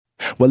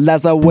Well,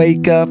 as I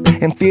wake up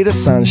and feel the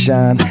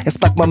sunshine,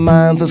 it's like my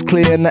mind's as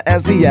clear now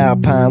as the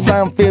Alpines.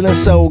 I'm feeling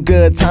so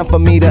good, time for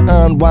me to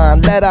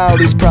unwind. Let all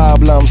these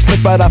problems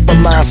slip right off of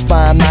my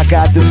spine. I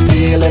got this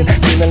feeling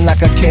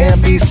like I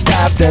can't be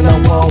stopped, and I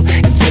won't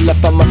until I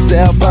find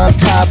myself on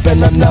top.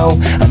 And I know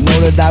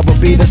that I will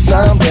be there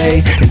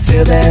someday.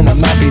 Until then, I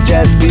might be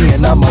just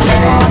being on my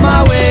way. On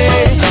my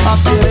way, I'm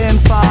feeling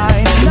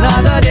fine.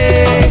 Another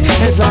day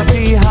is left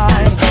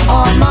behind.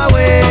 On my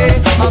way,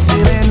 I'm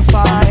feeling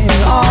fine.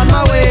 On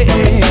my way,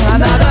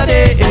 another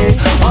day.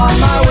 On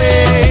my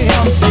way,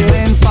 I'm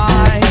feeling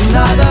fine.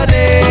 Another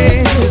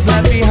day is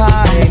left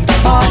behind.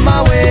 On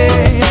my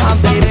way, I'm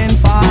feeling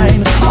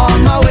fine.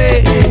 On my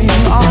way,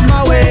 on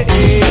my way.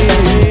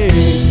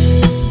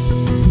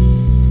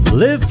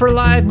 Live for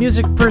Live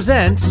Music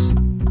presents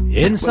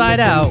Inside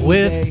Out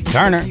with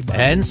Turner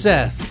and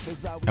Seth.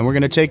 And we're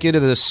going to take you to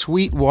the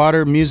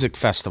Sweetwater Music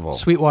Festival.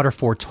 Sweetwater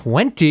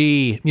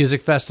 420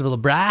 Music Festival,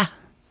 brah.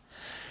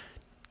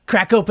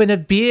 Crack open a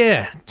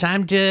beer.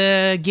 Time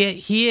to get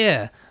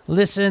here.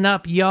 Listen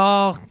up,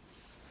 y'all.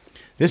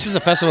 This is a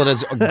festival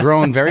that's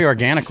grown very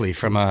organically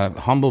from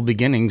humble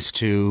beginnings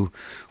to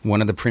one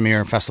of the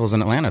premier festivals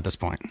in Atlanta at this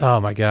point. Oh,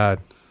 my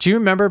God. Do you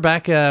remember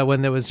back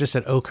when it was just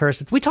at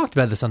Oakhurst? We talked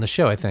about this on the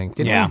show, I think.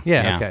 Didn't we?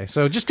 Yeah. Okay.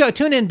 So just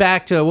tune in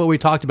back to what we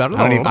talked about.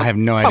 I have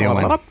no idea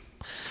when.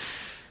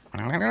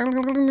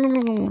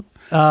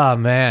 Oh,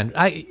 man.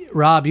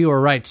 Rob, you were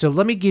right. So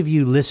let me give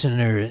you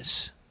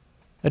listeners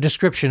a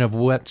description of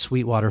what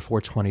Sweetwater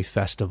 420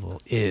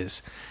 Festival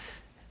is.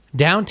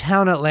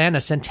 Downtown Atlanta,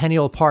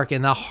 Centennial Park,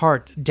 in the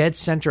heart, dead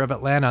center of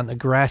Atlanta, on the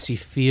grassy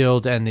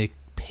field and the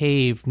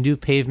new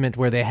pavement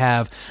where they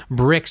have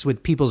bricks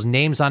with people's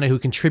names on it who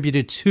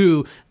contributed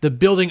to the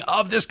building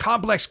of this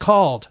complex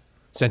called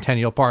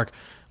Centennial Park,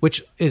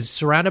 which is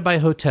surrounded by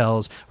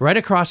hotels right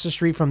across the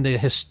street from the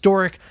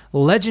historic,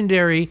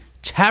 legendary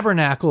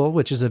Tabernacle,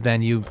 which is a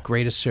venue,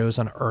 greatest shows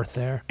on earth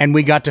there. And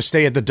we got to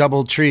stay at the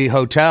Doubletree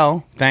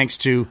Hotel, thanks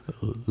to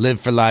Live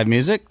for Live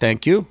Music.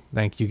 Thank you.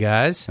 Thank you,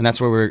 guys. And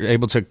that's where we were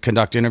able to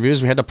conduct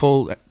interviews. We had to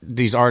pull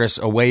these artists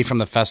away from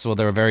the festival.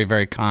 They were very,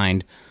 very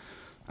kind.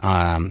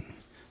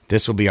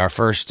 This will be our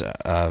first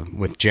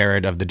with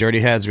Jared of the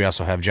Dirty Heads. We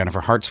also have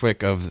Jennifer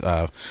Hartswick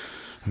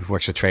who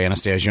works with Trey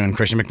Anastasio and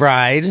Christian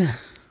McBride.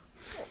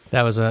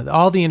 That was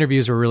all the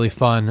interviews were really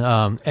fun.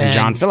 And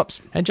John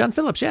Phillips. And John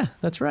Phillips, yeah,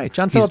 that's right.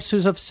 John Phillips,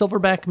 who's of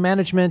Silverback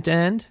Management,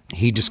 and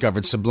he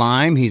discovered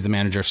Sublime. He's the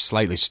manager of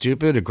Slightly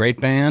Stupid, a great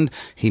band.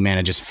 He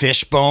manages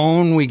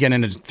Fishbone. We get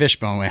into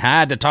Fishbone. We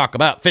had to talk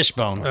about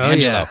Fishbone.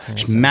 Angelo.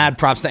 Yeah. Mad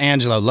props to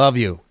Angelo. Love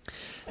you.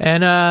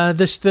 And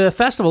the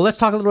festival, let's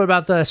talk a little bit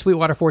about the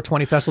Sweetwater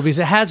 420 Festival, because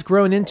it has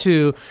grown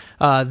into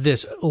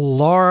this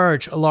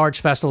large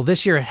festival.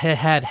 This year it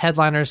had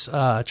headliners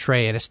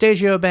Trey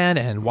Anastasio Band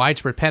and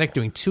Widespread Panic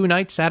doing 2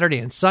 nights, Saturday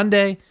and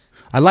Sunday.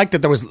 I like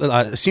that there was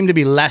seemed to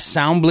be less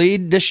sound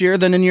bleed this year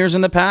than in years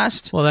in the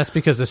past. Well, that's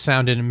because the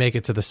sound didn't make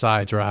it to the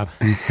sides, Rob.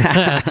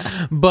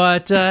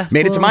 But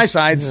made it to my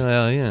sides.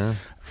 Well, yeah.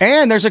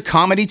 And there's a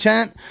comedy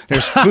tent.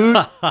 There's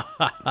food.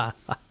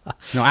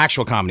 No,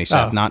 actual comedy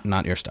stuff,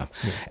 not your stuff.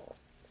 Yeah.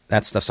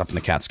 That stuff's up in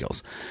the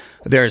Catskills.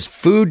 There's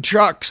food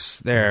trucks.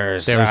 There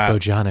was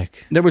Bojanic.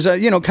 There was a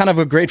kind of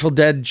a Grateful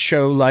Dead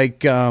show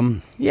like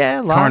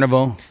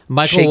Carnival.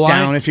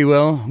 Shakedown, if you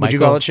will. Would you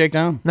call it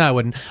Shakedown? No, I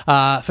wouldn't.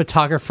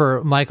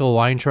 Photographer Michael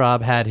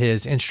Weintraub had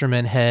his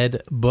Instrument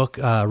Head book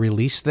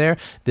released there.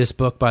 This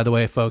book, by the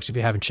way, folks, if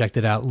you haven't checked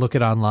it out, look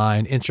it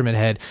online. Instrument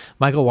Head.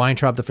 Michael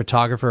Weintraub, the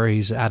photographer,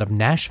 he's out of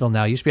Nashville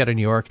now. He used to be out of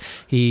New York.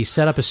 He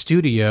set up a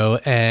studio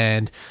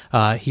and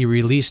he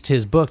released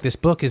his book. This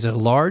book is a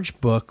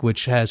large book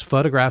which has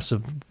photographs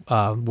of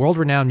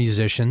world-renowned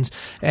musicians,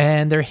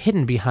 and they're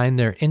hidden behind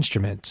their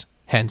instruments,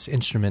 hence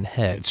Instrument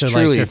Head. So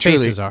truly, like their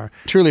faces are.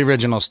 Truly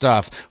original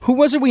stuff. Who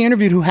was it we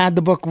interviewed who had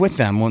the book with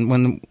them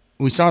when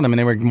we saw them and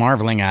they were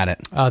marveling at it?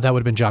 That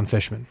would have been John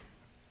Fishman.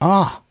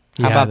 Oh,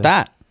 how about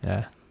that?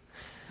 Yeah.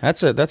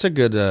 That's a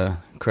good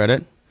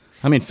credit.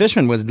 I mean,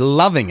 Fishman was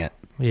loving it.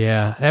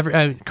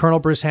 Yeah. Colonel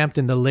Bruce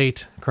Hampton, the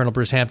late Colonel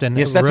Bruce Hampton,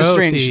 yes, that's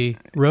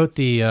wrote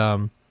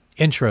the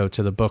intro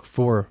to the book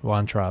for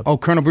Weintraub. Oh,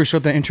 Colonel Bruce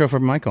wrote the intro for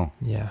Michael.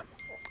 Yeah.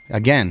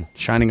 Again,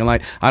 shining a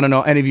light. I don't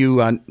know, any of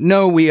you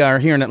know we are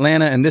here in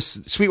Atlanta, and this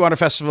Sweetwater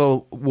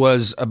Festival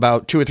was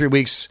about 2 or 3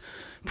 weeks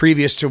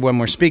previous to when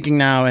we're speaking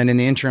now, and in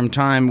the interim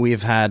time,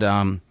 we've had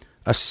a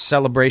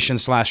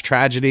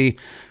celebration/tragedy.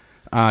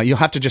 You'll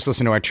have to just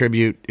listen to our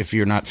tribute if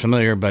you're not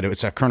familiar, but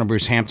it's Colonel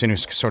Bruce Hampton,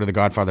 who's sort of the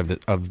godfather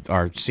of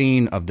our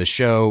scene, of the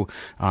show.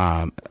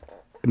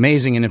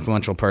 Amazing and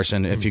influential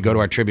person. If you go to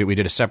our tribute, we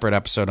did a separate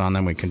episode on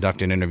them. We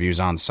conducted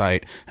interviews on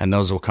site, and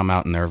those will come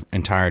out in their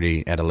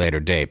entirety at a later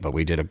date. But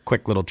we did a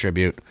quick little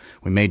tribute.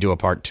 We may do a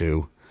part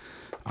 2.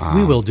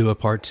 We will do a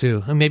part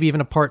 2, and maybe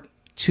even a part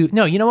 2.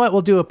 No, you know what?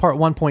 We'll do a part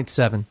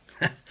 1.7.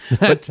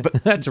 but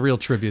that's a real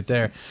tribute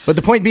there. But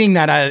the point being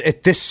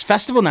that this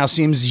festival now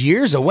seems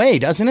years away,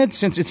 doesn't it?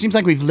 Since it seems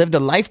like we've lived a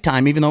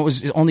lifetime, even though it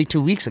was only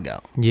 2 weeks ago.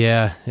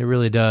 Yeah, it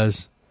really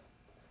does.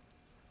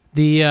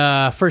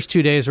 The first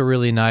 2 days were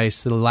really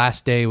nice. The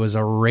last day was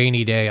a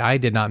rainy day. I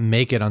did not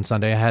make it on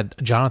Sunday. I had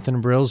Jonathan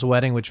Brill's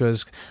wedding, which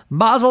was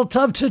Mazel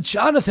Tov to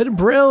Jonathan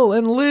Brill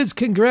and Liz.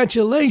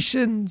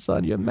 Congratulations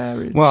on your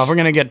marriage. Well, if we're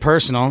gonna get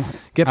personal,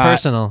 Get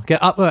personal.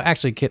 Get up.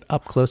 Actually, get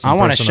up close. And I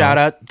want to personal. shout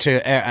out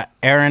to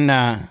Aaron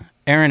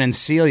and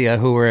Celia,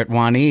 who were at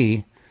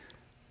Wani,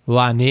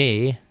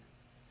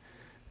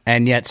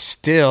 and yet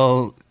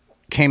still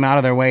came out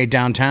of their way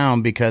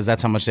downtown because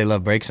that's how much they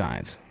love Break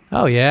Science.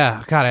 Oh,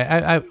 yeah.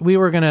 God, we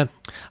were going to,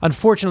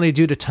 unfortunately,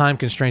 due to time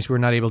constraints, we were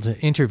not able to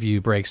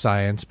interview Break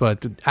Science,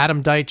 but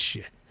Adam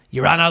Deitch,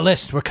 you're on our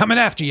list. We're coming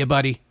after you,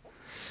 buddy.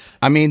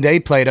 I mean, they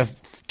played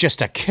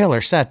just a killer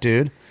set,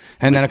 dude.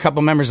 And then a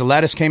couple members of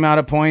Lettuce came out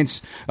at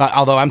points,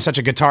 although I'm such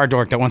a guitar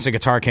dork that once the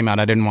guitar came out,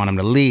 I didn't want him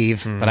to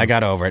leave, but I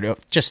got over it.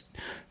 Just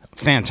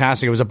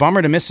fantastic. It was a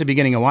bummer to miss the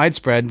beginning of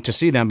Widespread to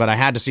see them, but I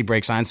had to see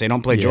Break Science. They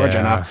don't play Georgia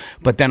enough.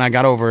 But then I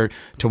got over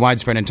to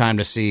Widespread in time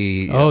to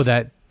see...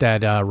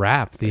 That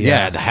rap. The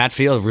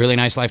Hatfield, really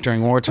nice Life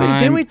During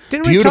Wartime.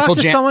 Didn't we talk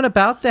to someone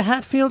about the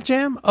Hatfield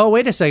Jam? Oh,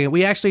 wait a second.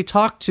 We actually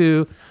talked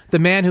to the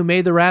man who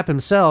made the rap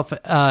himself,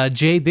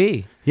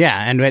 JB.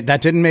 Yeah, and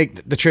that didn't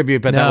make the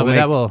tribute, but that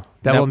will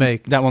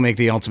make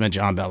the ultimate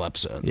John Bell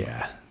episode.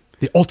 Yeah,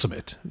 the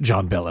ultimate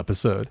John Bell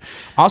episode.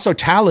 Also,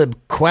 Talib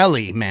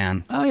Kweli,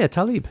 man. Oh yeah,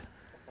 Talib.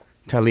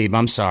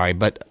 I'm sorry,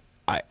 but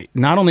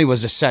not only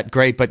was the set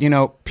great, but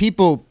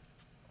people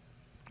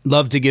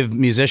love to give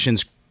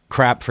musicians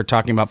crap for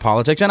talking about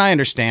politics, and I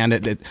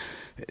understand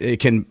it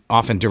can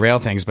often derail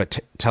things, but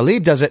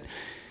Talib does it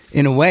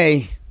in a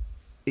way.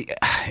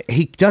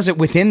 He does it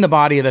within the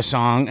body of the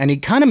song, and he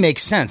kind of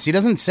makes sense. He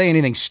doesn't say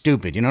anything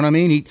stupid, you know what I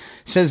mean? He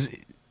says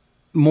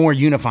more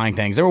unifying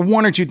things. There were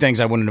one or two things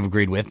I wouldn't have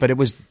agreed with, but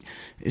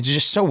it's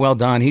just so well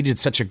done. He did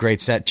such a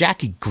great set.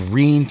 Jackie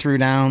Green threw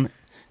down.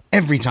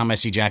 Every time I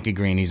see Jackie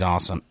Green, he's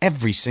awesome.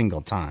 Every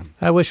single time.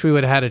 I wish we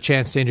would have had a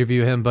chance to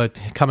interview him, but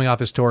coming off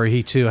his tour,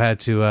 he too had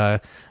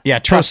to.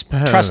 Trust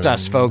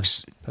us,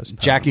 folks.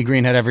 Jackie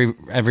Green had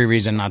every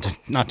reason not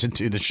to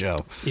do the show.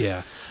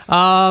 Yeah.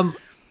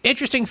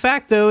 Interesting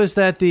fact, though, is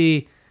that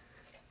the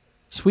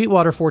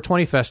Sweetwater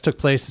 420 Fest took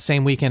place the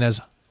same weekend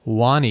as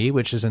Wani,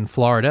 which is in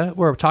Florida.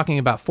 We're talking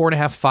about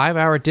 4.5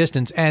 hour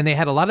distance, and they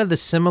had a lot of the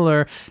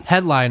similar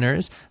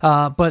headliners,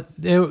 but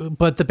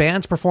the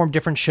bands performed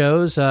different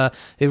shows. They're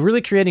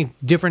really creating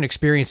different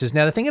experiences.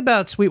 Now, the thing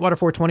about Sweetwater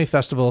 420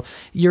 Festival,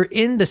 you're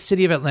in the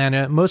city of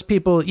Atlanta. Most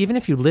people, even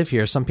if you live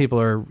here, some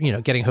people are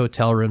getting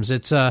hotel rooms.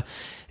 It's a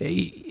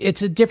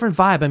different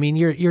vibe. I mean,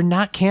 you're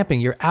not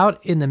camping. You're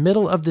out in the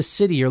middle of the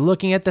city. You're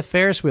looking at the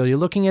Ferris wheel. You're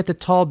looking at the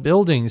tall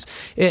buildings.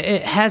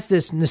 It has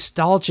this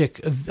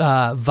nostalgic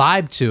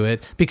vibe to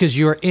it because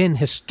you're in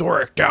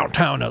historic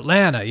downtown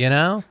Atlanta,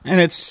 And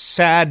it's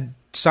sad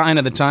sign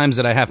of the times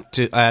that I have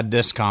to add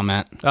this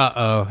comment.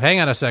 Uh-oh.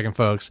 Hang on a second,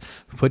 folks.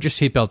 Put your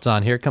seatbelts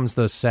on. Here comes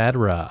the sad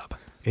Rob.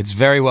 It's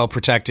very well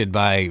protected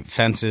by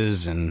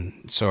fences and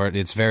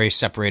it's very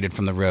separated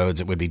from the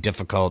roads. It would be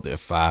difficult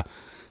if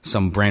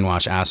some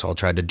brainwashed asshole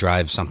tried to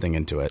drive something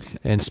into it.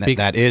 And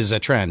that is a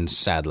trend,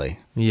 sadly.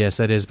 Yes,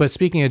 that is. But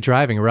speaking of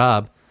driving,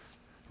 Rob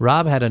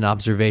had an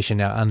observation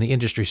now on the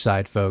industry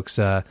side, folks.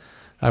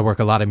 I work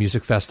a lot of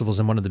music festivals,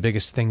 and one of the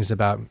biggest things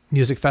about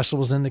music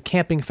festivals and the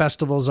camping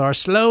festivals are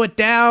slow it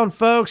down,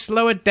 folks.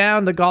 Slow it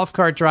down, the golf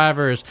cart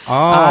drivers.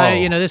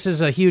 This is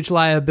a huge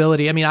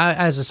liability. I mean,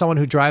 as someone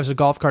who drives a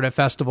golf cart at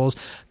festivals,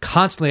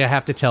 constantly I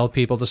have to tell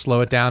people to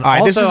slow it down. All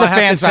right, this is a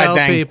fan side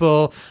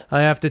thing.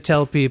 I have to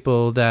tell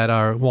people that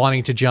are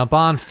wanting to jump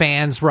on.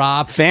 Fans,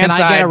 Rob. Can I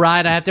get a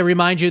ride? I have to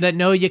remind you that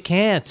no, you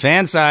can't.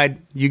 Fan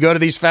side, you go to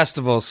these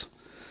festivals.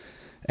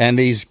 And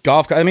these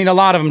golf carts, I mean, a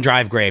lot of them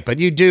drive great, but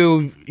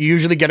you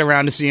usually get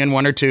around to seeing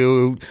one or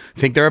two who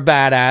think they're a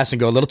badass and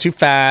go a little too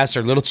fast or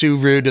a little too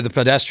rude to the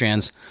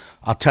pedestrians.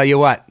 I'll tell you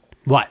what.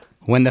 What?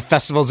 When the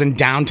festival's in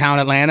downtown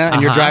Atlanta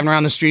and you're driving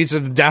around the streets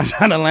of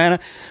downtown Atlanta,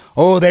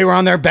 they were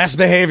on their best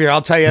behavior,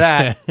 I'll tell you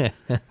that.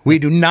 We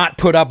do not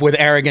put up with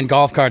arrogant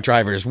golf cart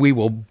drivers. We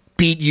will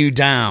beat you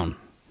down.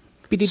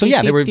 So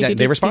yeah,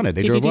 they responded.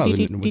 They drove well. We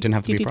didn't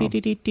have to be a problem.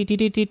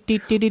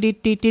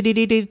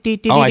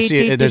 Oh, I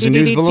see it. There's a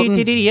news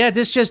bulletin? Yeah,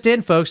 this just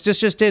in, folks. This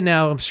just in.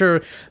 Now, I'm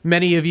sure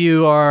many of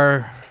you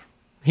are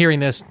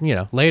hearing this,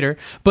 later.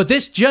 But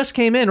this just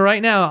came in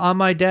right now on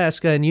my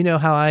desk, and you know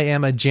how I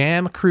am a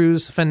Jam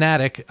Cruise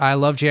fanatic. I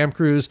love Jam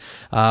Cruise,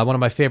 one of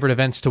my favorite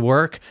events to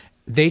work.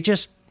 They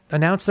just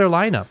announce their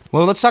lineup.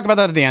 Well, let's talk about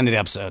that at the end of the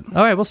episode.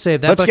 All right, we'll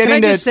save that. Can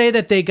I just say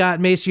that they got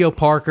Maceo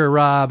Parker,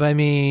 Rob? I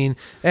mean,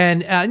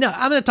 and no,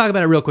 I'm going to talk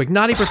about it real quick.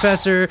 Naughty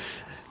Professor,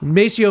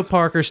 Maceo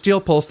Parker,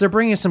 Steel Pulse. They're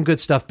bringing some good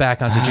stuff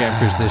back onto Jam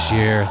Cruise this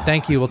year.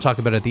 Thank you. We'll talk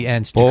about it at the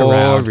end. Stick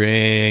around.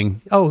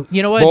 Boring. Oh,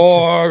 you know what?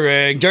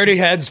 Boring. Dirty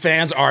Heads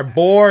fans are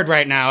bored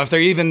right now if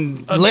they're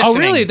even listening. Oh,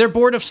 really? They're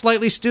bored of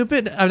Slightly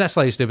Stupid? I'm not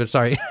Slightly Stupid,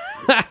 sorry.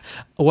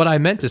 What I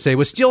meant to say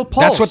was Steel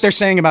Pulse. That's what they're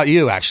saying about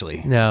you,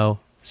 actually. No.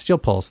 Steel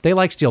Pulse. They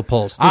like Steel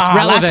Pulse.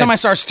 Last time I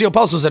saw Steel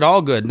Pulse was at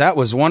All Good. That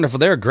was wonderful.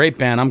 They're a great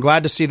band. I'm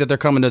glad to see that they're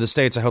coming to the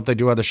States. I hope they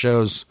do other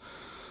shows.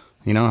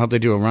 I hope they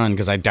do a run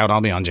because I doubt I'll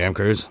be on Jam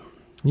Cruise.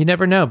 You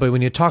never know, but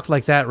when you talk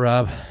like that,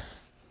 Rob,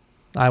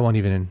 I won't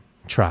even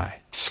try.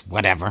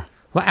 Whatever.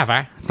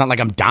 Whatever. It's not like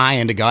I'm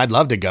dying to go. I'd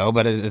love to go,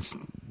 but it's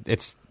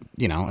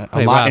a lot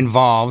Rob,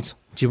 involved.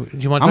 Do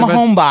you want? I'm a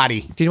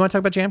homebody. Do you want to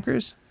talk about Jam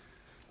Cruise?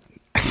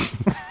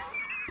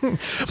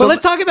 But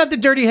let's talk about the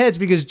Dirty Heads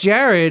because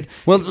Jared.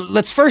 Well,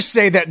 let's first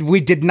say that we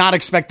did not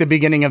expect the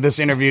beginning of this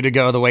interview to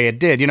go the way it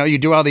did. You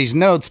do all these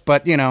notes,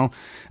 but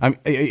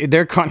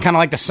they're kind of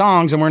like the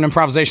songs, and we're an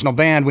improvisational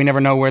band. We never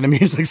know where the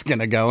music's going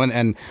to go,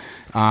 and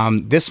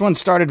this one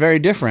started very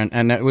different,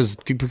 and it was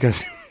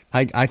because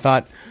I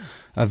thought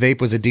a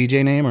vape was a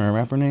DJ name or a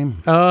rapper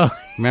name. Oh,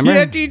 remember?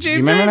 Yeah, DJ. You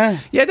remember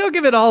that? Yeah, don't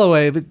give it all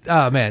away. But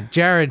oh man,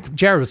 Jared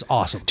was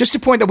awesome. Just a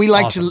point that we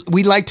like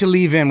to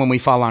leave in when we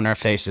fall on our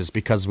faces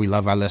because we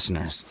love our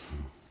listeners.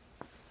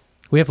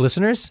 We have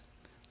listeners.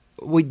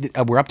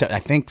 We're up to I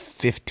think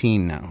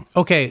 15 now.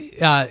 Okay,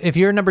 if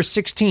you're number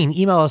 16,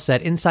 email us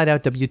at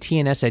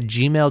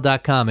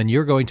insideoutwtns@gmail.com, and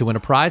you're going to win a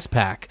prize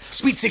pack.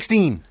 Sweet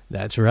 16.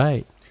 That's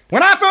right.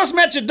 When I first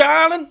met you,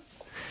 darling.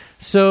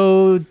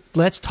 So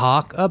let's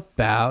talk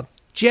about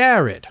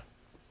Jared.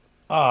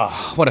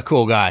 Oh, what a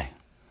cool guy.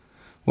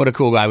 What a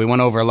cool guy. We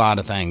went over a lot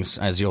of things,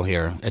 as you'll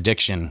hear.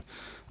 Addiction,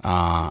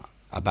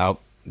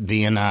 about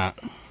being a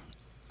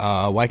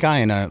white guy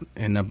in a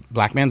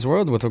black man's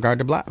world with regard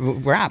to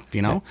rap,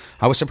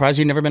 I was surprised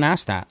you'd never been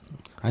asked that.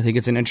 I think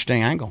it's an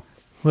interesting angle.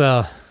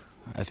 Well,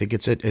 I think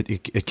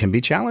it can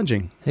be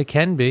challenging. It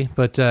can be,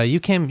 but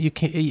you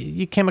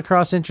came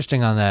across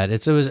interesting on that.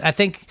 I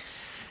think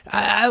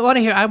I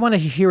want to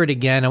hear it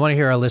again. I want to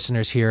hear our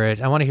listeners hear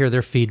it. I want to hear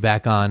their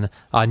feedback on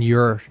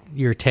your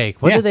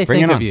take. What do they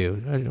think of you?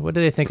 What do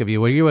they think of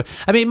you?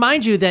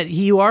 Mind you that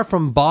you are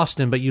from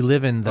Boston, but you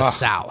live in the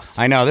South.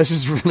 I know this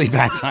is really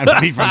bad time to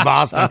be from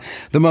Boston.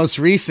 The most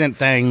recent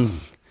thing,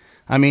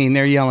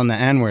 they're yelling the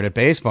N-word at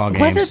baseball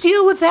games. What's the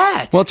deal with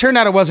that? Well, it turned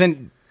out it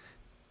wasn't.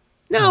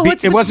 No,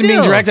 it wasn't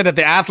being directed at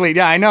the athlete.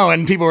 Yeah, I know,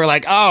 and people were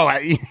like, "Oh."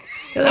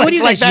 What do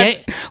you like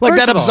that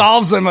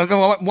absolves them.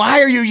 Why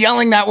are you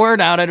yelling that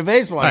word out at a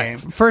baseball game?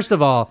 First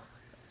of all,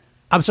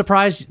 I'm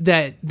surprised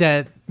that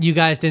you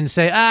guys didn't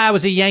say, I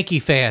was a Yankee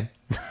fan.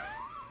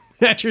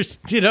 That's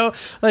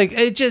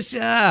it just,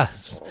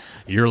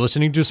 you're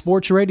listening to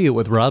sports radio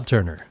with Rob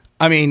Turner.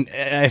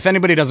 If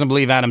anybody doesn't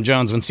believe Adam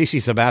Jones, when CC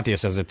Sabathia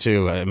says it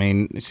too,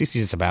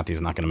 CC Sabathia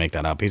is not going to make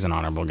that up. He's an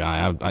honorable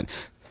guy.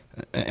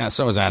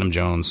 So is Adam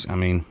Jones.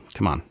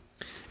 Come on.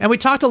 And we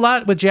talked a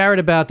lot with Jared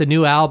about the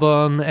new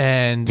album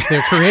and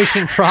their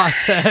creation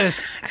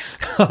process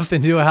of the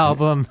new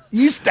album.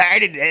 You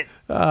started it.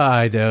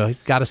 I know.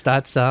 He's got to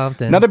start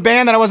something. Another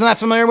band that I wasn't that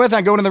familiar with.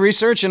 I go into the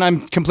research and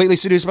I'm completely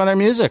seduced by their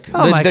music.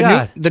 Oh, my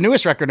God. The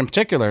newest record in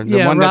particular,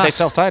 the one that they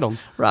self-titled.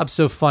 Rob's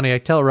so funny. I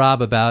tell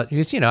Rob about,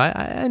 because,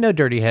 I know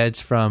Dirty Heads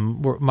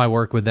from my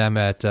work with them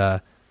at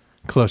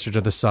Closer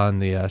to the Sun,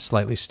 the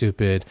Slightly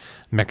Stupid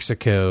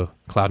Mexico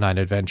Cloud9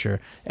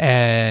 adventure.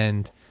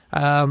 And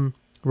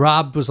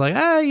Rob was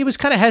like, he was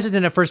kind of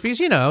hesitant at first because,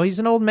 he's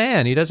an old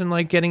man. He doesn't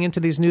like getting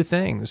into these new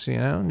things,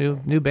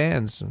 new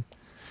bands.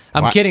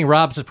 I'm kidding.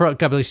 Rob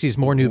probably sees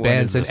more new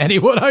bands than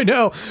anyone I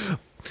know.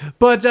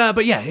 But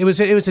yeah, it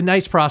was a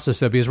nice process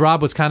though, because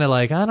Rob was kind of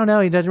like, I don't know,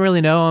 he doesn't really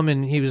know him,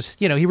 and he was,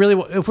 he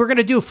really, if we're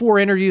gonna do 5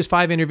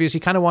 interviews, he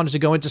kind of wanted to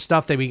go into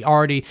stuff that we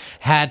already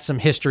had some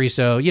history.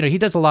 So he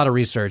does a lot of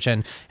research,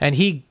 and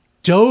he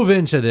dove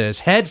into this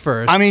head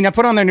first. I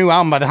put on their new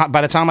album.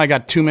 By the time I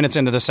got 2 minutes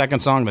into the second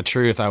song, The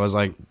Truth, I was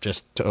like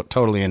just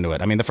totally into it.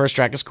 The first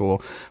track is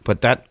cool, but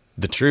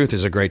The Truth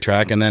is a great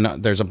track. And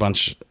then there's a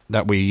bunch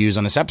that we use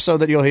on this episode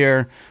that you'll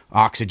hear.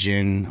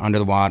 Oxygen, Under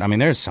the Water.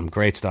 there's some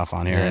great stuff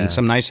on here and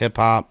some nice hip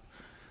hop.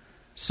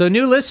 So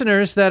new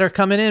listeners that are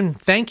coming in,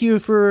 thank you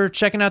for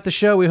checking out the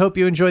show. We hope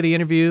you enjoy the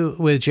interview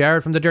with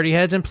Jared from the Dirty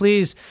Heads. And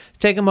please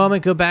take a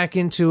moment, go back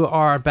into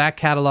our back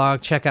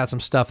catalog, check out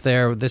some stuff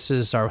there. This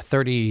is our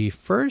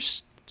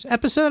 31st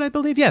episode, I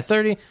believe. Yeah,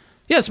 30.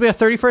 Yeah, this will be our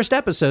 31st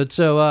episode.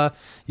 So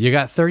you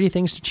got 30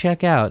 things to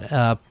check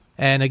out.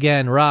 And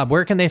again, Rob,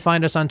 where can they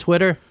find us on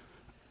Twitter?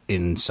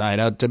 Inside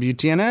Out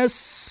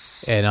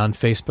WTNS. And on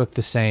Facebook,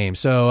 the same.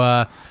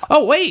 So,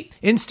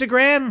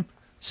 Instagram,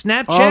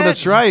 Snapchat. Oh,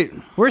 that's right.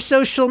 We're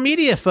social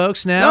media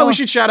folks now. Oh, we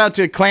should shout out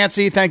to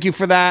Clancy. Thank you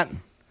for that.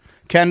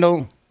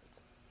 Kendall.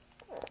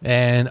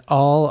 And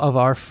all of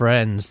our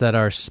friends that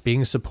are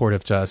being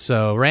supportive to us.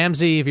 So,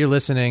 Ramsey, if you're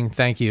listening,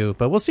 thank you.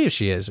 But we'll see if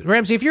she is.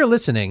 Ramsey, if you're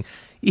listening,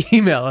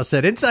 email us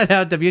at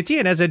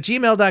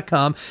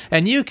insideoutwtns@gmail.com,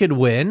 and you could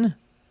win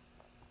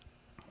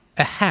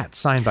a hat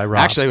signed by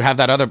Rob. Actually, we have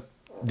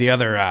the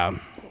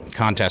other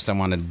contest I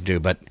wanted to do,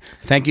 but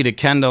thank you to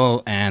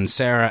Kendall and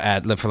Sarah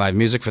at Live for Live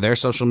Music for their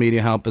social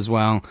media help as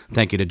well.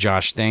 Thank you to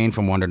Josh Thane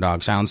from Wonder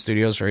Dog Sound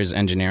Studios for his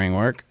engineering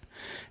work.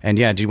 And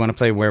yeah, do you want to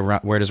play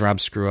Where Does Rob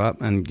Screw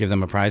Up and give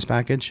them a prize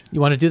package?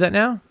 You want to do that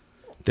now?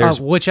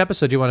 Which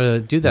episode do you want to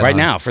do that right on?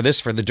 Now, for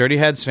the Dirty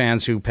Heads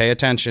fans who pay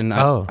attention,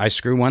 I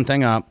screw one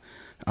thing up.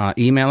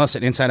 Email us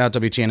at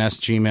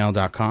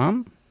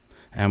insideoutwtns@gmail.com.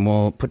 and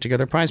we'll put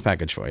together a prize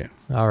package for you.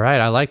 All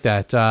right, I like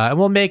that. And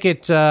we'll make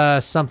it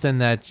something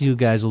that you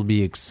guys will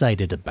be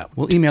excited about.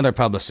 We'll email their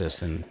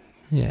publicist and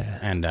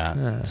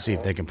Yeah. see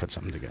if they can put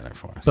something together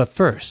for us. But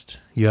first,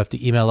 you have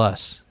to email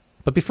us.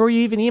 But before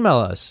you even email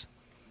us,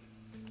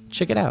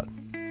 check it out.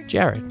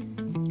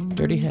 Jared,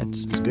 Dirty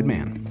Heads. He's a good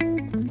man.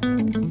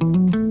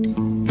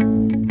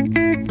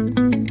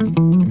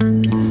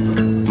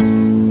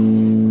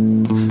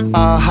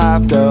 All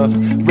hopped up,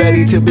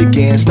 ready to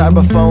begin.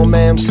 Styrofoam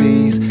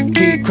MCs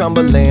keep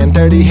crumbling.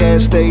 Dirty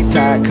heads stay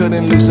tight,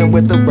 couldn't loosen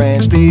with the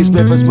branch. These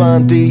rivers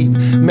run deep.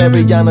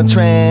 Mariana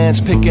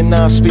Trench, picking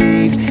up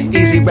speed.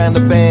 Easy round the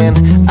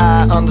bend,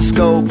 eye on the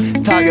scope.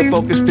 Target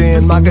focused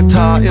in, my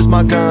guitar is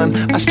my gun.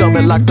 I strum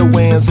it like the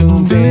wind,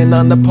 zoomed in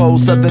on the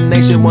pulse of the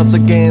nation once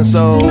again.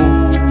 So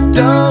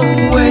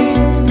don't wait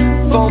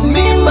for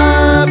me,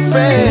 my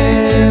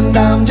friend.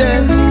 I'm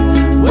just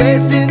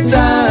wasting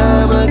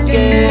time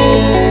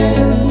again.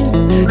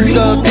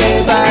 So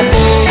day by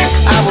day,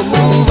 I will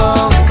move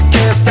on.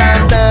 Can't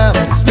stop now,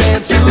 it's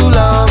been too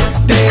long.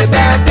 Day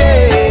by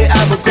day,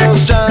 I will grow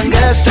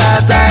stronger.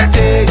 Strides I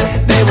take,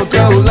 they will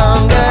grow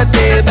longer.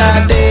 Day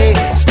by day,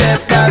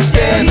 step by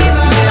step,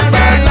 live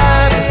my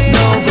life,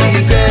 no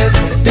regrets.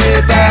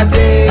 Day by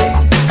day,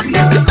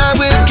 I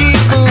will keep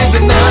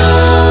moving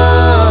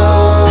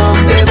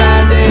on. Day by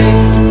day.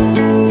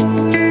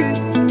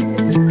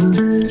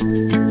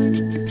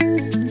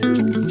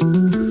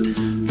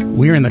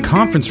 We're in the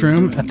conference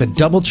room at the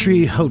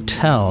Doubletree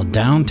Hotel,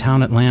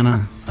 downtown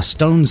Atlanta, a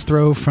stone's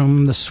throw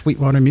from the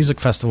Sweetwater Music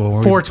Festival.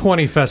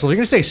 420 Festival. You're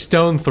going to say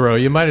stone throw.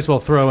 You might as well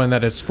throw in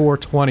that it's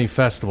 420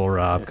 Festival,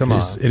 Rob. Come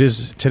on. It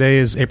is. Today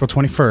is April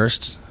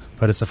 21st,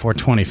 but it's a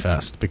 420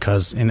 Fest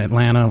because in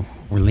Atlanta,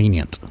 we're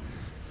lenient.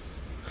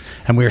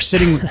 And we are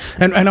sitting,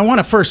 and I want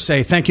to first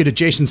say thank you to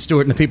Jason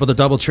Stewart and the people at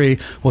the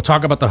Doubletree. We'll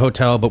talk about the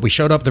hotel, but we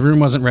showed up, the room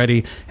wasn't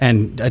ready,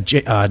 and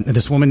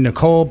this woman,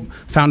 Nicole,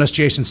 found us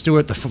Jason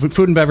Stewart, the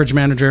food and beverage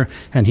manager,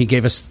 and he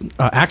gave us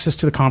access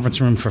to the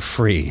conference room for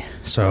free.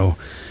 So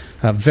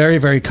very,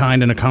 very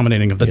kind and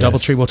accommodating of the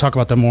Doubletree. We'll talk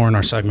about them more in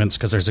our segments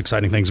because there's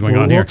exciting things going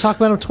on here. We'll talk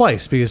about them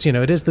twice because,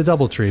 it is the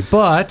Doubletree,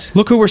 but...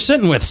 Look who we're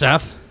sitting with,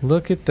 Seth.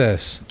 Look at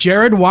this.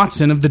 Jared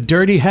Watson of the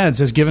Dirty Heads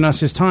has given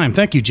us his time.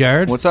 Thank you,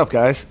 Jared. What's up,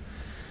 guys?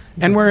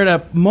 And we're at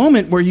a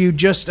moment where you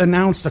just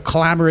announced a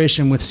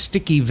collaboration with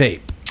Sticky Vape.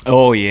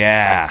 Oh,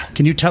 yeah.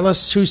 Can you tell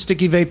us who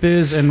Sticky Vape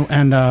is and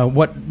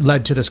what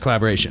led to this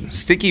collaboration?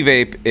 Sticky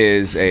Vape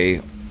is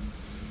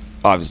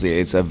obviously,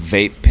 it's a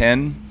vape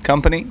pen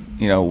company,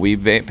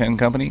 weed vape pen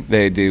company.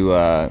 They do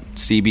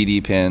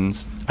CBD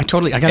pens,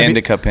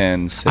 indica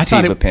pens,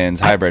 sativa pens,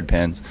 hybrid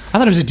pens. I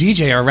thought it was a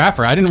DJ or a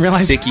rapper. I didn't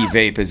realize. Sticky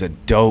Vape is a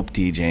dope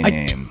DJ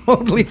name. I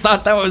totally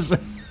thought that was...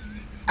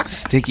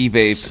 Sticky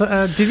Vape. So,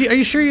 are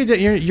you sure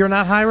you're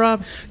not high,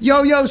 Rob?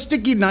 Yo,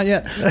 Sticky, not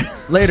yet.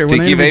 Later,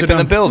 Sticky Vape in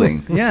the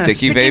building. Yeah,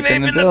 Sticky Vape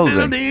in the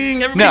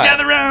building. Everybody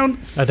gather around.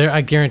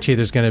 I guarantee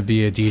there's going to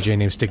be a DJ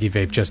named Sticky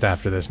Vape just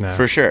after this now.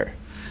 For sure.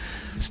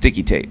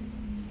 Sticky Tape.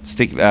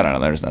 I don't know.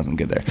 There's nothing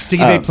good there.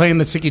 Sticky Vape playing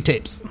the Sticky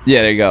Tapes.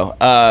 Yeah, there you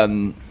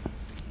go.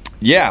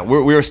 We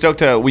were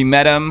stoked we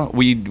met him.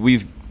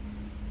 We've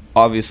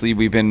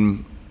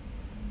been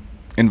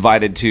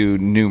invited to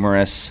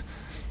numerous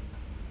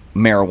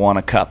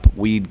marijuana cup,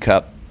 weed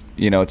cup,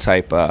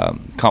 type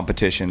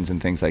competitions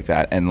and things like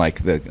that, and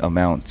like the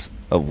amounts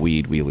of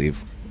weed we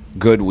leave,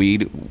 good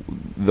weed.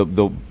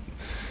 The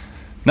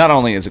not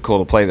only is it cool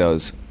to play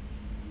those,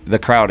 the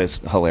crowd is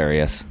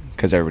hilarious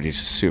because everybody's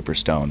just super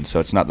stoned,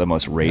 so it's not the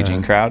most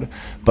raging crowd,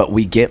 but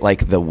we get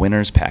like the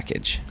winners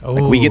package.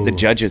 Like we get the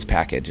judges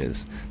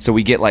packages, so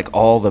we get like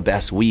all the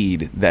best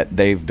weed that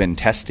they've been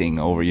testing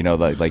over,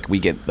 like we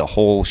get the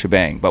whole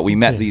shebang. But we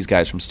met these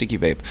guys from Sticky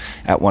Vape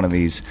at one of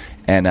these,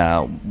 and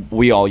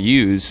we all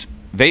use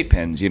vape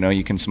pens.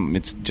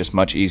 It's just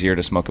much easier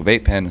to smoke a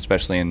vape pen,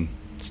 especially in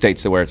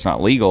states where it's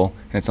not legal,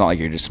 and it's not like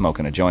you're just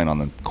smoking a joint on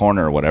the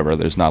corner or whatever.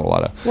 There's not a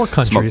lot of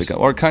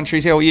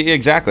countries. Yeah,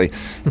 exactly.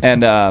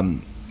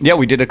 And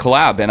we did a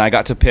collab, and I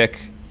got to pick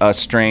a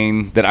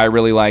strain that I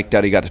really like.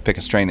 Duddy got to pick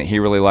a strain that he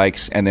really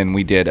likes, and then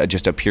we did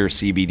just a pure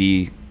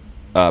CBD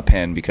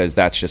pen because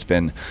that's just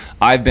been...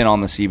 I've been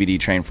on the CBD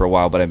train for a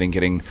while, but I've been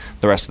getting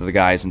the rest of the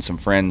guys and some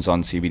friends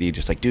on CBD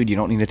just like, dude, you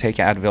don't need to take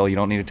Advil, you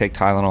don't need to take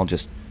Tylenol,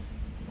 just...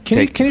 Can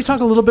you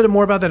talk a little bit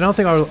more about that? I don't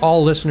think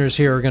all listeners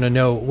here are going to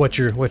know what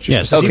you're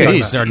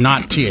CBDs are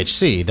not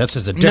THC. That's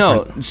just a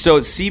different... No,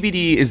 so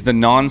CBD is the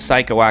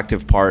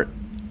non-psychoactive part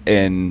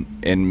in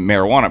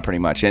marijuana, pretty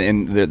much,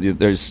 and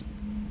there's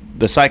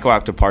the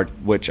psychoactive part,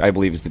 which I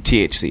believe is the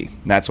THC.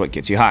 That's what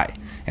gets you high,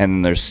 and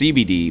then there's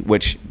CBD,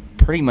 which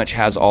pretty much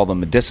has all the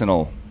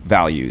medicinal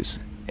values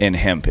in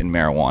hemp and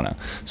marijuana.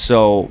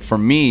 So for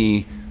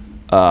me,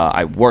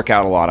 I work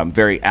out a lot. I'm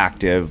very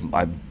active.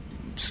 I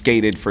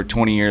skated for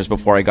 20 years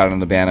before I got into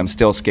the band. I'm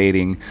still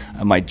skating.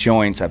 My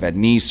joints, I've had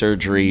knee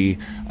surgery,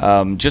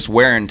 just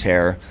wear and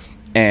tear,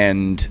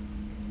 and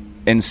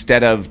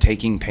instead of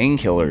taking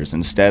painkillers,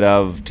 instead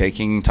of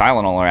taking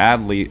Tylenol or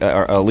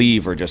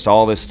Aleve or just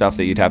all this stuff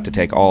that you'd have to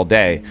take all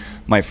day,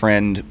 my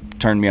friend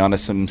turned me on to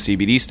some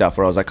CBD stuff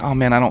where I was like, oh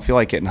man, I don't feel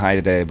like getting high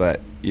today,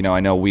 but I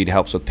know weed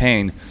helps with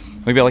pain.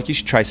 We'd be like, you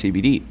should try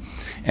CBD.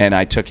 And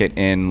I took it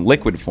in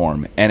liquid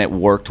form, and it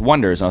worked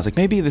wonders. And I was like,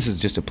 maybe this is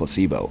just a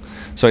placebo.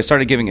 So I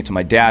started giving it to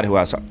my dad, who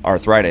has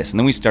arthritis, and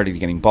then we started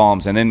getting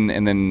balms, and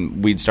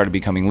then weed started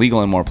becoming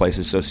legal in more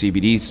places. So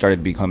CBD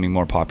started becoming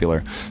more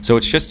popular. So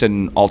it's just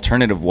an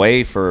alternative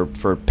way for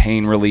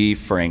pain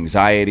relief, for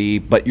anxiety,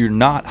 but you're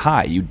not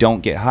high. You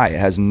don't get high. It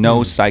has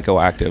no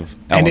psychoactive element.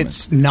 And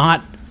it's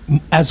not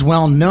as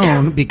well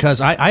known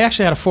because I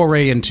actually had a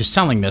foray into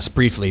selling this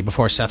briefly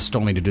before Seth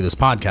told me to do this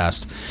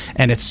podcast,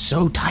 and it's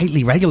so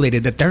tightly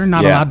regulated that they're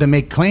not allowed to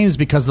make claims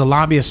because the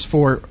lobbyists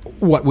for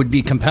what would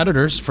be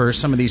competitors for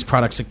some of these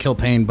products that kill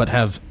pain but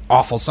have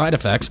awful side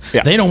effects,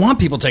 they don't want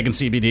people taking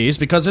CBDs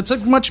because it's a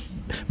much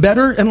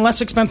better and less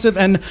expensive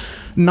and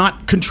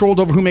not controlled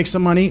over who makes the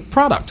money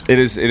product. It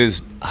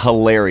is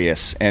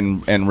hilarious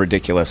and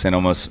ridiculous and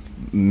almost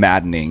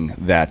maddening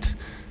that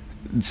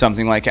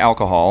something like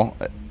alcohol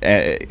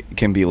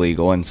can be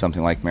legal and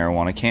something like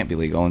marijuana can't be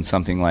legal and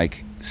something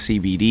like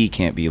CBD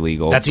can't be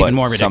legal. That's even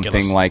more ridiculous.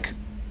 Something like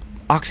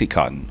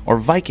Oxycontin or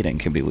Vicodin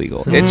can be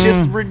legal. It's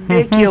just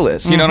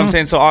ridiculous. You know what I'm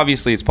saying? So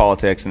obviously it's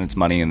politics and it's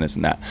money and this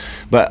and that.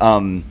 But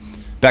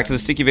back to the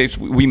sticky vapes,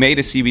 we made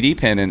a CBD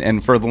pen,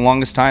 and for the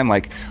longest time,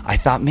 like, I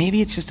thought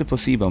maybe it's just a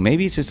placebo.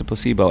 Maybe it's just a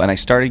placebo. And I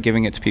started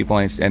giving it to people,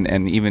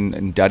 and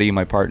even Duddy,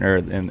 my partner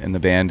in the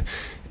band,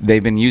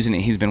 they've been using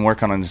it. He's been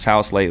working on his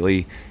house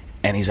lately.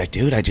 And he's like,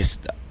 dude, I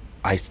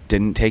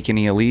didn't take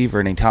any Aleve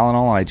or any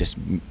Tylenol. I just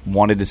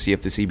wanted to see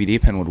if the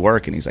CBD pen would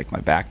work. And he's like, my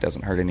back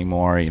doesn't hurt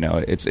anymore.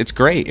 It's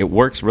great. It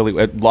works really.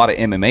 A lot of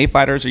MMA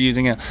fighters are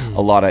using it.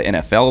 A lot of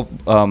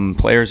NFL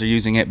players are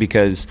using it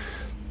because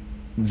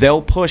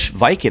they'll push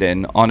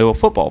Vicodin onto a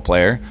football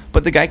player,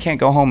 but the guy can't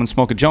go home and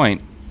smoke a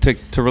joint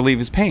to relieve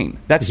his pain.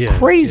 That's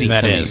crazy.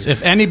 That to is. me.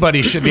 If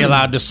anybody should be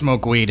allowed to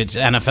smoke weed, it's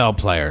NFL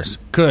players.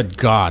 Good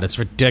God, it's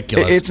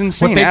ridiculous. It's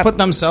insane. What they put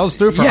themselves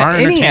through for our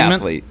any entertainment.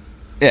 athlete.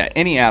 Yeah,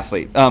 any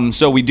athlete.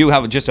 So we do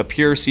have just a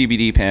pure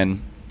CBD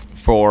pen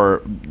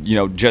for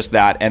just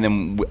that, and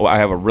then I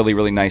have a really,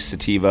 really nice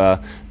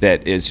sativa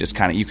that is just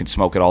kind of, you can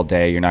smoke it all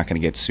day. You're not going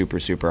to get super,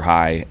 super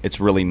high. It's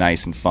really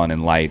nice and fun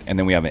and light. And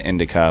then we have an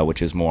indica,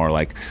 which is more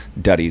like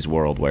Duddy's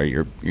World, where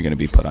you're going to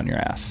be put on your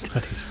ass.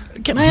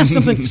 Can I ask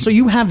something? So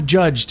you have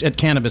judged at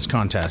cannabis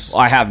contests?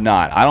 I have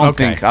not. I don't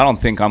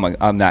think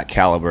I'm that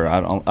caliber.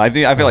 I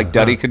feel like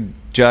Duddy could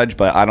judge,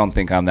 but I don't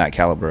think I'm that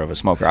caliber of a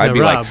smoker. I'd be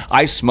Rob. like,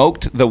 I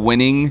smoked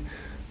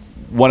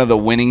one of the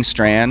winning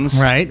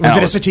strands. Right. Was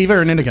it a sativa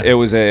or an indica?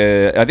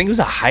 I think it was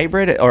a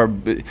hybrid, or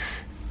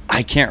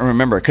I can't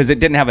remember because it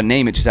didn't have a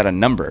name. It just had a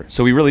number.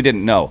 So we really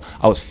didn't know.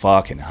 I was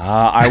fucking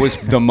high. I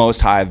was the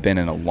most high I've been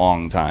in a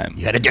long time.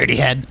 You had a dirty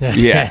head.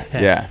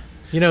 Yeah.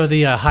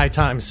 The High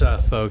Times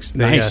folks.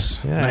 They,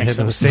 Nice. Nice.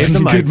 Nice. Saved the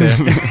mic there.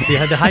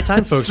 The High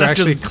Times folks are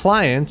actually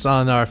clients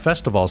on our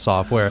festival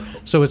software.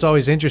 So it's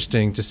always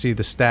interesting to see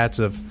the stats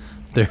of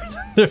their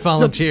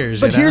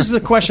volunteers. But here's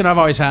the question I've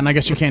always had, and I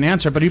guess you can't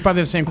answer it, but you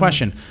probably have the same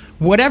question.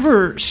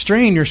 Whatever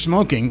strain you're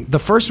smoking, the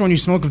first one you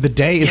smoke of the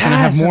day is going to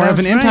have more of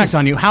an impact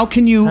on you. How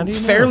can you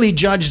fairly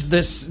judge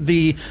this?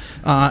 Can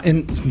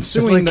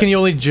you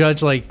only judge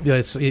through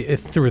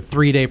a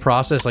 3-day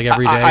process, like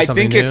every day?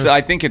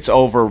 I think it's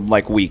over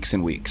like weeks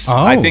and weeks. Oh.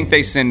 I think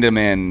they send them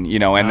in,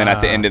 and then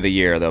at the end of the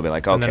year they'll be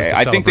like, okay.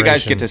 I think the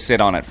guys get to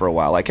sit on it for a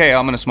while. Like, hey,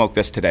 I'm going to smoke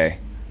this today.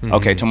 Mm-hmm.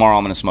 Okay, tomorrow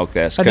I'm going to smoke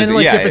this. And then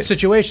different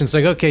situations.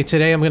 Like, okay,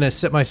 today I'm going to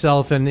sit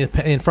myself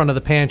in front of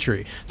the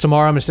pantry.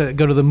 Tomorrow I'm going to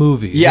go to the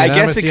movies. Yeah, I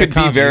guess it could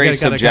be very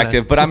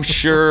subjective, but I'm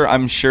sure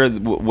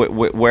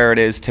where it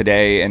is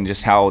today and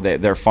just how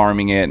they're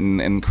farming it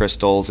and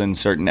crystals and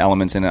certain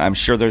elements in it. I'm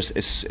sure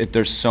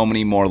there's so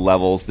many more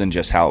levels than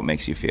just how it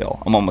makes you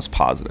feel. I'm almost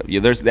positive.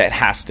 That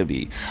has to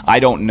be. I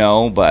don't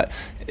know, but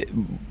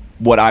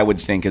what I would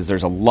think is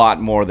there's a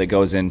lot more that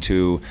goes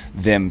into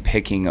them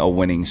picking a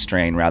winning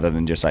strain rather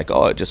than just like,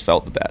 oh, it just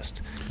felt the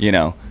best,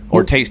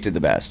 or tasted the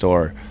best.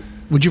 Or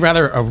would you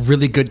rather a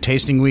really good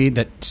tasting weed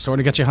that sort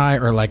of gets you high,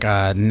 or like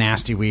a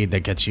nasty weed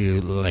that gets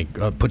you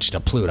puts you to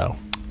Pluto?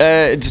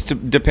 It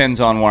just depends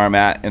on where I'm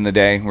at in the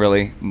day,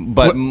 really.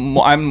 But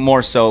I'm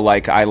more so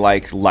like I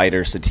like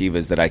lighter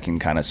sativas that I can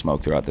kind of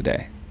smoke throughout the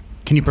day.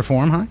 Can you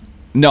perform high?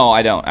 No,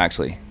 I don't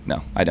actually.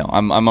 No, I don't.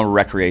 I'm a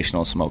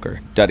recreational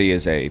smoker. Duddy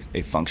is a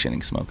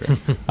functioning smoker.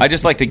 I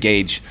just like to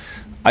gauge.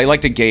 I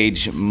like to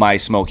gauge my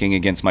smoking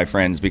against my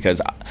friends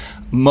because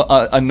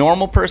a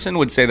normal person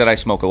would say that I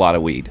smoke a lot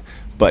of weed.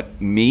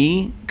 But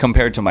me,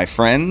 compared to my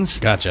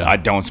friends, gotcha. I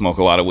don't smoke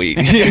a lot of weed.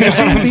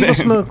 People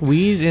smoke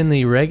weed in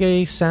the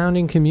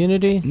reggae-sounding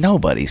community?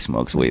 Nobody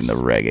smokes weed in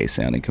the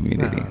reggae-sounding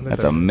community.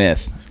 That's a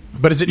myth.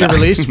 But is it your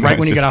release right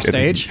when you get off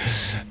stage?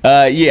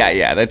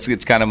 Yeah.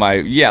 It's kind of my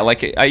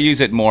like I use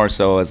it more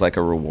so as like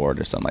a reward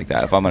or something like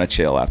that. If I'm gonna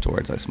chill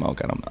afterwards, I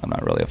smoke. I'm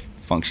not really a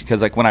function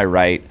because like when I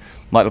write,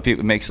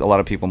 it makes a lot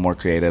of people more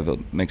creative.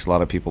 It makes a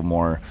lot of people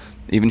more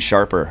even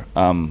sharper.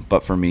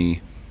 But for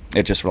me,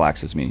 it just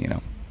relaxes me, you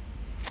know.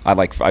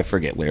 I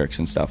forget lyrics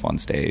and stuff on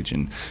stage,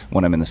 and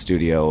when I'm in the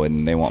studio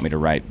and they want me to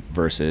write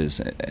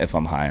verses, if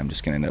I'm high, I'm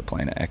just going to end up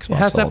playing an Xbox.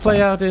 How's the that whole play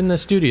time. out in the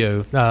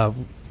studio?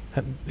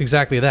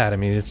 Exactly that. I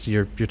mean, it's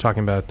you're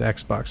talking about the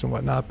Xbox and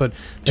whatnot, but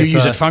Do you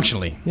use it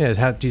functionally? Yeah, is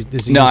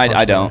it No, used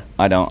I don't. functionally?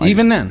 I don't.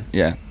 Even then?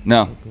 Yeah.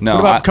 No. What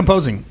about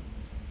composing?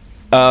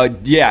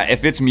 Yeah,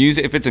 if it's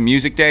a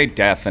music day,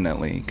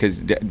 definitely, because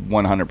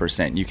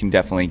 100%, you can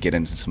definitely get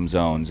into some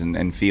zones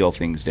and feel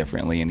things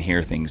differently and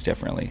hear things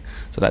differently.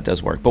 So that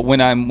does work. But when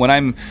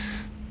I'm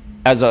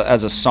as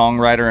a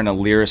songwriter and a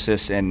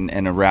lyricist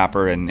and a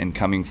rapper and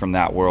coming from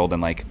that world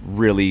and like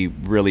really,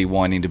 really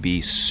wanting to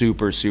be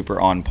super, super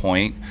on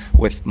point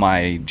with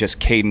my just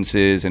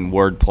cadences and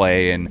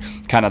wordplay and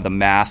kind of the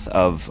math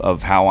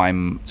of how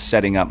I'm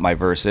setting up my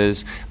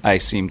verses, I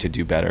seem to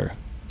do better,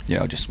 you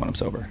know, just when I'm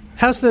sober.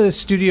 How's the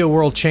studio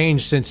world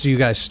changed since you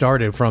guys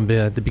started from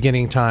the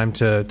beginning time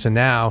to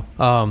now?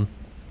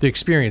 The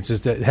experience,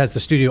 has the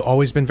studio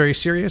always been very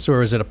serious,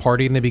 or is it a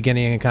party in the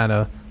beginning and kind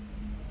of...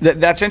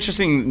 That's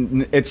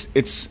interesting.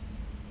 It's.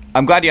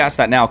 I'm glad you asked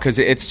that now, because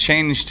it's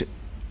changed.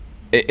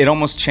 It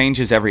almost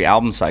changes every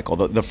album cycle.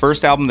 The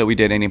first album that we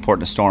did, Any Port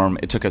in a Storm,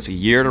 it took us a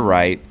year to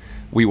write.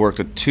 We worked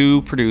with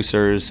 2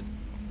 producers,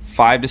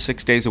 5 to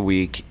 6 days a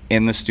week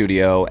in the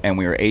studio, and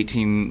we were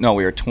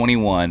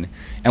 21,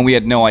 and we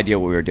had no idea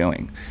what we were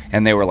doing.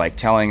 And they were like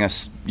telling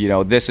us, you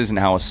know, this isn't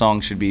how a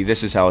song should be,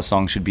 this is how a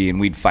song should be,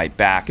 and we'd fight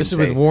back. This is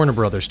with Warner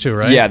Brothers too,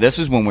 right? Yeah, this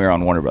is when we were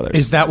on Warner Brothers.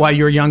 Is that why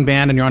you're a young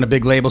band and you're on a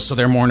big label, so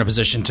they're more in a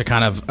position to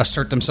kind of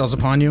assert themselves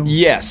upon you?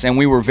 Yes, and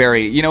we were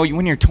very, you know,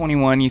 when you're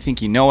 21, you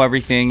think you know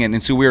everything,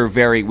 and so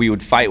we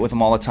would fight with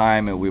them all the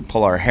time, and we would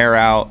pull our hair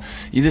out.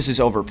 This is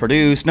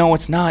overproduced. No,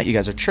 it's not. You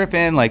guys are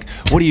tripping. Like,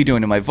 what are you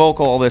doing to my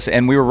vocal, all this?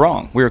 And we were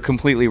wrong. We were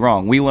completely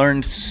wrong. We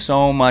learned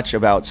so much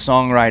about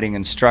songwriting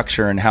and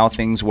structure and how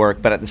things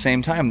work, but at the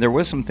same time, there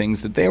was some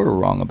things that they were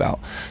wrong about.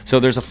 So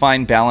there's a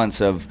fine balance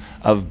of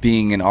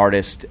being an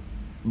artist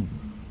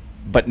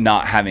but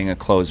not having a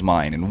closed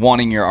mind and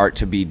wanting your art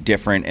to be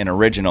different and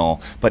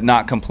original, but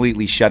not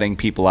completely shutting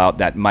people out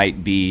that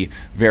might be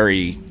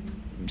very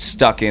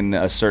stuck in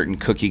a certain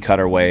cookie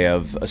cutter way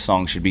of a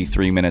song should be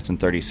 3 minutes and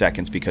 30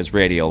 seconds because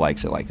radio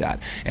likes it like that,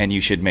 and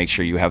you should make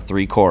sure you have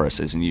 3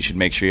 choruses, and you should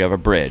make sure you have a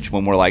bridge.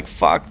 When we're like,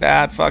 fuck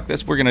that, fuck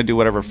this, we're gonna do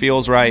whatever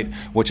feels right,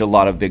 which a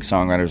lot of big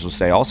songwriters will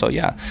say also.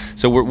 Yeah,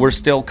 so we're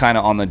still kind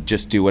of on the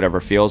just do whatever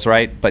feels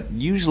right, but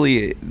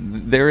usually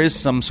there is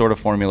some sort of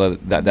formula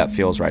that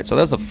feels right. So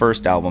that's the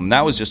first album.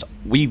 That was just,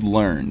 we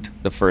learned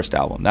the first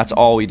album. That's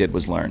all we did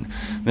was learn.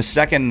 The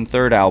second and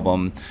third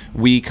album,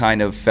 we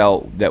kind of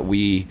felt that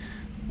we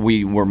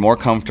were more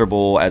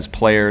comfortable as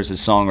players, as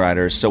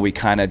songwriters, so we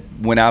kind of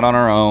went out on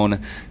our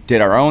own,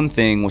 did our own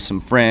thing with some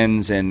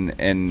friends, and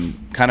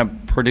kind of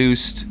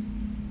produced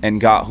and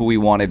got who we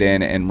wanted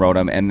in and wrote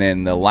them. And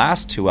then the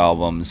last 2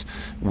 albums,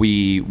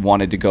 we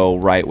wanted to go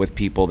write with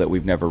people that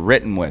we've never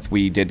written with.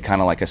 We did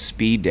kind of like a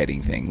speed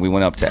dating thing. We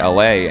went up to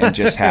LA and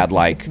just had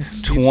like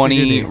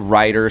 20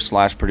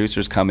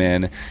 writers/producers come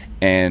in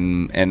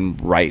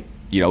and write,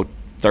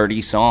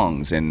 30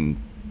 songs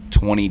in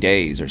 20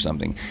 days or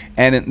something,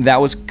 and that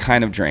was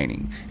kind of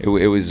draining. It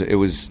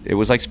was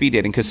like speed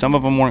dating, because some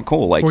of them weren't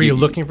cool. Like, were you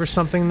looking for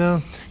something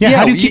though? Yeah,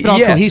 how do you keep it all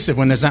cohesive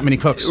when there's that many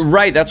cooks?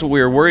 Right, that's what we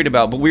were worried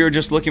about. But we were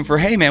just looking for,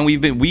 hey man,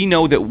 we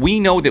know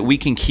that we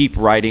can keep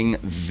writing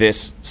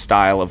this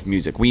style of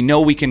music. We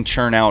know we can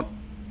churn out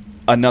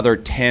another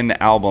 10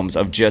 albums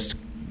of just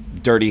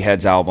Dirty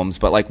Heads albums,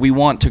 but like, we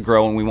want to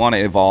grow and we want to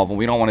evolve, and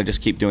we don't want to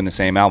just keep doing the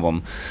same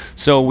album.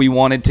 So we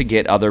wanted to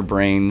get other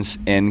brains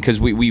in,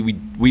 because we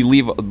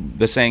leave,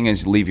 the saying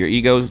is, leave your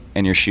ego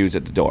and your shoes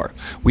at the door.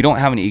 We don't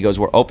have any egos.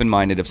 We're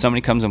open-minded. If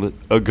somebody comes in with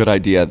a good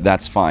idea,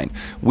 that's fine.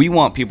 We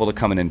want people to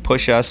come in and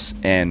push us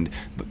and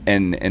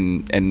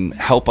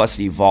help us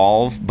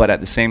evolve, but at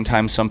the same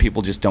time, some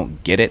people just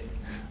don't get it.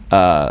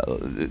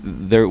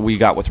 We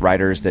got with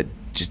writers that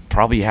just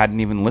probably hadn't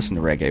even listened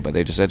to reggae, but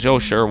they just said, oh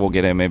sure, we'll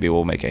get in, maybe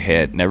we'll make a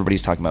hit, and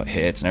everybody's talking about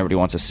hits and everybody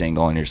wants a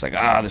single, and you're just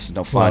like, this is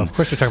no fun. Well, of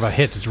course we're talking about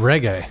hits. It's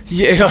reggae.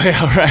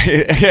 Yeah,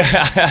 right.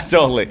 Yeah,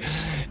 totally.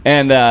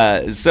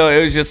 And so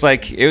it was just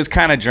like, it was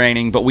kind of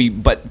draining,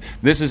 but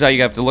this is how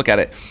you have to look at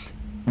it.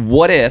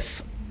 What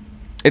if,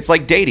 it's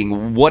like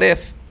dating, what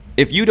if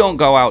you don't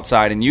go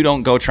outside and you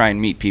don't go try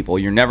and meet people,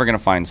 you're never going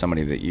to find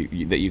somebody that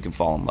you can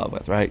fall in love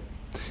with, right?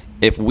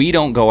 If we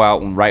don't go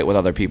out and write with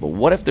other people,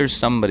 what if there's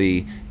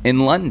somebody in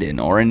London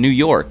or in New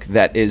York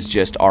that is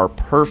just our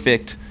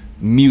perfect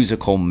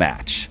musical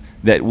match,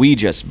 that we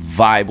just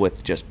vibe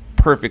with just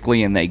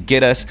perfectly, and they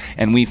get us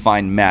and we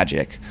find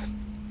magic?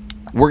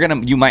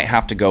 You might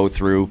have to go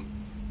through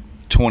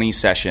 20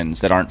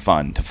 sessions that aren't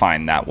fun to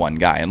find that one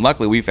guy. And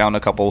luckily we found a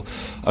couple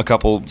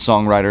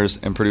songwriters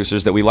and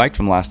producers that we liked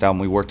from last album.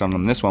 We worked on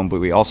them this one, but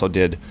we also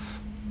did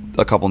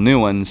a couple new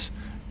ones.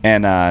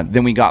 And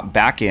then we got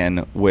back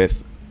in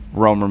with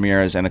Rome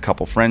Ramirez and a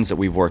couple friends that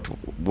we've worked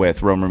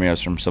with. Rome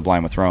Ramirez from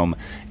Sublime with Rome,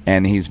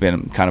 and he's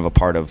been kind of a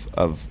part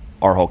of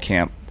our whole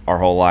camp our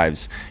whole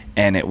lives.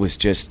 And it was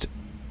just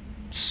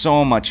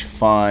so much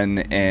fun,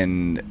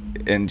 and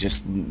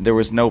just there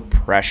was no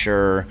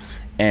pressure.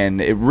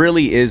 And it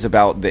really is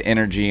about the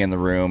energy in the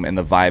room and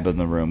the vibe in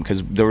the room,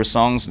 because there were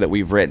songs that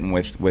we've written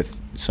with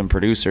some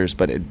producers,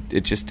 but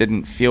it just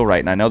didn't feel right.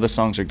 And I know the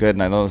songs are good,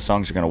 and I know the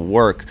songs are going to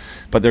work,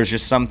 but there's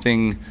just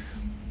something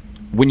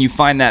when you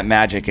find that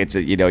magic. It's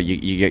you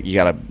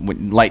got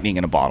lightning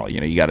in a bottle.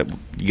 You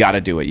got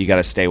to do it. You got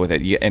to stay with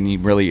it.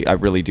 I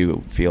really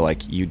do feel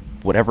like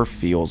whatever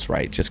feels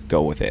right, just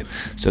go with it.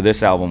 So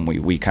this album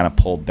we kind of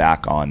pulled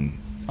back on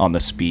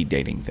the speed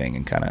dating thing,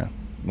 and kind of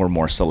we're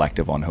more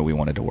selective on who we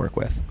wanted to work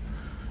with.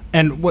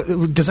 And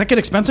does that get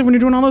expensive when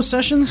you're doing all those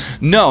sessions?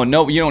 No,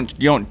 you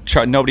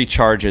don't. Nobody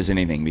charges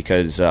anything,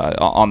 because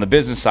on the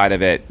business side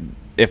of it,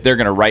 if they're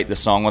going to write the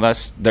song with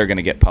us, they're going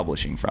to get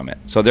publishing from it.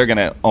 So they're going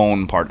to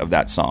own part of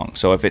that song.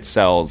 So if it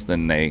sells,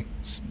 then they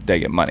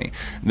get money.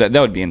 That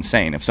would be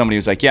insane. If somebody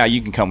was like, yeah,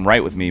 you can come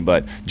write with me,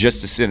 but just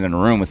to sit in a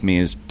room with me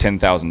is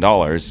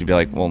 $10,000, you'd be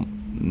like, well,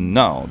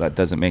 no, that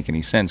doesn't make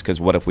any sense, because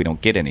what if we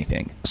don't get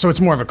anything? So it's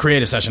more of a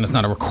creative session. It's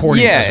not a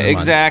recording session. Yeah,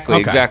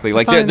 exactly.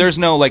 Like there's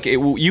no, like,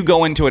 you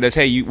go into it as,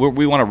 hey,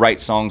 we want to write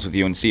songs with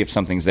you and see if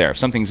something's there. If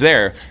something's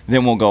there,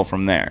 then we'll go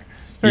from there.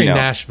 It's very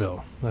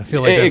Nashville. I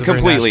feel like that's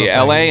completely. a very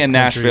LA Nashville and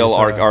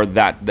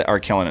Nashville are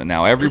killing it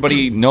now.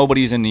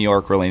 Nobody's in New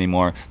York really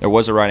anymore. There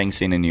was a writing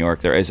scene in New York.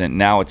 There isn't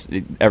now. It's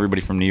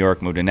everybody from New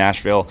York moved to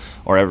Nashville,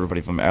 or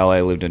everybody from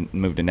LA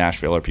moved to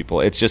Nashville, or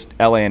people. It's just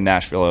LA and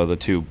Nashville are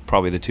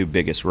probably the two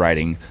biggest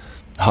writing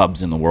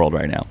hubs in the world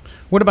right now.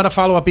 What about a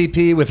follow-up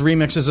EP with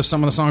remixes of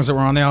some of the songs that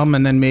were on the album,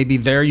 and then maybe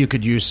there you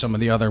could use some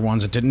of the other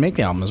ones that didn't make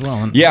the album as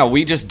well? Yeah,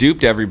 we just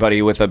duped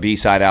everybody with a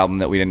B-side album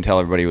that we didn't tell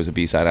everybody was a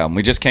B-side album.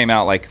 We just came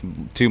out like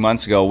 2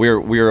 months ago. We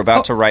were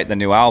about to write the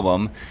new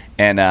album,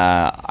 and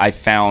I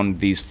found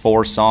these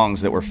 4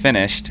 songs that were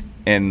finished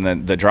in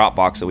the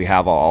Dropbox that we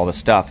have all the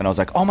stuff, and I was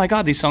like, oh my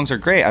God, these songs are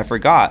great. I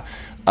forgot.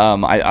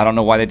 I don't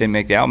know why they didn't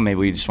make the album. Maybe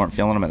we just weren't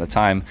feeling them at the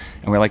time,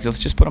 and we're like, let's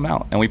just put them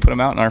out. And we put them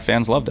out, and our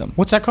fans loved them.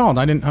 What's that called?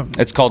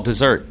 It's called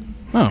Dessert.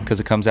 Oh, because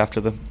it comes after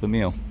the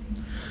meal.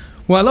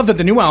 Well, I love that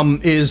the new album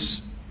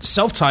is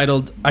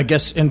self-titled, I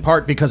guess in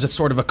part because it's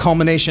sort of a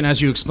culmination, as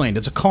you explained.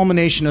 It's a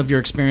culmination of your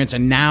experience,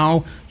 and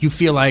now you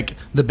feel like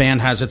the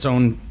band has its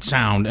own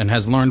sound and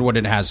has learned what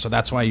it has, so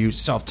that's why you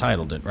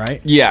self-titled it, right?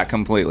 Yeah,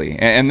 completely.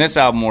 And this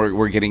album,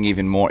 we're getting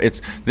even more.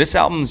 This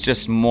album's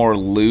just more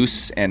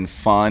loose and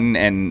fun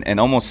and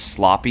almost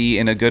sloppy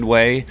in a good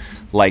way.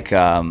 Like,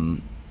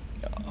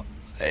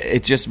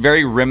 it's just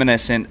very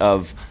reminiscent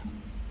of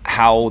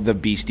how the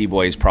Beastie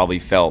Boys probably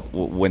felt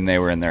when they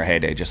were in their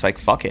heyday. Just like,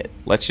 fuck it,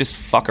 let's just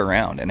fuck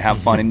around and have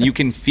fun. And you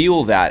can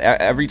feel that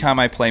every time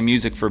I play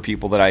music for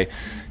people that I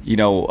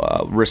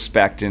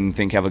respect and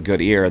think have a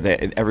good ear,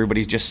 that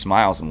everybody just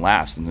smiles and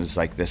laughs and is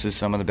like, this is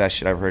some of the best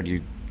shit I've heard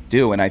you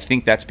do. And I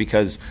think that's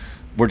because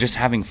we're just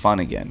having fun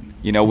again.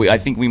 I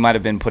think we might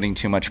have been putting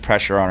too much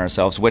pressure on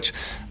ourselves, which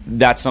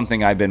that's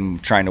something I've been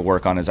trying to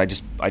work on. Is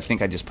I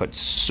think I just put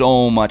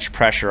so much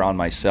pressure on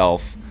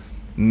myself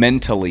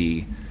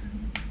mentally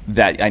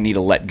that I need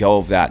to let go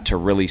of that to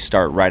really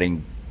start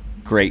writing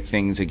great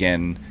things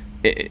again,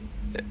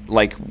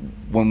 like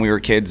when we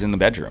were kids in the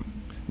bedroom.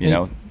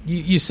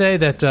 You say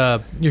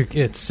that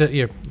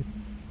you're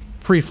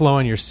free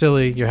flowing, you're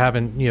silly, you're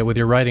having with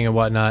your writing and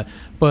whatnot,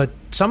 but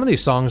some of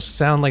these songs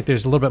sound like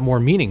there's a little bit more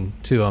meaning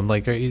to them.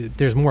 Like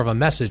there's more of a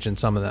message in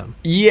some of them.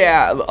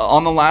 Yeah,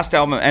 on the last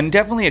album, and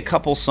definitely a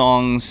couple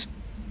songs,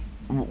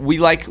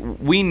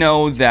 we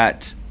know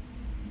that.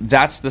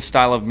 That's the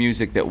style of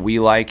music that we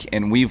like,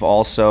 and we've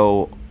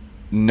also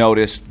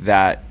noticed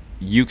that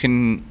you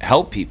can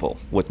help people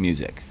with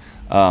music.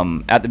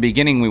 At the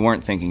beginning, we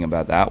weren't thinking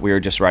about that. We were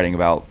just writing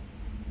about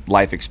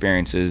life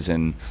experiences,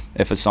 and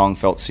if a song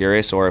felt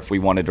serious or if we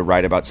wanted to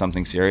write about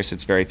something serious,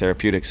 it's very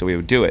therapeutic, so we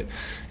would do it.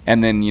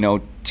 And then,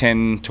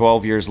 10,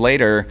 12 years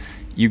later,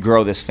 you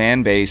grow this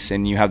fan base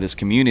and you have this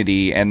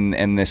community,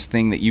 and this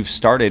thing that you've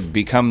started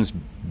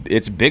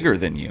it's bigger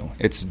than you.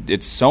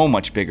 It's so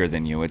much bigger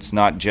than you. It's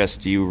not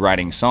just you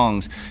writing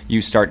songs.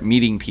 You start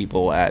meeting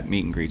people at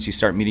meet and greets. You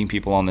start meeting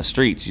people on the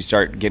streets. You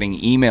start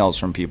getting emails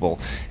from people,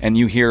 and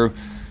you hear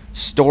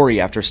story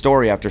after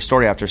story after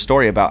story after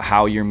story about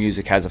how your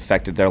music has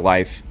affected their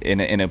life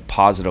in a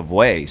positive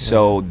way.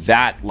 So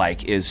that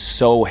is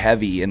so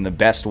heavy in the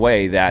best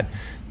way that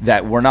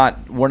we're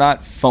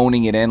not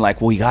phoning it in like,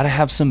 well, we got to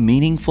have some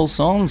meaningful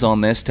songs on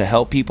this to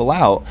help people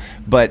out.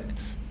 But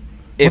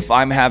if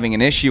I'm having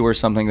an issue or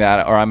something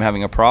or I'm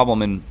having a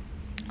problem and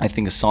I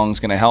think a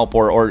song's going to help,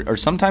 or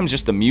sometimes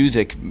just the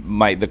music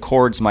the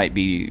chords might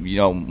be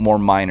more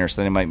minor, so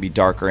then it might be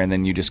darker, and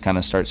then you just kind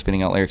of start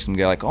spinning out lyrics and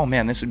go like, oh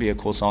man, this would be a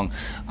cool song.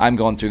 I'm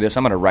going through this.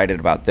 I'm going to write it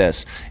about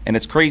this. And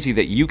it's crazy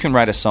that you can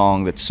write a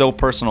song that's so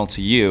personal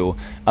to you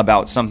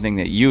about something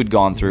that you'd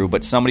gone through,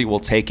 but somebody will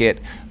take it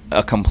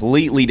a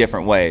completely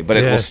different way, but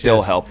it will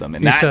still help them.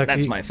 And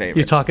that's my favorite.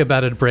 You talk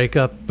about a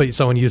breakup, but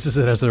someone uses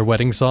it as their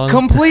wedding song.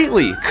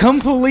 Completely.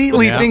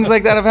 Things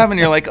like that have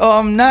happened. You're like, oh,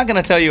 I'm not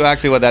going to tell you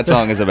actually what that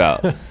song is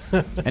about.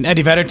 And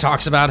Eddie Vedder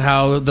talks about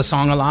how the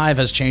song Alive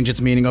has changed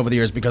its meaning over the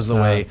years because of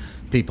the way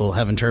people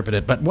have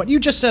interpreted it. But what you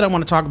just said I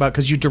want to talk about,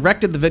 because you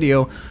directed the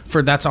video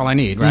for That's All I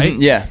Need, right?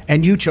 Mm-hmm, yeah.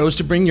 And you chose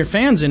to bring your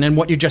fans in, and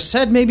what you just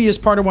said maybe is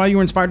part of why you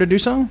were inspired to do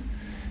so?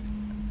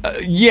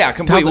 Yeah,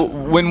 completely.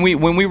 When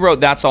we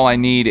wrote That's All I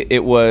Need,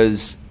 it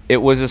was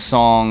a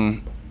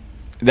song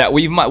that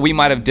we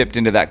might have dipped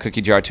into that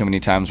cookie jar too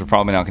many times. We're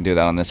probably not going to do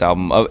that on this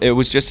album. It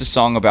was just a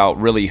song about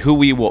really who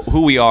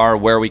we are,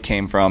 where we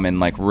came from, and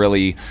like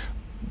really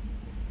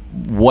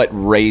what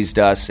raised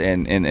us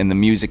and the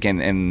music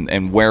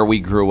and where we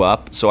grew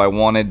up. So I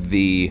wanted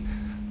the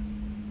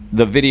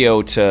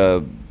video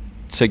to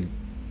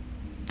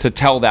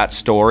tell that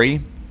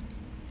story.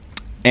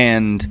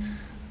 And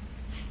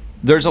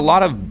there's a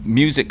lot of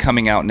music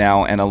coming out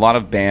now and a lot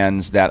of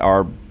bands that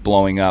are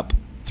blowing up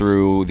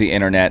through the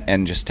internet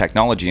and just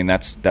technology, and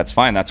that's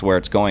fine. That's where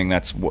it's going.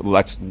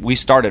 We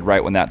started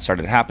right when that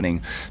started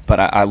happening.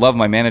 But I love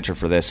my manager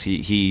for this.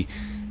 He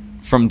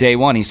from day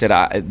one, he said,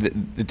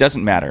 it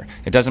doesn't matter.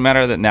 It doesn't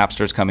matter that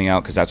Napster's coming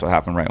out, because that's what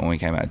happened right when we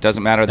came out. It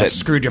doesn't matter that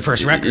screwed your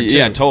first record, too.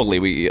 Yeah,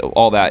 totally.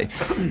 All that.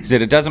 He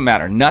said, it doesn't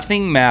matter.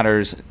 Nothing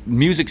matters.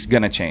 Music's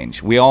going to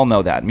change. We all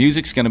know that.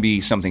 Music's going to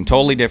be something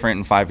totally different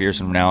in 5 years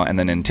from now, and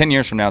then in 10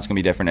 years from now, it's going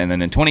to be different, and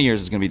then in 20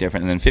 years, it's going to be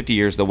different, and then 50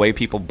 years, the way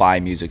people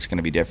buy music's going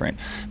to be different.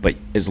 But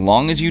as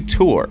long as you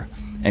tour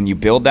and you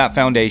build that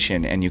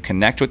foundation and you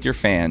connect with your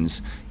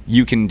fans,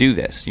 you can do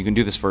this. You can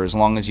do this for as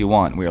long as you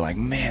want. We were like,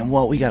 man,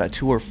 well, we got to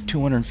tour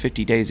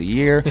 250 days a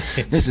year.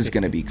 This is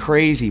going to be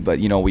crazy, but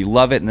we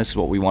love it, and this is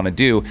what we want to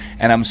do.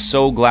 And I'm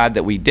so glad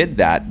that we did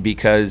that,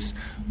 because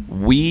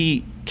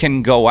we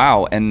can go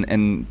out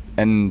and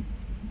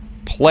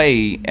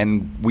play,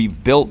 and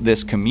we've built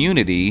this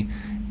community,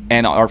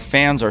 and our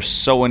fans are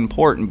so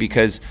important,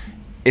 because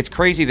it's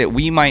crazy that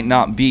we might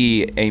not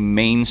be a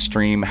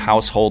mainstream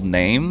household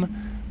name,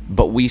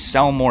 but we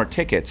sell more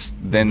tickets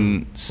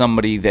than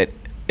somebody that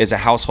is a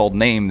household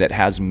name that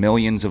has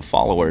millions of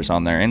followers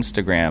on their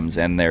Instagrams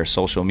and their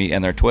social media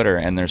and their Twitter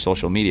and their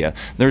social media.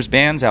 There's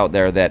bands out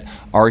there that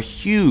are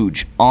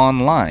huge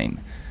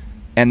online,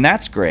 and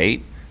that's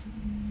great,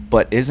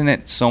 but isn't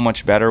it so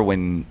much better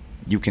when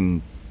you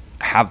can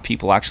have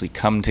people actually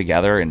come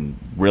together and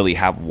really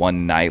have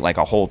one night, like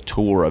a whole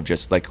tour of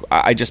just like,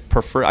 I just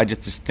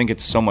think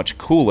it's so much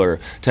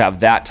cooler to have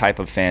that type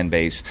of fan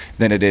base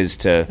than it is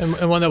to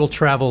and one that will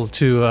travel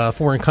to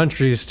foreign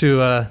countries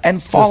to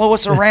and follow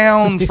us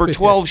around for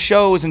 12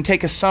 shows and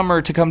take a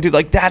summer to come do,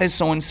 like, that is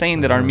so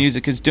insane that our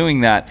music is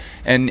doing that,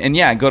 and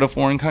yeah, go to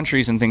foreign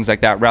countries and things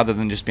like that, rather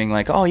than just being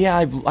like, oh yeah,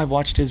 I've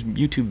watched his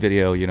YouTube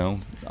video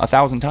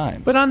 1,000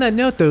 times. But on that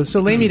note, though, so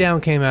 "Lay Me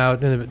Down" came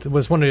out, and it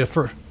was one of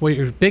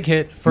your big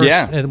hit first,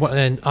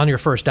 and on your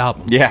first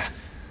album. Yeah,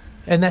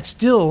 and that's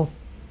still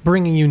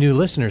bringing you new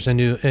listeners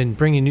and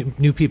bringing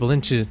new people in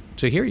to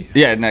hear you.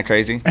 Yeah, isn't that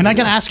crazy? And I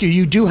got to ask you,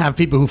 you do have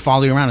people who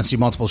follow you around and see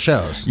multiple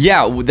shows.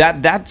 Yeah,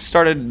 that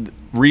started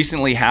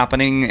recently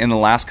happening in the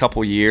last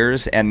couple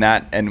years, and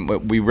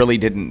we really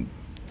didn't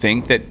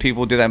think that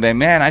people do that. But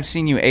man, I've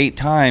seen you 8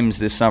 times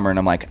this summer, and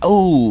I'm like,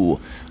 oh,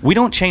 we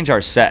don't change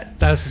our set.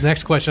 That's the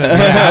next question.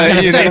 I was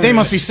going to say, they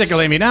must be sick of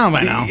 "Lay Me Down"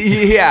 by now.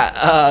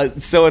 Yeah,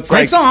 so it's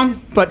great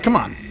song, but come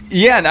on.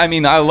 Yeah, I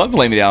mean, I love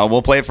 "Lay Me Down."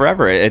 We'll play it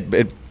forever.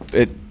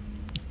 It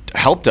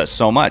helped us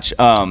so much,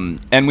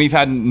 and we've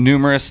had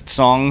numerous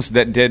songs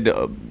that did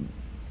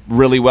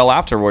really well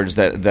afterwards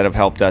that have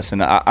helped us.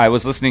 And I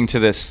was listening to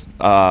this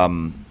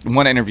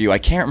one interview. I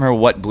can't remember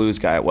what blues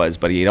guy it was,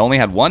 but he only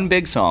had one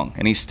big song,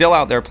 and he's still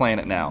out there playing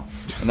it now.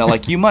 And they're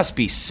like, you must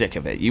be sick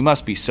of it. You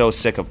must be so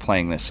sick of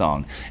playing this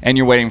song. And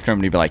you're waiting for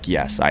him to be like,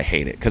 yes, I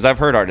hate it. Because I've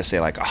heard artists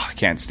say like, oh, I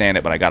can't stand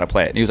it, but I got to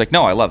play it. And he was like,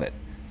 no, I love it.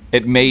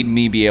 It made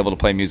me be able to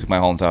play music my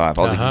whole entire life.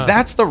 I was like,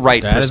 that's the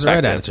right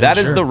perspective. That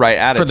is the right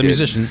attitude. For the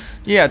musician.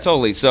 Yeah,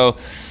 totally. So,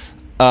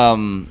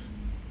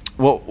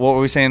 what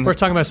were we saying? We're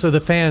talking about the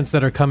fans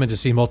that are coming to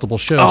see multiple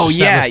shows. Oh,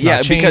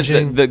 yeah. Because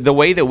the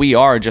way that we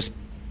are, just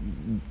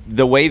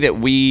the way that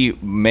we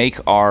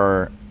make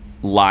our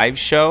live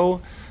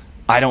show,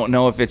 I don't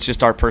know if it's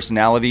just our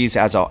personalities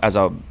as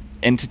a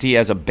entity,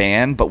 as a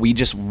band, but we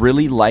just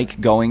really like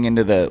going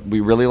into the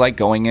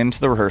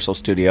rehearsal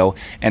studio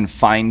and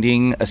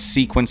finding a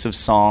sequence of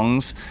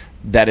songs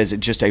that is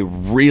just a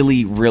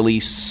really, really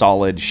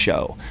solid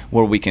show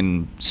where we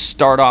can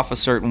start off a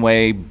certain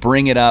way,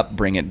 bring it up,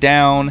 bring it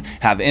down,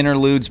 have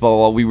interludes, blah, blah,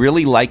 blah. We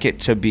really like it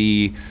to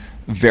be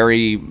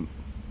very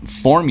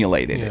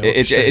formulated. Yeah,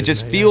 it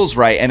just feels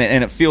right, and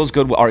it feels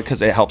good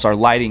because it helps our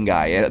lighting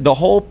guy. The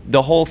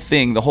whole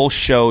thing, the whole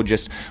show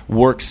just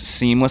works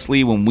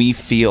seamlessly when we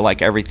feel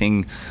like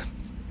everything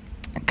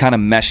kind of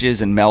meshes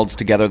and melds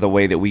together the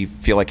way that we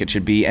feel like it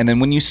should be. And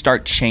then when you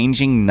start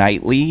changing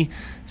nightly,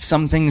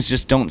 some things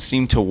just don't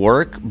seem to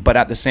work, but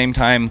at the same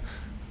time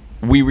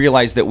we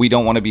realize that we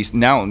don't want to be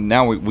now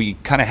we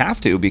kind of have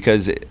to,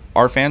 because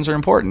our fans are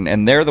important,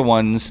 and they're the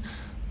ones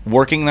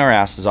working their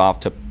asses off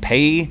to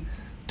pay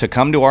to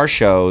come to our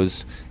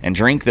shows and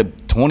drink the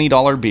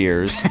 $20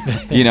 beers,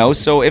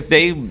 so if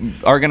they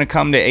are going to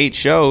come to 8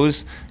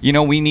 shows,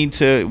 we need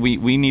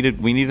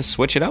to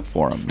switch it up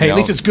for them. Hey, at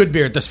least it's good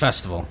beer at this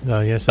festival.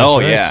 Oh yes, that's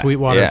right. Yeah.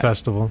 Sweetwater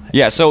Festival.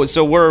 Yeah,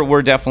 so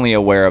we're definitely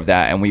aware of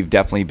that, and we've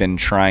definitely been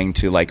trying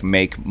to like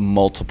make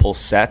multiple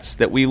sets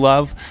that we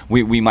love.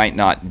 We might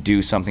not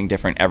do something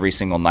different every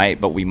single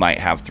night, but we might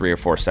have 3 or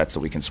 4 sets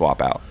that we can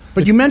swap out.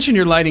 But you mentioned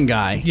your lighting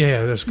guy.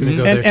 Yeah, that's going to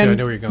go there too. I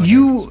know where you're going.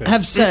 You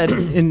have said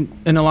in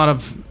a lot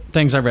of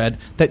things I read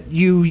that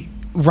you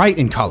write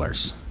in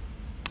colors,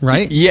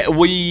 right?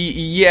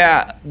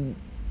 Yeah,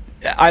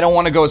 I don't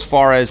want to go as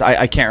far as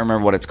I can't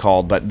remember what it's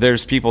called, but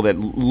there's people that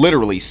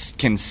literally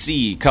can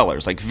see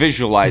colors, like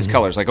visualize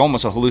colors, like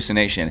almost a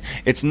hallucination.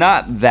 It's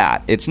not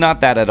that. It's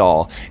not that at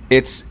all.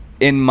 It's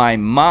in my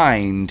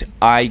mind,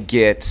 I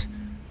get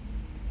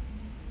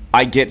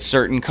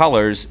certain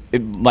colors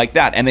like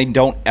that, and they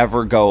don't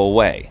ever go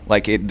away.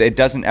 Like it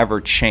doesn't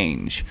ever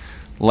change.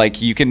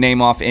 Like you can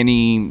name off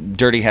any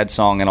Dirty Head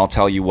song, and I'll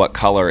tell you what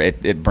color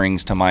it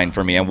brings to mind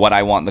for me, and what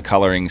I want the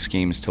coloring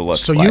schemes to look.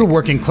 So like. you're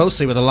working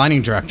closely with a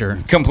lighting director.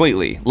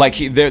 Completely. Like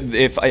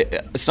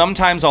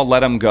sometimes I'll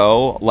let them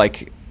go.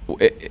 Like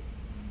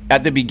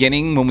at the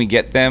beginning when we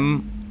get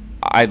them,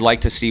 I'd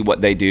like to see what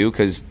they do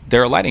because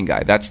they're a lighting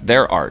guy. That's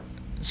their art.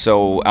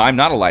 So I'm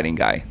not a lighting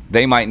guy.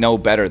 They might know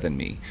better than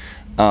me.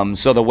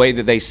 So the way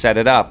that they set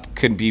it up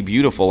could be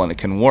beautiful and it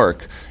can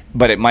work,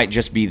 but it might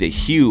just be the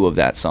hue of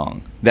that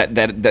song that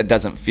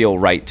doesn't feel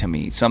right to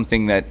me.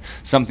 Something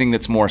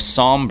that's more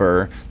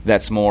somber,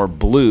 that's more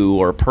blue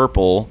or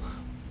purple,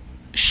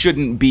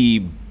 shouldn't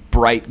be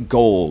bright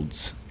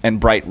golds and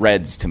bright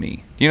reds to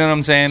me. You know what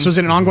I'm saying? So is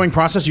it an ongoing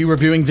process? Are you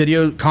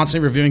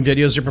constantly reviewing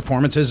videos, your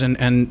performances, and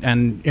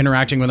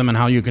interacting with them, and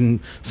how you can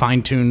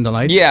fine tune the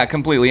lights? Yeah,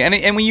 completely.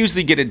 And we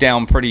usually get it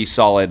down pretty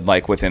solid,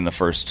 like within the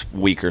first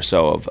week or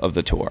so of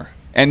the tour.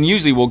 And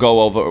usually we'll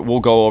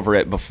go over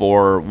it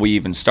before we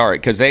even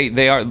start, because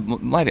our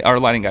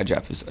lighting guy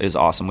Jeff is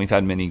awesome. We've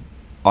had many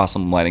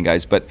awesome lighting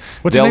guys, but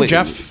what's his name?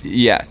 Jeff?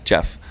 Yeah,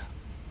 Jeff.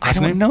 I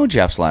don't know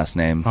Jeff's last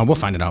name. Oh, we'll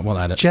find it out. We'll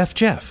add it.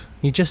 Jeff.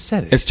 You just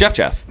said it. It's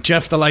Jeff.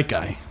 Jeff the light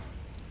guy.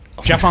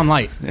 Jeff on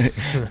light.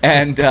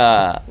 And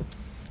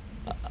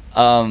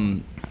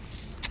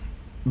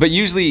but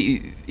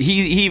usually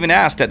he even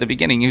asked at the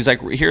beginning. He was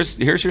like, "Here's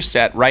your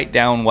set. Write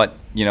down what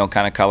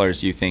kind of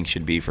colors you think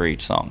should be for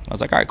each song." I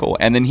was like, "All right, cool."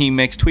 And then he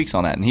makes tweaks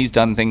on that, and he's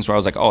done things where I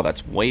was like, "Oh,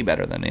 that's way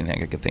better than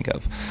anything I could think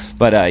of."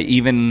 But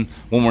even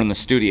when we're in the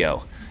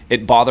studio,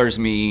 it bothers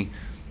me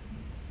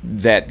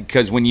that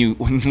because when you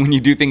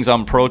do things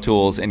on Pro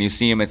Tools and you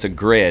see them, it's a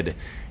grid,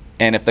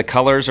 and if the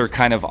colors are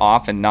kind of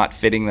off and not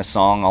fitting the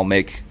song, I'll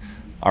make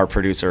our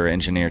producer or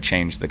engineer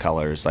change the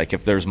colors. Like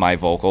if there's my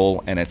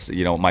vocal and it's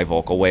my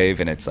vocal wave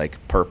and it's like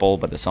purple,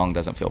 but the song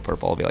doesn't feel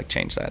purple, I'll be like,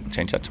 change that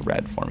to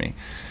red for me.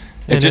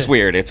 It's just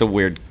weird. It's a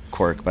weird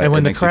quirk. But and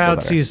when the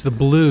crowd sees the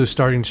blue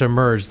starting to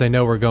emerge, they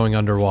know we're going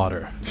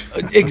underwater.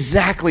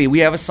 Exactly. We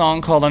have a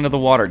song called "Under the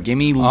Water." Give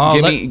me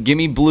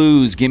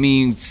blues. Give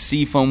me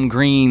seafoam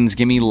greens.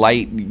 Give me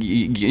light.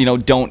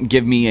 Don't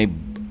give me a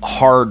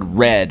hard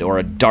red or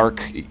a dark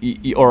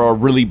or a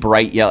really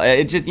bright yellow.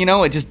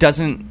 It just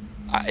doesn't.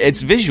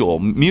 It's visual.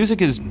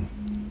 Music is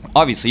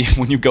obviously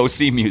when you go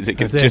see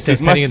music, it's just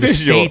as much depending on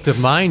visual. the state of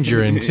mind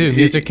you're in too.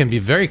 Music can be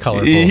very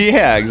colorful.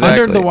 Yeah,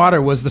 exactly. Under the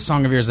Water was the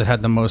song of yours that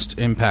had the most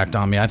impact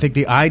on me. I think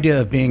the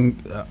idea of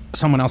being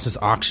someone else's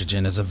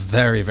oxygen is a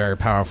very, very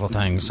powerful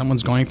thing.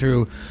 Someone's going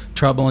through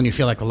trouble and you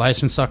feel like the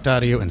life's been sucked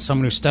out of you, and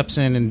someone who steps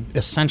in and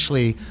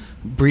essentially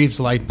breathes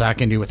light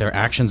back into you with their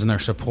actions and their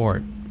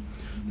support.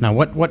 Now,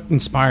 what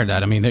inspired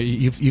that? I mean,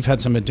 you've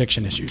had some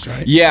addiction issues,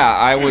 right? Yeah,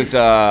 I was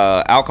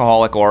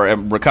alcoholic or a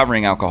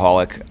recovering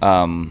alcoholic.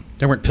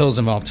 There weren't pills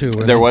involved, too, were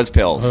there there? Was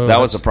pills. Oh, that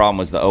was the problem,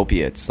 was the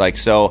opiates. Like,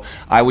 so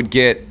I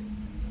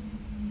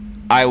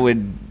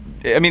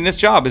mean, this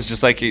job is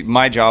just like,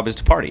 my job is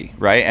to party,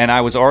 right? And I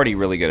was already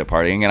really good at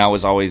partying, and I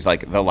was always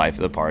like the life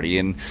of the party.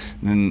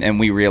 And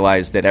we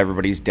realized that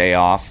everybody's night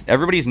off,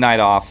 everybody's night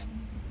off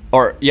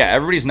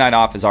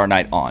is our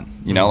night on,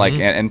 like,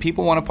 and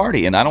people want to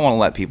party, and I don't want to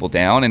let people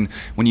down. And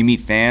when you meet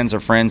fans or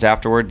friends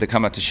afterward that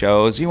come up to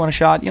shows, you want a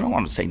shot? You don't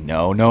want to say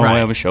no, right. I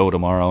have a show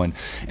tomorrow. And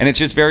it's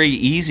just very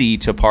easy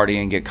to party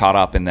and get caught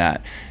up in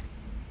that.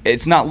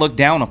 It's not looked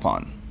down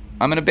upon.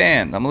 I'm in a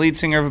band. I'm a lead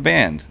singer of a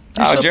band.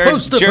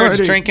 Jared's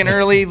drinking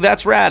early.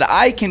 That's rad.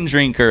 I can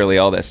drink early,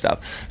 all this stuff.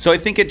 So I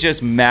think it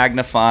just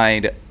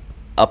magnified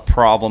a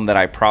problem that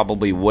I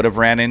probably would have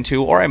ran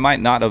into, or I might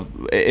not have.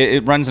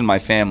 It runs in my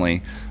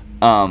family.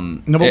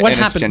 No, but what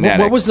happened?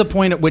 What was the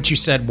point at which you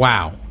said,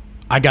 "Wow,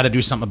 I got to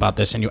do something about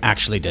this," and you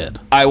actually did?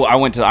 I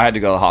had to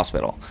go to the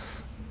hospital.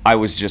 I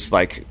was just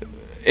like,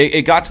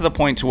 it got to the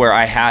point to where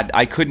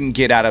I couldn't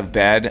get out of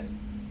bed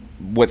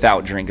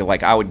without drinking.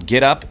 Like, I would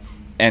get up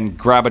and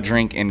grab a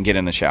drink and get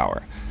in the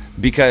shower.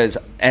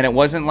 And it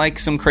wasn't like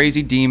some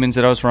crazy demons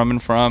that I was running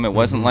from. It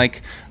wasn't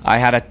like I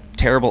had a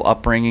terrible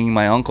upbringing.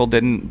 My uncle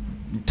didn't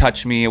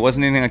touch me. It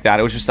wasn't anything like that.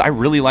 It was just I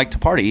really liked to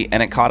party,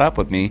 and it caught up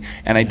with me,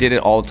 and I did it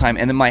all the time.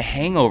 And then my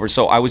hangover.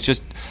 So I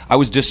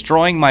was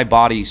destroying my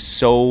body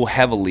so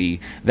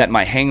heavily that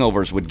my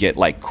hangovers would get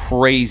like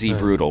crazy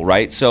brutal,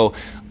 right? So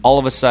all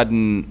of a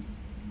sudden,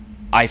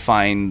 I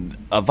find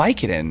a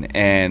Vicodin,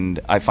 and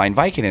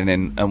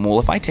well,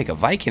 if I take a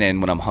Vicodin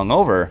when I'm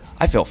hungover,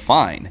 I feel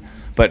fine.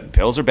 But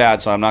pills are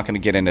bad, so I'm not going to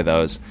get into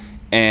those.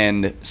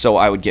 And so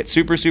I would get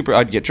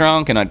I'd get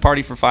drunk, and I'd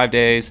party for 5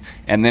 days,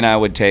 and then I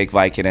would take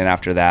Vicodin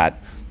after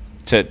that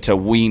to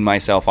wean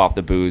myself off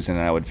the booze, and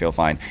then I would feel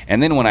fine.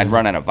 And then when I'd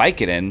run out of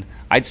Vicodin,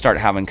 I'd start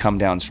having come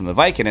downs from the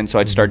Vicodin, so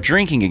I'd start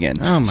drinking again.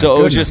 Oh my so goodness.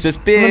 it was just this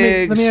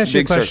big, let me ask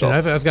you a question.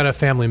 circle. I've got a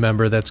family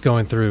member that's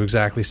going through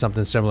exactly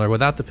something similar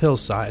without the pill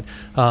side.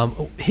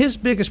 His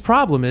biggest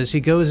problem is he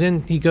goes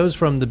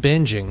from the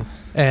binging,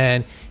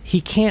 and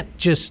he can't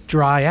just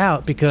dry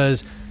out,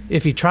 because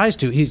if he tries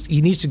to,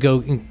 he needs to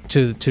go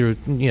to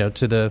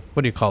the,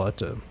 what do you call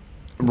it?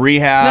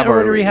 Rehab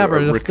or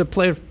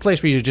the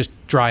place where you just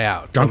dry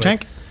out. Drunk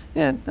tank?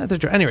 Yeah,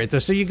 anyway,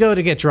 so you go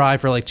to get dry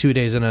for like 2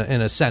 days in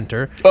a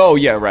center. Oh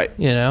yeah, right.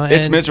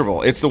 It's and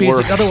miserable. It's the because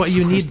worst. Otherwise,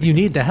 you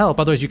need the help.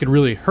 Otherwise, you could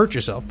really hurt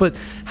yourself. But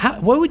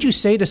what would you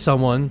say to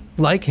someone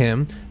like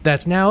him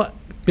that's now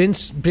been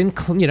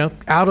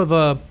out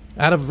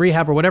of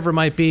rehab or whatever it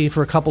might be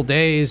for a couple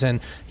days, and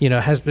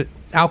has been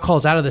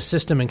alcohol's out of the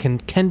system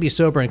and can be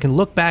sober and can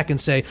look back and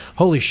say,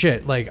 "Holy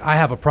shit! Like I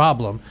have a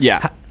problem."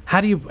 Yeah.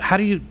 How do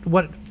you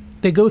what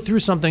they go through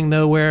something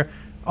though where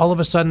all of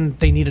a sudden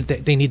they need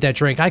that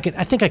drink. I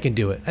think I can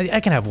do it. I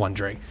can have one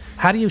drink.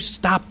 How do you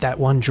stop that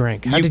one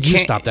drink? How did you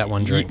stop that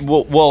one drink?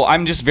 Well,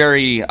 I'm just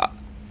very.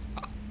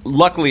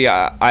 Luckily,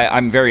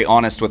 I'm very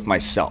honest with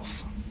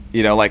myself.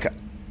 Like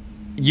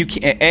you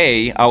can.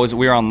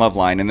 We were on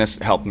Loveline, and this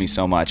helped me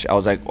so much. I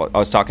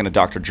was talking to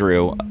Dr.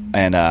 Drew,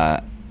 and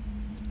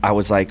I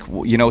was like,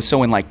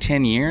 so in like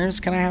 10 years,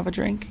 can I have a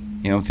drink?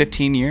 In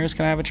 15 years,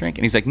 can I have a drink?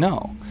 And he's like,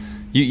 no,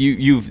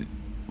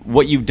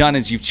 what you've done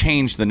is you've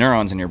changed the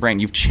neurons in your brain.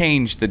 You've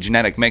changed the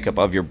genetic makeup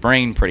of your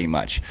brain pretty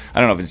much. I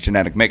don't know if it's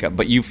genetic makeup,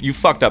 but you've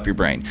fucked up your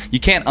brain. You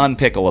can't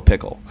unpickle a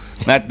pickle.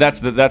 That's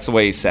the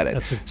way he said it.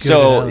 That's a good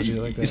analogy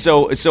like that.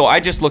 So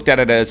I just looked at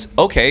it as,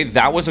 okay,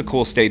 that was a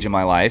cool stage in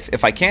my life.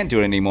 If I can't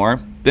do it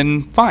anymore,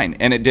 then fine.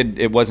 And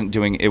it wasn't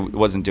doing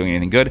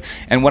anything good.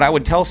 And what I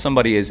would tell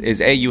somebody is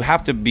A, you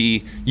have to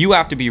be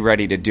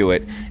ready to do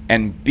it,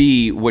 and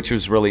B, which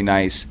was really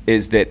nice,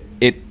 is that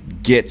it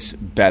gets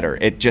better.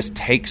 It just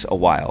takes a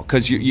while,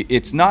 because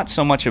it's not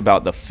so much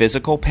about the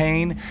physical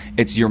pain,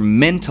 it's you're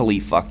mentally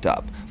fucked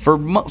up for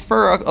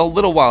a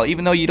little while,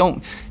 even though you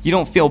don't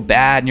feel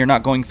bad and you're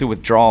not going through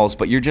withdrawals,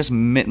 but you're just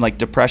like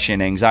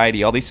depression,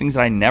 anxiety, all these things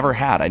that I never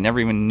had. I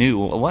never even knew.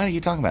 What are you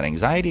talking about?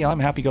 Anxiety? I'm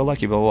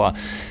happy-go-lucky, blah, blah,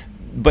 blah.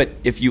 But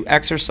if you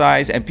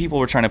exercise, and people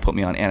were trying to put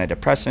me on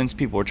antidepressants,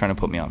 people were trying to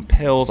put me on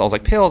pills. I was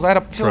like, pills? I had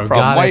a pill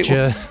problem.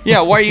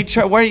 Why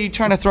are you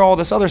trying to throw all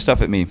this other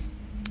stuff at me?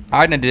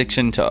 I had an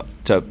addiction to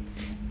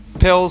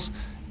pills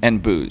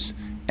and booze.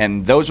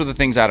 And those were the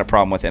things I had a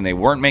problem with, and they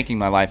weren't making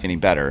my life any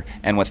better.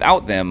 And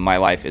without them, my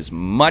life is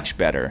much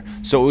better.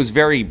 So it was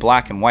very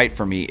black and white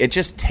for me. It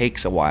just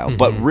takes a while. Mm-hmm.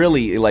 But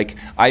really, like,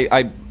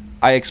 I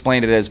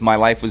explained it as my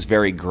life was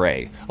very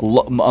gray.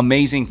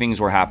 Amazing things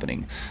were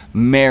happening.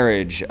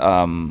 Marriage,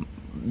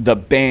 the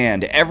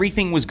band,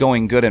 everything was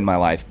going good in my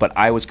life, but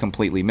I was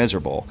completely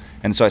miserable.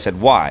 And so I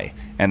said, why?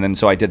 And then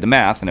so I did the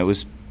math, and it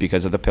was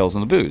because of the pills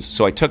and the booze.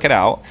 So I took it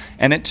out,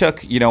 and it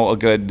took, a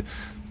good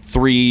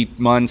 3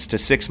 months to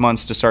 6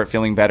 months to start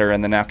feeling better,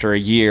 and then after a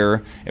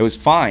year it was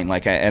fine.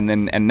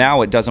 And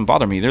now it doesn't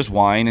bother me. There's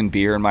wine and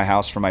beer in my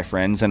house for my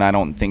friends, and I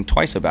don't think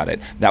twice about it.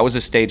 That was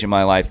a stage in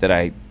my life that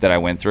I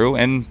went through,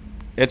 and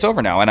it's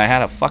over now, and I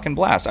had a fucking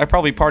blast. I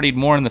probably partied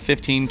more in the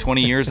 15,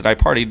 20 years that I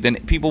partied than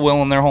people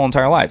will in their whole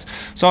entire lives.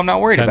 So I'm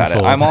not worried about it.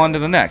 I'm on to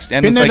the next.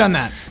 And been there, done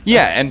that.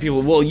 Yeah, and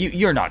people, well,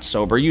 you're not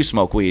sober. You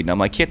smoke weed. And I'm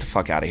like, get the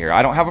fuck out of here.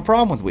 I don't have a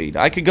problem with weed.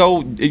 I could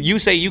go, you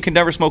say you can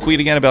never smoke weed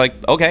again, I'd be like,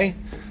 okay,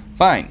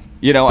 fine.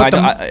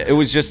 It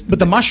was just... But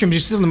the mushrooms, you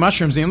steal the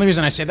mushrooms. The only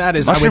reason I say that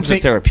is mushrooms are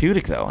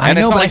therapeutic, though. I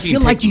know, but I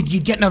feel like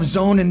you'd get in a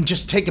zone and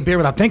just take a beer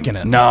without thinking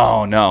it.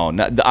 No.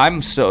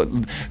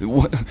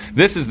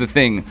 This is the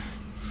thing.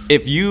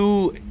 If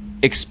you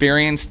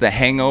experience the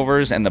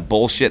hangovers and the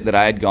bullshit that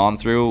I had gone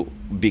through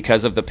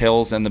because of the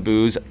pills and the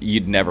booze,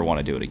 you'd never want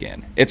to do it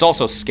again. It's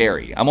also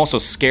scary. I'm also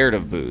scared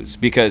of booze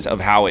because of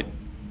how it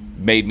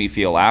made me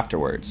feel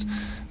afterwards.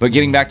 But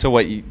getting back to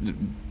what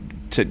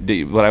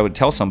I would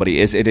tell somebody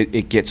is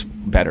it gets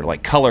better.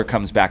 Like, color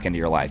comes back into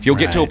your life. You'll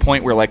get to a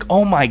point where, like,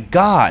 oh my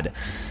God,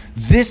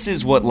 this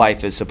is what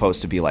life is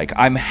supposed to be like.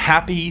 I'm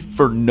happy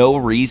for no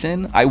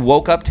reason. I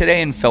woke up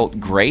today and felt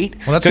great.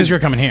 Well, that's because you're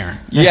coming here.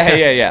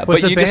 Yeah.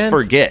 But you just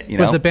forget.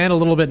 Was the band a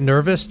little bit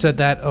nervous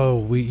that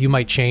you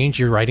might change,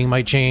 your writing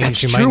might change?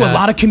 That's you true. Might not. A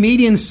lot of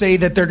comedians say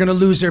that they're going to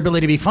lose their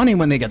ability to be funny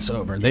when they get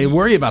sober. They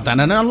worry about that,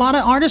 and a lot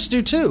of artists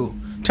do too.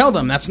 Tell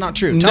them that's not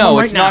true. Tell No, them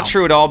right it's now. not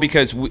true at all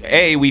because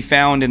we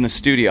found in the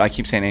studio. I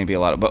keep saying A and B a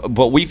lot,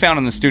 but we found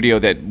in the studio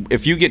that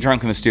if you get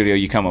drunk in the studio,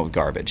 you come up with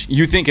garbage.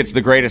 You think it's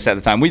the greatest at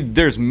the time.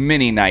 There's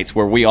many nights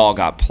where we all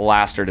got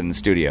plastered in the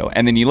studio,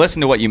 and then you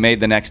listen to what you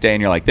made the next day,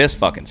 and you're like, "This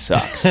fucking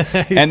sucks."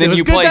 And then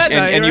you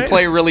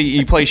play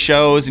you play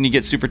shows, and you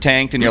get super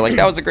tanked, and you're like,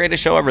 "That was the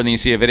greatest show ever." And then you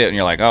see a video, and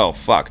you're like, "Oh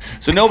fuck!"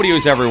 So nobody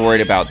was ever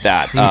worried about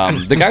that.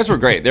 The guys were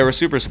great. They were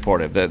super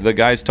supportive. The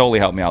guys totally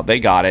helped me out. They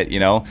got it.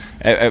 You know,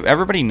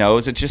 everybody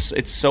knows.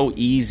 It's so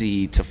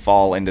easy to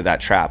fall into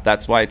that trap.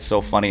 That's why it's so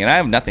funny. And I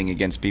have nothing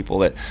against people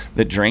that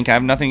drink. I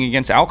have nothing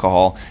against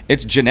alcohol.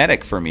 It's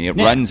genetic for me. It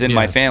runs in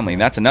my family.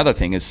 And that's another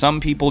thing is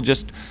some people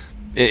just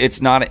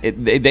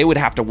they would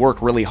have to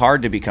work really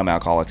hard to become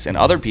alcoholics. And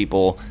other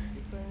people,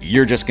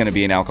 you're just going to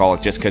be an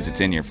alcoholic just because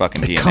it's in your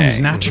fucking DNA. It comes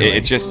naturally.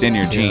 It's just in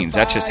your genes.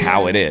 That's just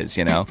how it is,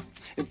 you know?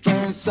 It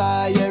burns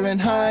higher and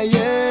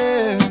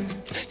higher.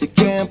 You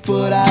can't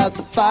put out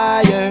the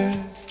fire.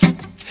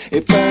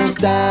 It burns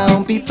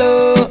down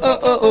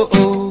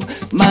below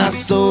my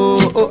soul.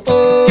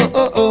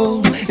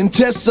 And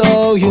just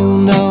so you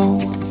know,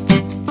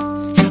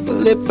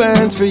 well, it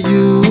burns for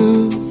you.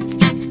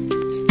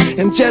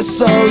 And just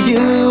so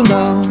you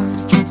know,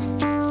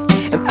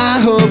 and I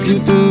hope you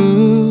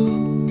do.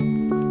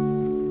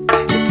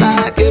 It's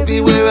like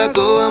everywhere I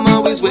go, I'm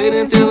always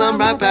waiting till I'm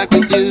right back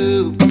with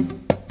you.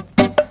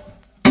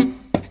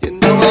 You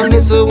know I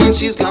miss her when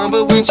she's gone,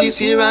 but when she's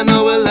here, I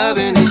know her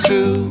loving is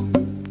true.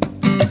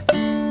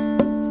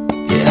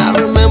 I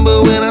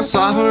remember when I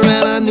saw her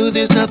and I knew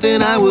there's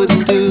nothing I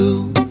wouldn't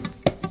do.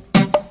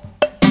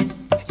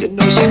 You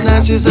know she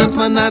gnashes up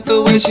my night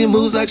the way she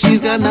moves like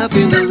she's got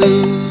nothing to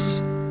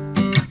lose.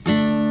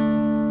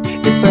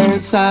 It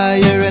burns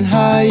higher and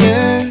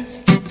higher.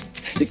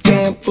 You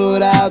can't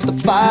put out the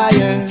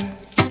fire.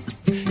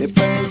 It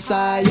burns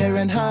higher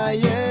and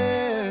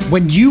higher.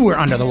 When you were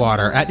under the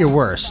water at your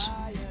worst,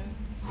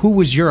 who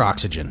was your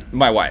oxygen?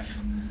 My wife.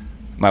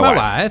 My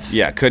wife?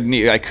 Yeah, I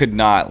could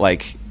not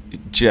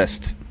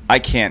I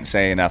can't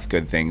say enough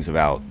good things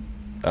about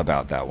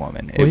that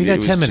woman. Well, you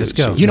got 10 minutes,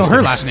 go. You know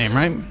her last name,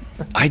 right?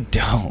 I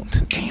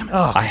don't. Damn it.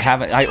 I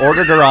haven't. I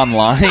ordered her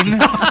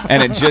online,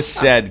 and it just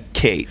said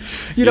Kate.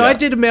 You know, I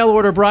did a mail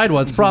order bride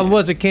once. Problem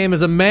was it came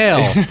as a mail.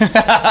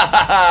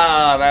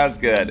 That was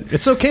good.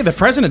 It's okay. The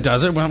president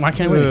does it. Why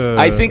can't we?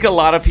 I think a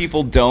lot of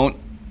people don't.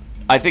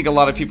 I think a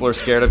lot of people are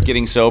scared of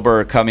getting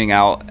sober or coming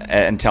out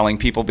and telling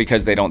people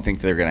because they don't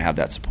think they're going to have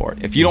that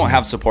support. If you don't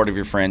have support of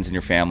your friends and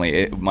your family,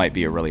 it might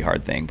be a really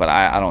hard thing. But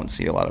I don't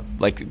see a lot of,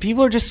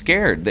 people are just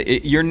scared.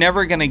 You're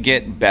never going to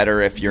get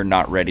better if you're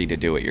not ready to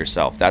do it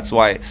yourself. That's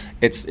why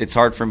it's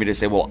hard for me to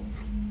say, well,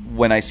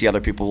 when I see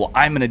other people, well,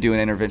 I'm going to do an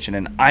intervention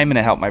and I'm going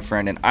to help my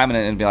friend and I'm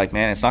going to be like,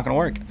 man, it's not going to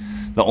work.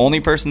 The only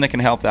person that can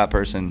help that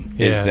person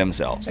is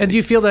themselves. And do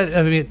you feel that,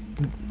 I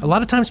mean, a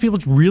lot of times people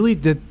really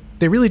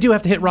they really do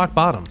have to hit rock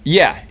bottom.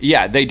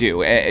 Yeah, they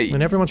do.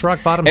 And everyone's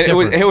rock bottom is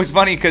different. It was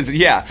funny because,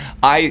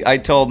 I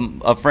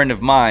told a friend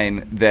of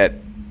mine that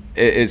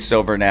is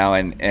sober now,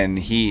 and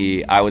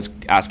I was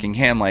asking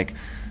him, like,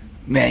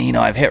 man, you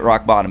know, I've hit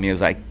rock bottom. He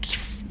was like,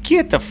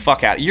 get the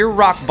fuck out. Your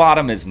rock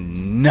bottom is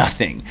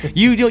nothing.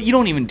 You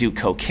don't even do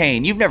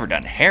cocaine. You've never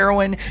done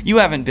heroin. You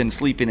haven't been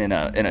sleeping in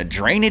a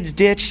drainage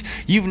ditch.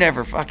 You've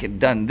never fucking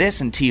done this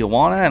in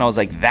Tijuana. And I was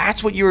like,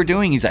 that's what you were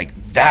doing? He's like,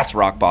 that's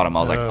rock bottom. I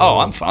was like, oh,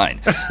 I'm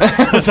fine.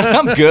 I was like,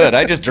 I'm good.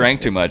 I just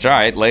drank too much. All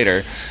right,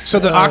 later. So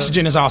the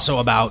oxygen is also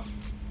about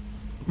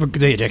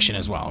the addiction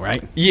as well,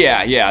 right?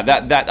 Yeah.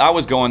 That I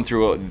was going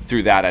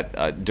through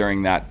that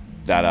during that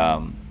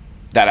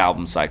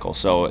album cycle.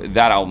 So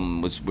that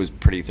album was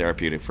pretty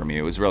therapeutic for me.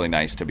 It was really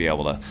nice to be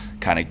able to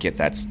kind of get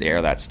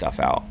air that stuff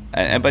out,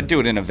 but do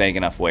it in a vague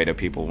enough way that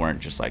people weren't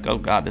just like, oh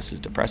God, this is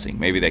depressing.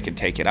 Maybe they could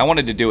take it. I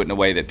wanted to do it in a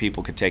way that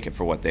people could take it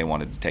for what they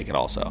wanted to take it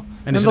also.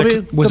 And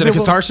was it a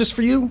catharsis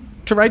for you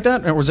to write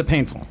that, or was it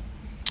painful?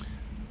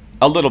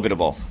 A little bit of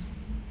both.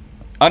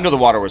 Under the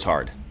Water was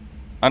hard.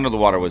 Under the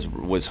Water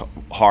was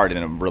hard in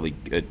a really,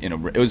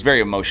 it was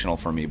very emotional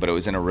for me, but it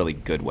was in a really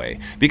good way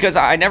because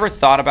I never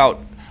thought about.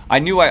 I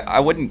knew I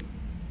wouldn't.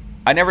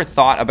 I never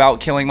thought about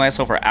killing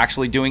myself or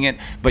actually doing it.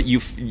 But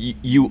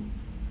you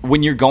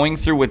when you're going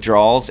through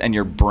withdrawals and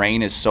your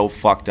brain is so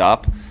fucked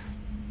up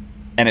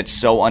and it's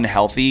so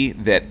unhealthy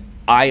that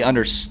I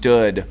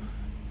understood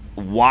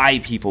why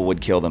people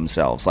would kill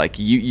themselves. Like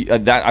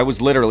that I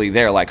was literally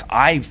there. Like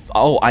I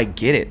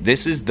get it.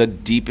 This is the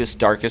deepest,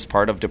 darkest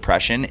part of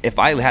depression. If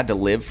I had to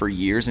live for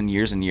years and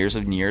years and years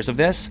and years of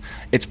this,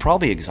 it's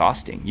probably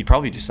exhausting. You'd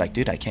probably just like,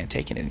 dude, I can't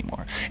take it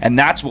anymore. And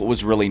that's what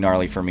was really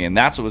gnarly for me. And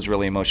that's what was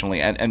really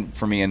emotionally and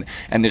for me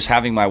and just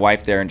having my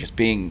wife there and just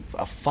being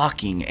a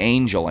fucking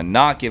angel and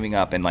not giving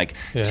up and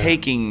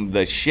taking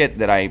the shit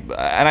that I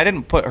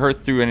didn't put her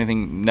through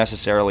anything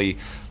necessarily.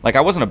 Like,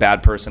 I wasn't a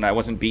bad person. I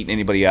wasn't beating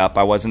anybody up.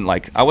 I wasn't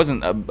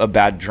a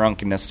bad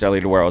drunk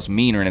necessarily to where I was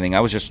mean or anything. I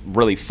was just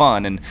really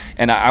fun.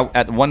 And I,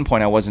 at one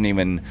point, I wasn't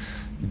even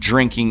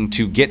drinking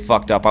to get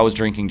fucked up. I was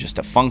drinking just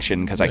to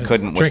function because I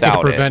couldn't drinking without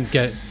to prevent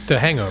the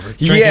hangover.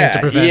 Drinking to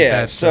prevent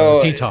that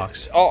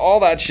detox. All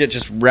that shit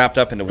just wrapped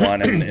up into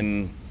one,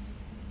 and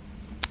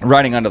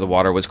riding under the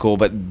water was cool,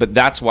 but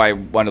that's why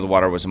under the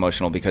water was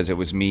emotional, because it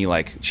was me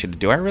like,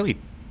 do I really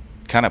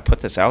kind of put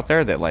this out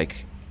there that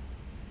like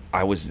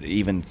I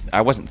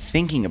wasn't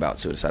thinking about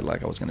suicide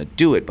like I was going to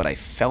do it, but I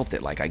felt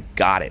it, like I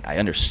got it, I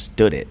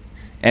understood it.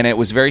 And it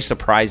was very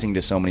surprising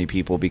to so many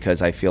people,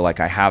 because I feel like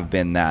I have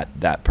been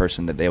that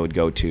person that they would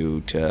go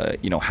to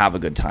have a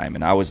good time,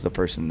 and I was the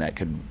person that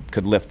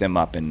could lift them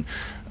up, and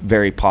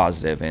very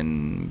positive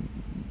and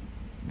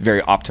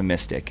very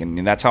optimistic,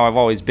 and that's how I've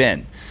always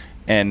been,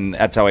 and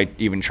that's how I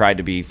even tried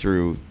to be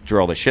through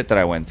all the shit that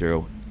I went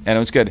through, and it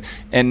was good.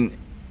 And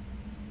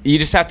you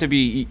just have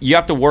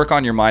to work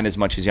on your mind as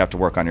much as you have to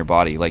work on your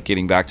body. Like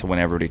getting back to when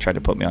everybody tried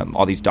to put me on,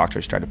 all these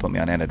doctors tried to put me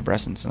on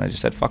antidepressants, and I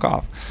just said, fuck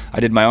off. I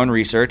did my own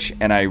research,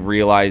 and I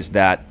realized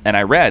that, and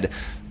I read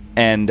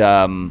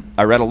a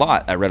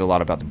lot. I read a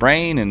lot about the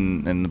brain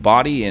and the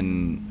body,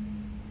 and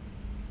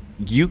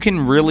you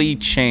can really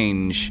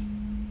change.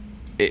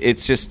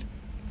 It's just,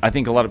 I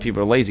think a lot of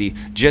people are lazy.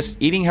 Just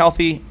eating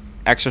healthy,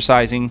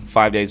 exercising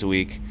 5 days a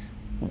week,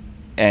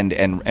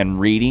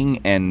 and reading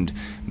and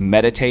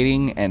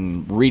meditating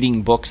and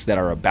reading books that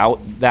are about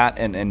that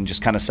and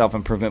just kind of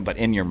self-improvement, but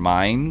in your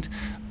mind.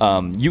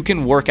 You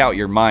can work out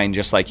your mind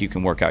just like you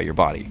can work out your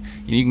body.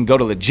 You can go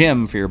to the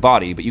gym for your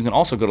body, but you can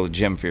also go to the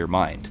gym for your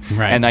mind.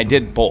 Right. And I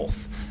did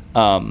both.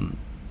 And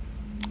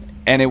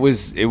it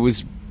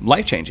was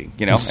life-changing,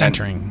 you know.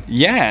 Centering.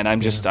 And I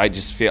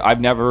just feel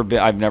I've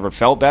never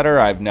felt better.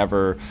 I've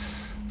never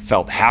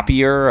felt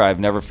happier. I've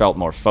never felt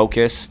more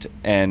focused,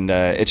 and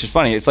it's just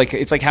funny. It's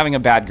like having a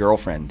bad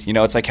girlfriend. You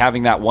know, it's like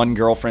having that one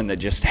girlfriend that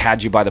just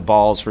had you by the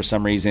balls for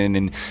some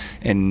reason,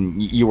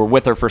 and you were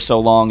with her for so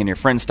long, and your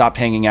friends stopped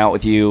hanging out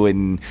with you,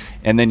 and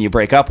then you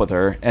break up with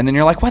her, and then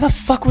you're like, why the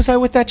fuck was I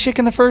with that chick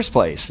in the first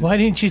place? Why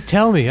didn't you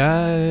tell me?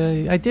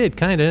 I did,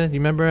 kind of. You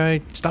remember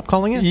I stopped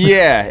calling it?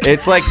 Yeah,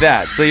 it's like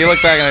that. So you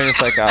look back and you're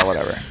just like, oh,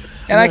 whatever.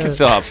 And I can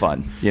still have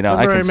fun, you know.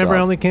 I remember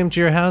I only came to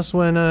your house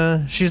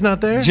when she's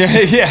not there.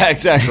 Yeah,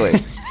 exactly.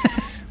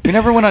 We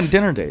never went on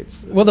dinner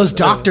dates. Well, those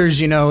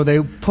doctors, you know,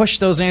 they push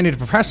those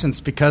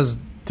antidepressants because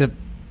the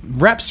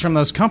reps from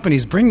those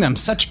companies bring them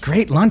such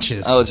great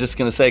lunches. I was just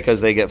going to say, because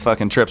they get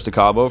fucking trips to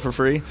Cabo for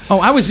free. Oh,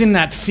 I was in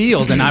that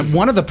field, and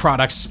one of the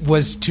products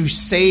was to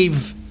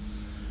save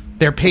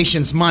their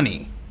patients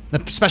money,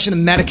 especially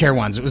the Medicare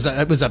ones. It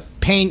was a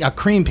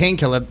cream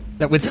painkiller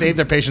that would save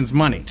their patients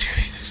money.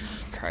 Jesus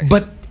Christ.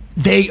 But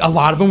a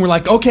lot of them were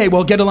like, okay,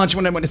 well, get a lunch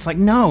when it's like,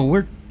 no,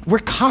 we're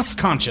cost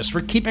conscious.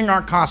 We're keeping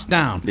our costs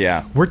down.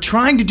 Yeah. We're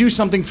trying to do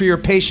something for your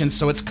patients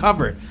so it's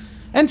covered.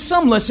 And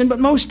some listened, but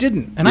most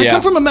didn't. And I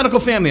come from a medical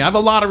family. I have a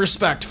lot of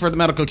respect for the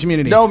medical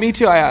community. No, me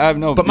too. I have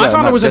no. But my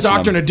father was a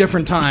doctor in a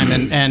different time,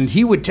 and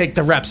he would take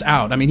the reps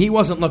out. I mean, he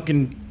wasn't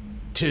looking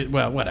to,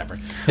 well, whatever.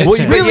 It's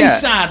really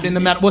sad in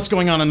what's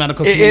going on in the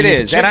medical community. It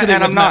is, and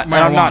I'm not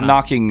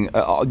knocking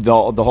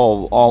the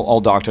whole all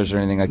doctors or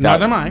anything like that.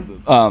 Neither am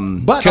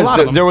I. But a lot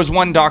of them. There was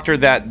one doctor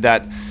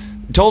that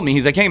told me,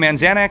 he's like, hey man,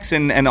 Xanax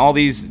and all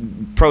these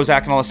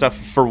Prozac and all this stuff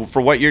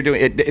for what you're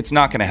doing, it's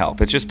not going to help.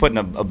 It's just putting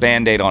a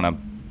Band-Aid on a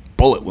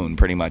bullet wound,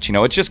 pretty much. You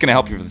know, it's just going to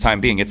help you for the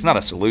time being. It's not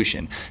a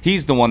solution.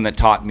 He's the one that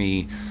taught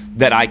me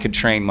that I could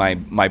train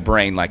my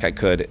brain like I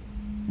could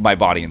my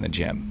body in the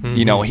gym. Mm-hmm.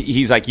 You know,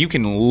 he's like, you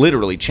can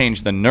literally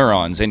change the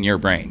neurons in your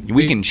brain.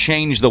 We can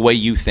change the way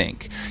you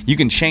think. You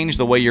can change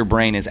the way your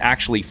brain is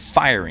actually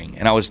firing.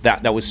 And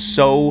that was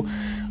so,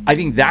 I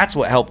think that's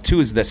what helped too,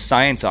 is the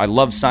science. I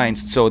love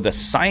science. So the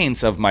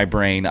science of my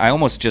brain, I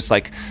almost just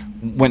like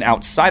went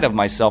outside of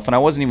myself, and I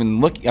wasn't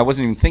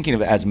even thinking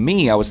of it as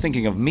me. I was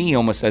thinking of me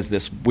almost as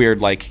this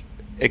weird like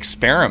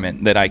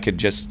experiment that I could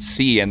just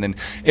see, and then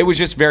it was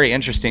just very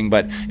interesting.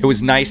 But it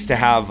was nice to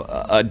have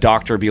a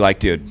doctor be like,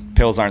 dude,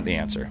 pills aren't the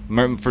answer.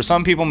 For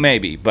some people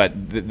maybe, but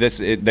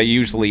they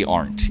usually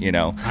aren't, you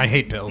know. I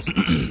hate pills.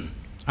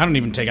 I don't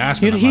even take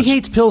aspirin. He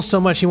hates pills so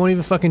much he won't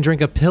even fucking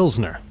drink a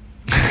Pilsner.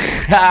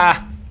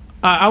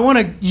 I want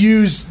to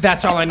use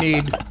That's All I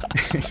Need.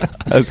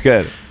 That's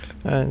good.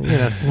 I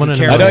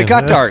know it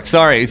got dark.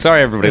 Sorry,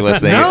 everybody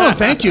listening. No,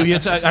 thank you.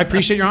 I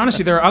appreciate your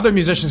honesty. There are other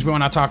musicians we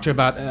want to talk to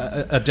about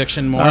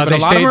addiction more. But a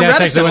lot of them are that's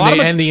reticent. actually when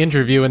they end the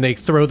interview and they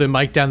throw the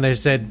mic down. They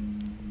said,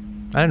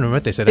 I don't know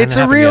what they said. It's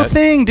a real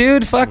thing,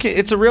 dude. Fuck it.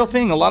 It's a real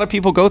thing. A lot of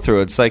people go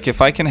through it. It's like,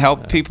 if I can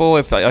help people,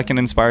 if I can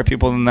inspire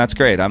people, then that's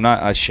great. I'm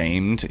not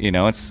ashamed. You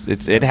know,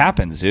 it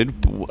happens, dude.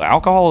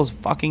 Alcohol is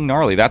fucking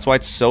gnarly. That's why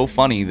it's so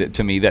funny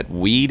to me that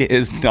weed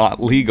is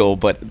not legal,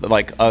 but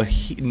like a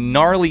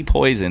gnarly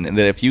poison, and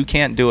that if you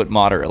can't do it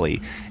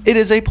moderately, it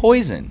is a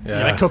poison.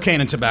 Yeah, like cocaine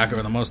and tobacco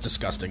are the most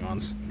disgusting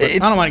ones. I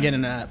don't want to get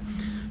into that.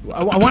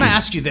 I want to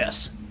ask you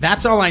this.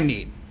 That's All I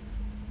Need.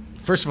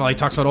 First of all, he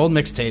talks about old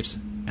mixtapes.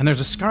 And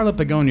there's a Scarlet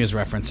Begonias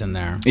reference in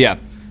there. Yeah.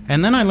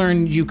 And then I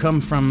learned you come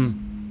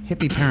from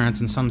hippie parents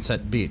in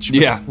Sunset Beach.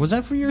 Was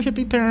that for your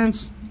hippie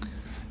parents?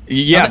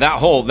 Yeah, that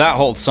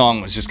whole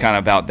song was just kind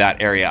of about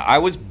that area. I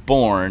was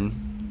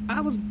born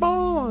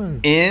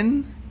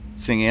There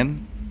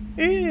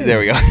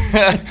we go.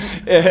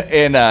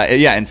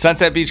 In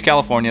Sunset Beach,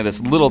 California, this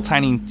little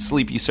tiny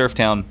sleepy surf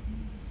town.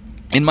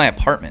 In my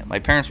apartment, my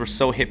parents were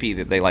so hippie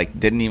that they like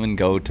didn't even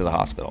go to the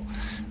hospital.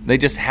 They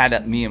just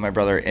had me and my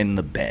brother in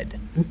the bed.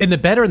 In the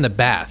bed or in the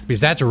bath?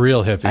 Because that's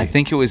real hippie. I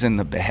think it was in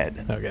the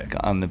bed. Okay.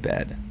 On the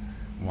bed.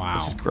 Wow.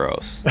 Which is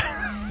gross.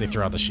 They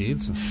throw out the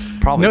sheets?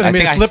 Probably. No, they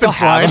made a slip and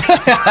slide.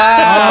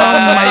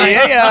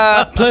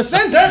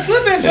 Placenta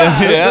slip and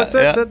slide.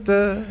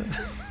 Yeah.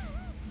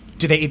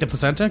 Do they eat the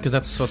placenta? Because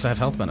that's supposed to have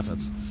health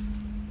benefits.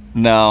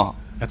 No.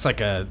 That's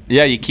like a...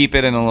 Yeah, you keep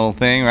it in a little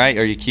thing, right?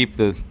 Or you keep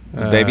the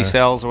baby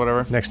cells or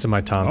whatever. Next to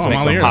my tonsils.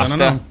 Make some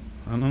pasta.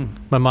 I don't know.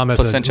 My mom has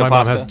Placenta my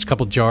mom pasta? has a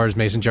couple jars,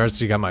 mason jars.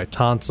 So you got my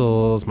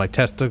tonsils, my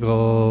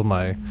testicle,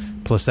 my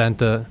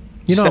placenta.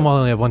 You know, I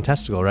only have one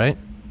testicle, right?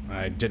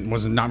 I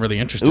was not really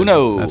interested.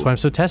 Uno. That's why I'm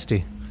so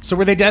testy. So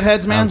were they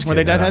deadheads, man? I'm Were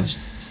they kidding, deadheads?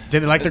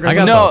 Did they like their I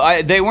got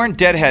girlfriend? No, they weren't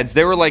deadheads.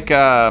 They were like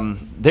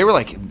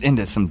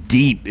into some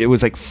deep. It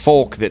was like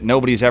folk that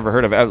nobody's ever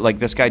heard of. Like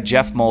this guy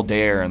Jeff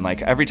Muldair, and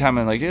like every time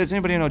I'm like, does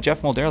anybody know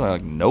Jeff Muldair? They're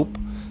like, nope.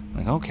 I'm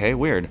like, okay,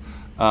 weird.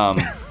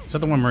 Is that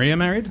the one Maria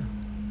married?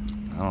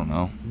 I don't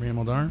know. Maria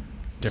Muldaur?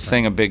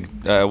 Sang a big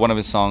one of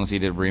his songs. He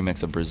did a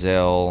remix of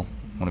Brazil.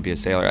 Want to be a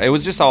sailor. It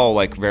was just all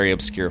like very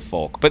obscure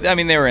folk. But I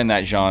mean, they were in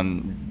that genre.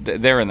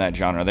 They're in that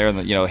genre. They're in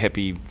the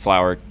hippie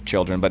flower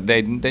children. But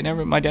they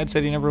never. My dad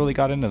said he never really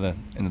got into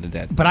the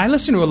Dead. But I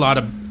listen to a lot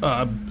of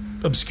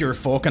obscure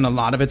folk, and a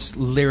lot of it's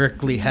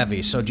lyrically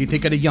heavy. So do you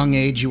think at a young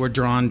age you were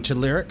drawn to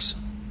lyrics?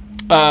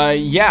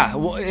 Yeah,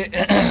 well,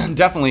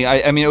 definitely.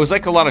 I mean, it was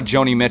like a lot of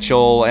Joni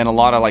Mitchell and a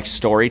lot of like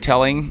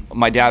storytelling.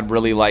 My dad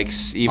really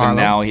likes, even Arlo?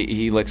 now,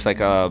 he looks like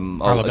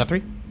Arlo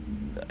Guthrie?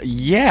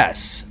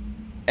 Yes.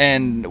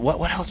 And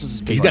what else was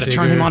his big You got to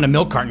turn him on to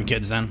Milk Carton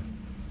Kids then.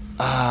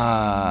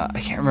 I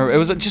can't remember. It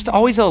was just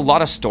always a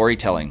lot of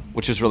storytelling,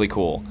 which was really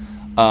cool.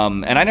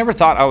 And I never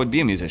thought I would be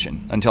a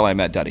musician until I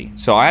met Duddy.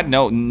 So I had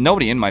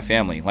nobody in my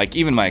family, like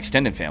even my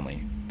extended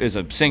family, is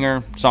a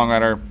singer,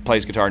 songwriter,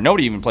 plays guitar.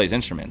 Nobody even plays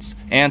instruments.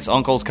 Aunts,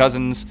 uncles,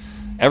 cousins,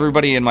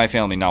 everybody in my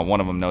family, not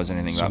one of them knows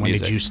anything about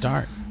music. When did you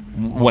start?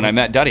 When I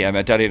met Duddy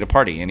at a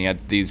party, and he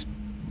had these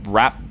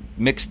rap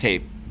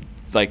mixtape,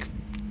 like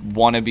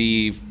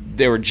wannabe.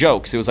 They were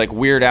jokes. It was like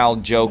Weird Al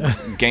joke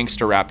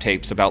gangster rap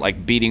tapes about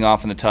like beating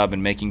off in the tub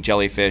and making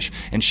jellyfish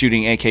and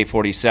shooting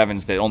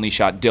AK-47s that only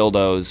shot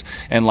dildos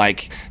and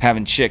like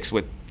having chicks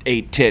with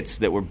 8 tits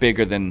that were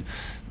bigger than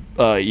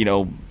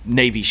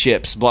Navy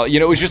ships. Blah.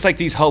 It was just like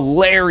these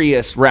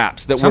hilarious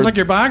raps that Sounds were like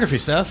your biography,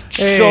 Seth.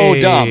 so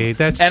dumb.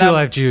 That's And 2 I'm-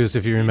 Live Jews,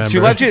 if you remember.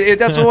 2 Live Jews.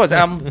 That's what it was.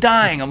 And I'm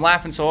dying. I'm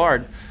laughing so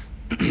hard.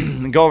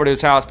 Go over to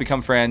his house,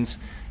 become friends.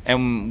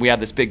 And we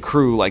had this big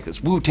crew, like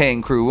this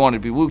Wu-Tang crew. We wanted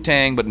to be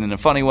Wu-Tang, but in a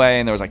funny way.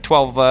 And there was like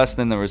 12 of us.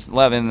 Then there was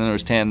 11. Then there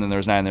was 10. Then there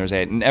was 9. Then there was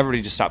 8. And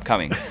everybody just stopped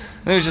coming.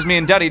 And it was just me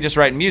and Duddy just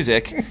writing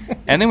music.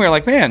 And then we were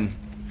like, man,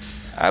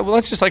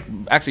 let's just like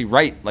actually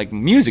write like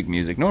music,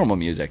 normal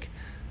music.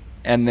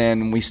 And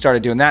then we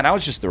started doing that. And I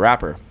was just the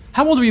rapper.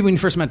 How old were you when you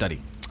first met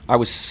Duddy? I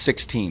was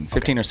 16,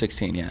 15 or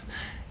 16, yeah.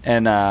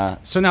 And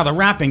So now the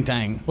rapping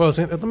thing. Well,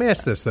 let me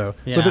ask this though.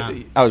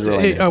 Yeah. I was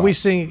really into Are we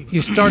hip-hop. seeing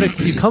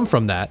you come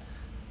from that?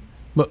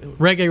 But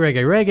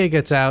reggae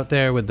gets out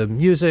there with the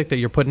music that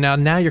you're putting out.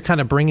 Now you're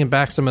kind of bringing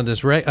back some of the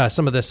rap and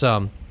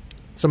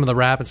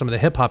some of the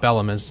hip hop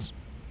elements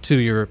to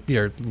your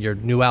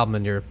new album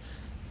and your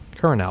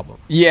current album.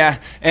 Yeah.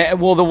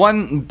 Well, the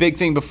one big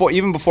thing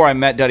even before I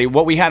met Duddy,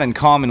 what we had in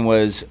common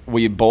was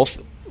we both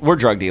were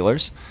drug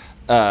dealers.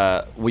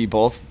 We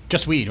both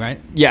Just weed, right?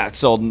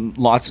 sold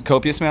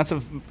copious amounts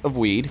of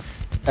weed.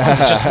 It's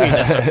just weed.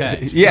 That's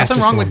okay. Yeah, Nothing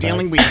just wrong with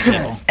dealing weed,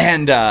 people.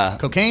 And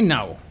Cocaine?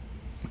 No.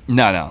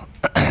 no.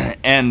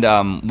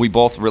 And we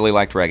both really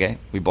liked reggae.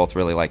 We both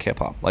really like hip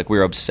hop. Like we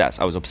were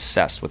obsessed. I was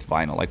obsessed with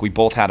vinyl. Like we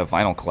both had a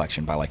vinyl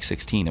collection by like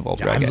 16 of old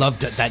Yeah, I reggae.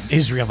 loved that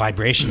Israel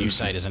Vibration you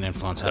cite as an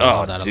influence. I Oh,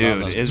 love that. I dude, love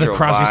those. Israel The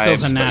Crosby, Stills,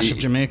 vibes, and but Nash of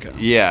Jamaica.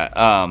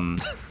 Yeah.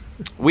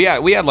 We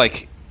had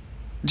like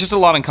just a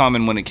lot in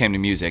common when it came to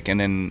music, and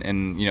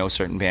then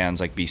certain bands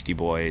like Beastie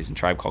Boys and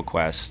Tribe Called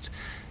Quest,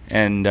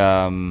 and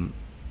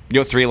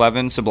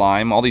 311,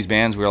 Sublime, all these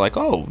bands. We were like,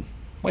 oh,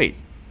 wait,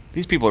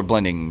 these people are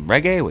blending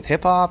reggae with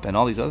hip hop and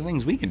all these other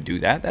things. We can do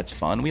that. That's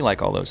fun. We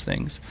like all those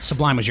things.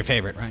 Sublime was your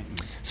favorite, right?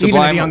 Sublime,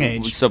 Even at a young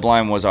age.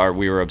 Sublime was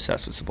we were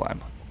obsessed with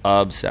Sublime.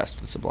 Obsessed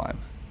with Sublime.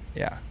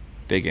 Yeah.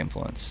 Big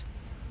influence.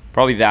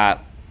 Probably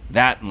that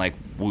and like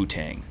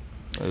Wu-Tang.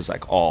 It was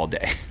like all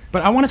day.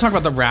 But I want to talk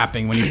about the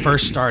rapping when you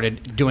first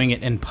started doing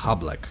it in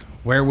public.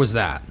 Where was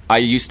that? I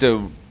used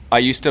to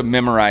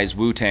memorize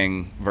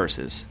Wu-Tang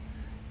verses,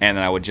 and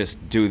then I would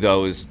just do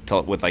those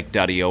with like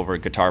Duddy over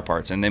guitar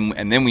parts, and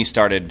then we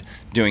started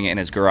doing it in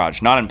his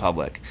garage, not in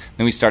public.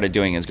 Then we started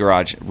doing his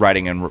garage,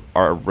 writing and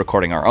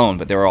recording our own,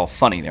 but they were all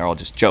funny. They were all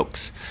just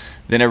jokes.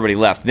 Then everybody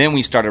left. Then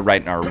we started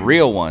writing our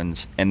real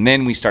ones, and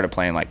then we started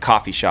playing like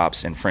coffee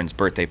shops and friends'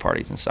 birthday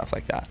parties and stuff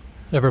like that.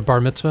 Ever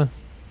bar mitzvah?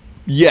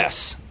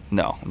 Yes.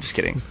 No, I'm just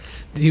kidding.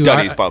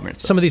 Duddy's bar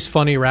mitzvah. Some of these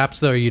funny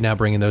raps, though, are you now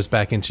bringing those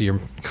back into your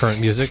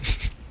current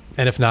music?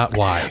 And if not,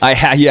 why? I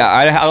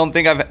don't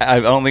think I've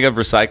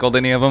recycled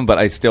any of them, but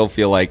I still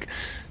feel like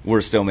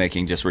we're still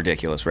making just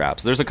ridiculous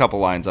raps. There's a couple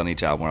lines on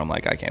each album where I'm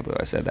like, I can't believe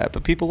I said that,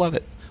 but people love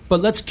it. But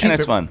let's keep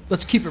it's fun.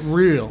 Let's keep it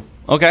real.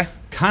 Okay.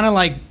 Kind of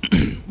like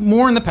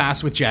more in the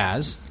past with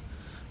jazz.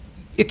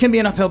 It can be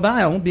an uphill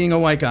battle being a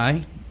white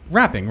guy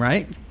rapping,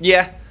 right?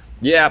 Yeah.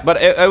 Yeah,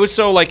 but it was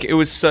so like it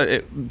was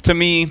to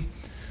me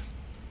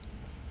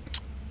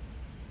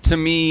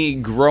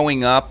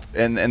growing up,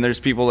 and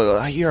there's people that go,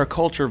 oh, you're a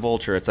culture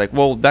vulture. It's like,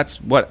 well,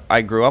 that's what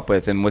I grew up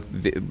with,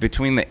 and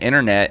between the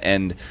internet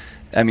and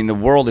I mean, the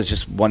world is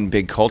just one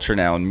big culture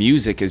now, and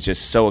music is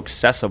just so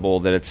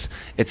accessible that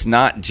it's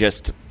not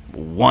just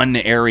one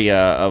area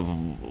of.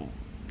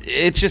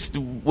 It's just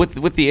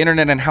with the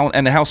internet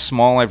and how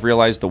small I've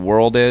realized the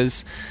world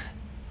is.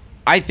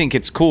 I think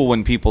it's cool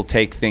when people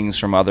take things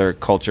from other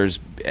cultures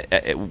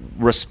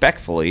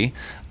respectfully.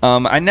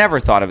 I never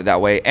thought of it that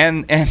way,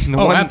 and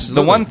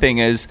the one thing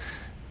is,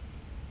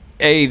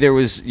 there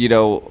was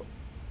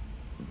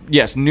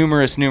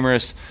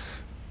numerous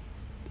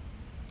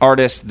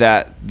artists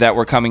that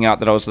were coming out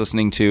that I was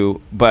listening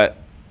to, but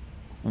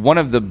one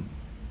of the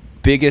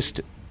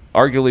biggest,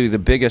 arguably the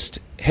biggest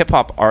hip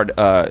hop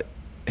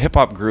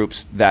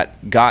groups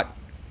that got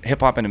hip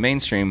hop into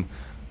mainstream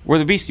were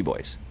the Beastie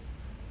Boys.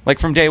 Like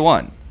from day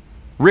one,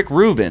 Rick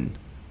Rubin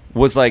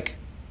was like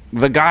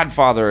the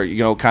godfather,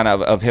 kind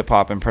of hip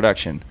hop and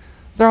production.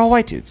 They're all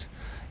white dudes.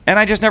 And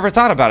I just never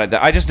thought about it.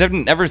 I just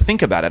didn't ever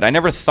think about it. I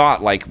never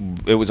thought like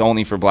it was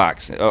only for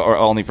blacks or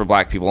only for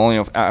black people,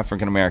 only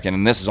African American,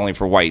 and this is only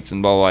for whites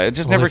and blah, blah, blah. It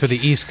just only never for the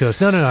East Coast.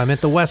 No, I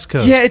meant the West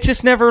Coast. Yeah, it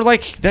just never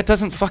that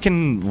doesn't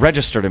fucking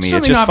register to me.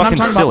 Certainly it's just not, fucking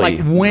but I'm silly.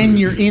 talking about like when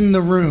you're in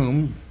the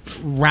room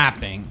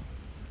rapping.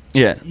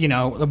 Yeah.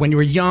 When you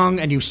were young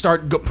and you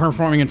start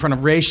performing in front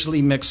of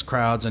racially mixed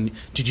crowds, and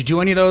did you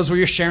do any of those where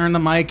you're sharing the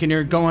mic and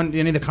you're going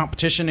any of the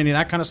competition, any of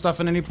that kind of stuff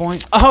at any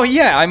point? Oh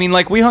yeah, I mean,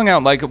 like we hung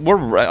out, like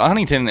we're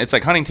Huntington. It's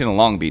like Huntington and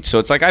Long Beach, so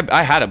it's like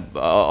I had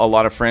a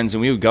lot of friends,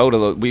 and we would go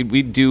to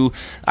we'd do.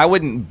 I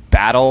wouldn't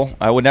battle.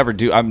 I would never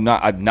do. I'm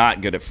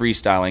not good at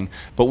freestyling,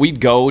 but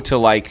we'd go to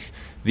like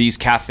these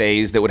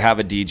cafes that would have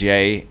a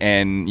DJ,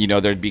 and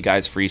there'd be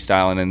guys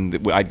freestyling,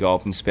 and I'd go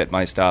up and spit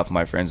my stuff.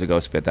 My friends would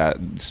go spit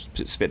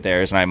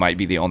theirs, and I might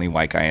be the only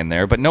white guy in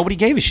there, but nobody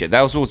gave a shit.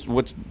 That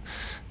was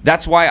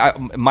that's why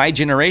my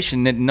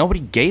generation, nobody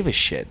gave a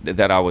shit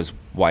that I was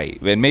white,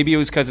 and maybe it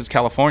was because it's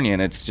California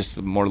and it's just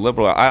more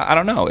liberal. I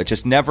don't know. It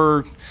just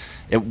never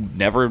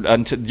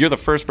until you're the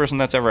first person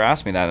that's ever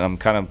asked me that, and I'm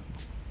kind of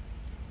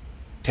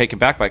taken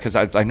back by it because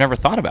I've never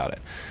thought about it.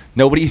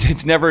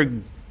 It's never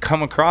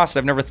come across.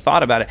 I've never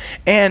thought about it,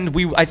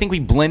 and I think we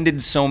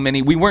blended so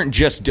many. We weren't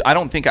just. I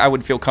don't think I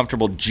would feel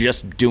comfortable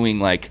just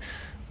doing like.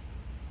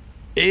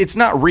 It's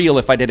not real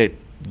if I did a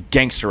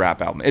gangster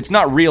rap album. It's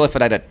not real if I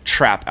did a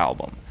trap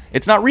album.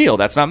 It's not real.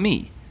 That's not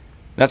me.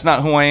 That's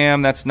not who I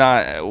am. That's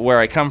not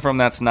where I come from.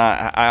 That's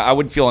not. I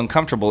would feel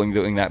uncomfortable in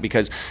doing that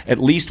because at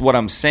least what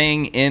I'm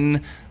saying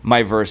in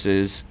my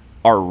verses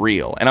are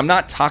real. And I'm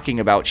not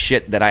talking about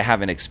shit that I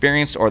haven't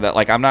experienced, or that,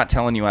 like, I'm not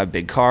telling you I have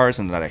big cars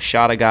and that I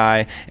shot a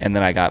guy and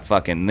then I got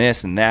fucking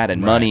this and that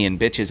and money and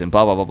bitches and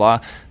blah, blah, blah,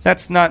 blah.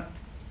 That's not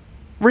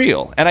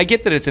real. And I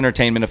get that it's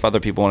entertainment if other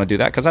people want to do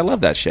that because I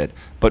love that shit.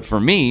 But for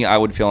me, I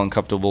would feel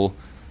uncomfortable,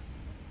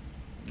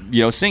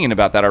 singing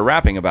about that or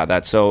rapping about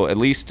that. So at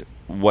least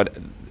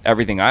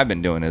everything I've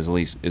been doing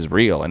is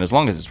real. And as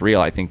long as it's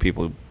real, I think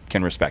people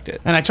can respect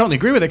it. And I totally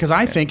agree with it because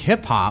I think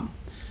hip-hop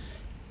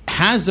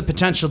has the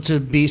potential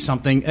to be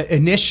something.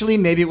 Initially,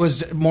 maybe it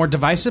was more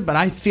divisive, but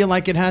I feel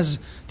like it has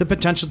the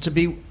potential to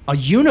be a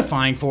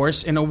unifying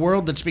force in a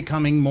world that's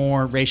becoming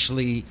more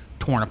racially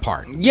torn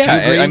apart.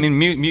 Yeah, I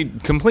mean,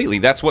 completely.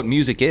 That's what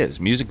music is.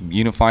 Music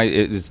unifies.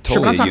 It's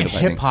totally. Sure, but I'm talking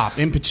hip hop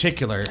in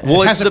particular.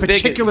 Well, it has a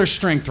particular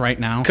strength right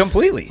now.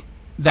 Completely.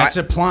 That's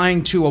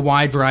applying to a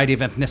wide variety of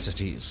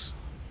ethnicities.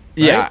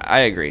 Right? Yeah, I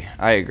agree.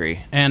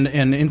 And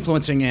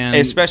influencing and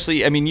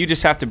especially, I mean, you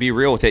just have to be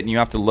real with it, and you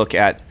have to look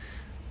at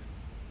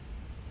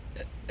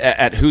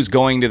who's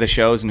going to the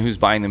shows and who's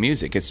buying the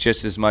music. It's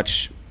just as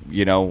much,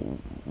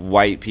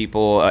 white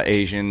people,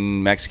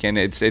 Asian, Mexican.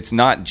 It's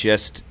not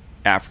just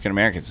African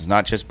Americans. It's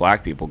not just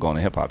black people going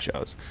to hip hop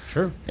shows.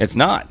 Sure, it's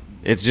not.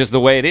 It's just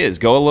the way it is.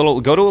 Go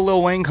to a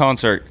Lil Wayne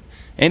concert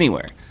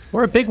anywhere.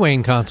 Or a Big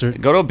Wayne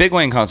concert. Go to a Big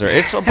Wayne concert.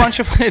 It's a bunch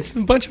of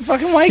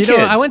fucking white kids.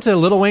 I went to a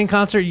Lil Wayne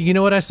concert. You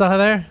know what I saw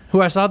there?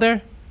 Who I saw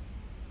there?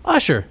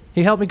 Usher.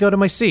 He helped me go to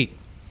my seat.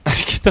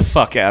 Get the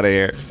fuck out of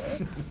here.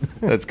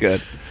 That's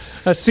good.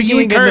 So you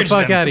encouraged the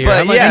fuck out of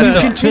here. But you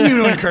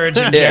continue to encourage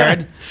him,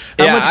 Jared.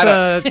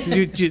 How much?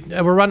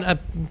 We're running.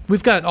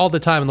 We've got all the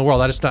time in the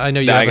world. I know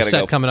you have a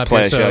set coming up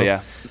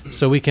here,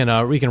 so we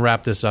can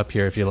wrap this up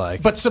here if you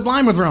like. But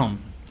Sublime with Rome,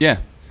 yeah,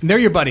 they're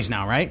your buddies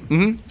now, right?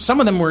 Mm-hmm.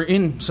 Some of them were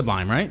in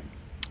Sublime, right?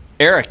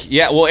 Eric,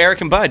 yeah. Well, Eric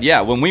and Bud,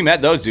 yeah. When we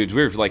met those dudes,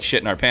 we were like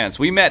shitting our pants.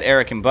 We met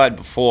Eric and Bud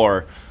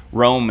before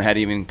Rome had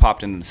even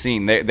popped into the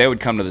scene. They would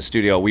come to the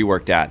studio we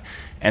worked at,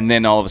 and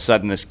then all of a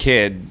sudden, this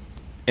kid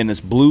in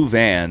this blue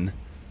van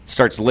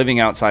starts living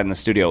outside in the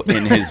studio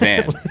in his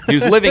van. He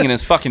was living in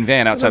his fucking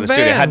van outside the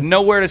studio, had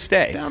nowhere to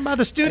stay. Down by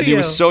the studio. And he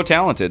was so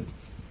talented.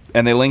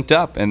 And they linked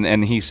up,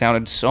 and he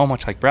sounded so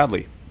much like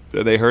Bradley.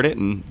 They heard it,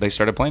 and they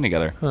started playing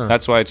together.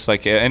 That's why it's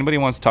like, anybody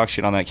wants to talk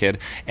shit on that kid.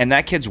 And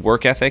that kid's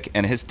work ethic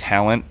and his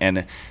talent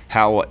and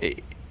how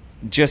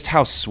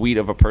sweet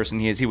of a person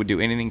he is. He would do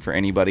anything for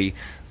anybody.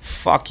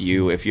 Fuck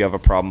you if you have a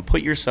problem.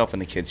 Put yourself in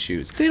the kid's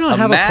shoes. They don't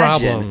have a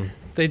problem.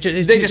 They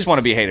just want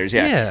to be haters,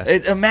 yeah.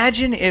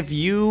 Imagine if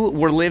you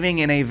were living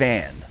in a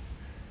van.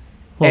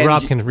 Well,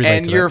 Rob can relate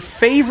and to your that.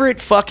 favorite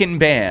fucking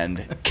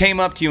band came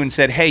up to you and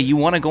said, hey, you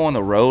want to go on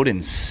the road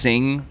and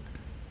sing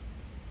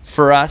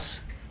for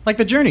us? Like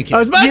the Journey kid. I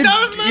was about to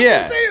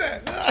say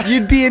that.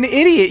 You'd be an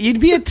idiot. You'd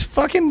be a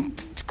fucking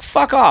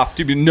fuck off.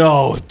 To be,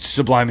 no,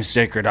 Sublime is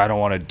sacred. I don't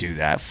want to do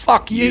that.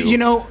 Fuck you. You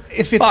know,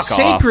 if it's Fuck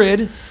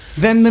sacred,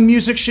 then the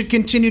music should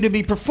continue to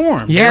be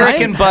performed. Eric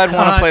and Bud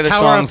want to play the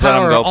Tower songs. of Power, Let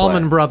them go play.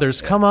 Allman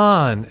Brothers. Come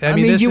on. I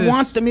mean,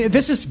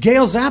 this is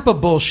Gail Zappa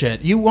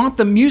bullshit. You want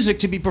the music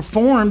to be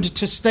performed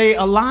to stay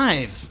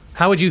alive.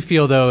 How would you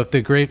feel though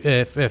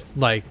if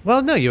like,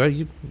 well, no,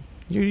 you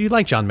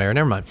like John Mayer.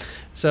 Never mind.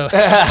 So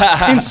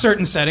In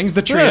certain settings,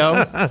 the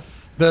trio,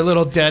 the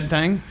little dead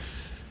thing.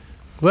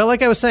 well,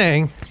 like I was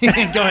saying, Go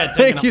ahead.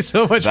 thank you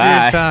so much for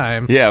your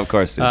time. Yeah, of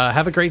course. Dude.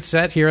 Have a great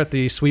set here at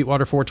the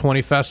Sweetwater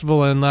 420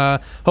 Festival,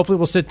 and hopefully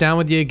we'll sit down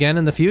with you again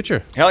in the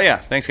future, Hell yeah.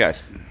 Thanks,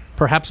 guys.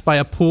 perhaps by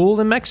a pool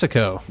in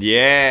Mexico.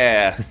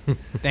 Yeah.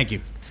 Thank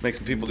you. Let's make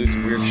some people do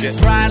some weird shit.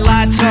 Bright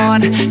lights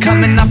on,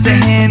 coming off the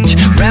hinge,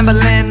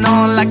 rambling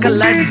on like a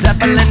Led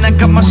Zeppelin. I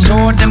got my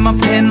sword and my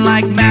pen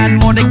like Mad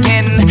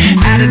Mortigan.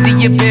 Out of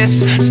the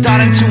abyss,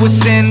 starting to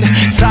ascend.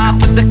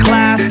 Top of the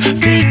class,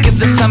 peak of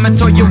the summit.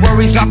 Throw your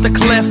worries off the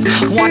cliff.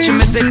 Watch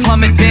them as they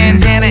plummet.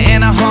 Bandana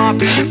and a harp,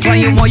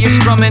 playing while you're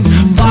strumming.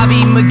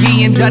 Bobby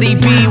McGee and Duddy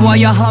B while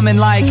you're humming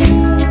like.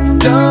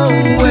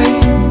 Don't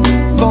wait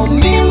for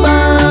me,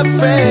 my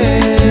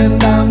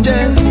friend. I'm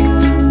just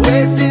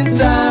wasting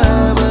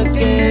time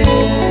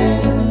again.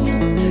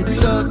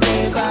 So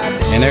day by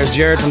day. And there's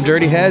Jared from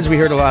Dirty Heads. We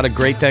heard a lot of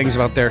great things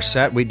about their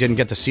set. We didn't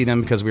get to see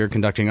them because we were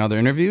conducting other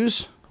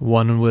interviews.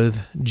 One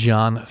with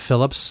John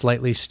Phillips,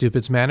 Slightly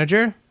Stupid's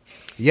manager.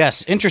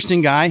 Yes,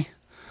 interesting guy.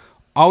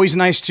 Always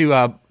nice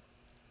to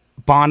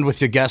bond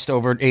with your guest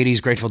over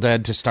 80s Grateful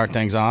Dead to start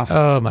things off.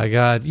 Oh my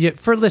God! Yeah,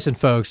 listen,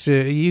 folks,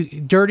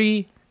 you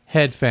Dirty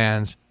Head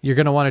fans, you're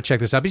gonna want to check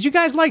this out because you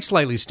guys like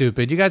Slightly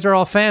Stupid. You guys are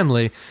all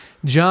family.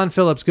 John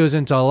Phillips goes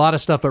into a lot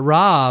of stuff, but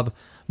Rob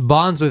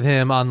bonds with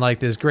him on like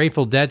this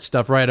Grateful Dead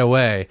stuff right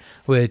away.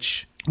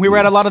 Which We were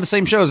at a lot of the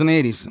same shows in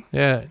the 80s.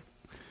 yeah,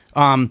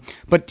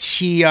 But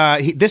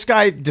this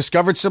guy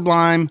discovered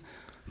Sublime,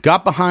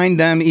 got behind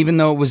them, even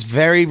though it was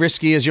very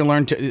risky, as you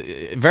learn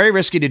very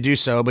risky to do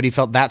so. But he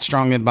felt that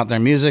strongly about their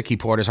music. He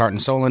poured his heart and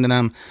soul into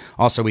them.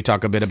 Also, we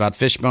talk a bit about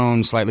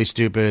Fishbone, Slightly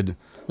Stupid.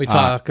 we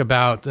talk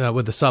about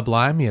with the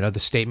Sublime. You know, the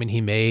statement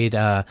he made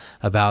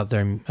about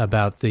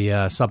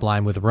the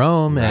Sublime with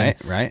Rome. And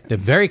Right. they're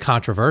very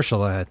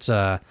controversial. It's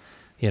lots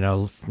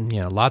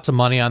of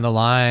money on the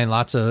line.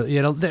 Lots of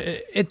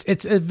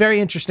it's very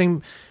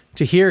interesting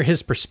to hear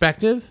his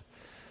perspective.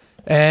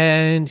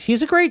 And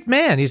he's a great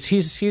man.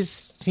 He's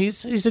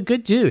a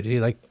good dude. He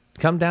like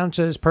come down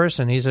to his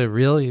person. He's a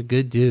really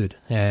good dude,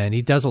 and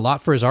he does a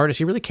lot for his artists.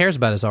 He really cares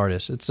about his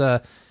artists.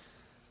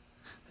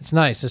 It's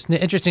nice. It's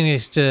interesting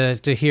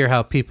to hear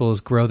how people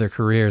grow their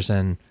careers,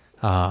 and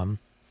I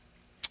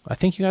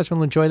think you guys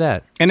will enjoy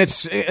that. And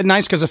it's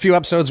nice because a few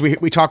episodes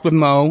we talked with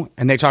Mo,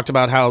 and they talked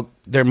about how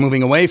they're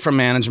moving away from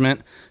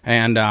management,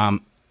 and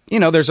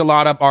there's a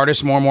lot of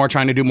artists more and more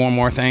trying to do more and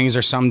more things.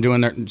 There's some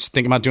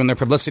thinking about doing their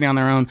publicity on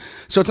their own.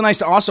 So it's nice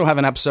to also have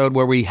an episode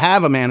where we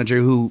have a manager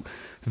who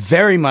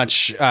very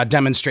much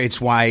demonstrates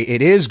why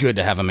it is good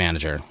to have a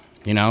manager.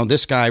 You know,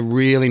 this guy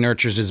really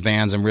nurtures his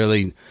bands and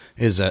really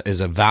is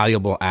a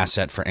valuable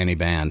asset for any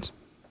band.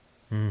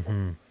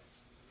 Mm-hmm.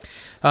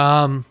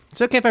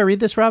 It's okay if I read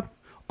this, Rob?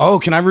 Oh,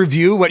 can I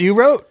review what you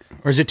wrote?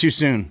 Or is it too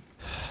soon?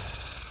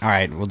 All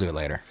right, we'll do it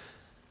later.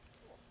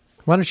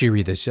 Why don't you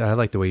read this? I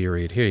like the way you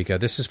read. Here you go.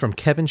 This is from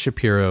Kevin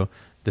Shapiro,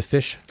 The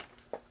Fish.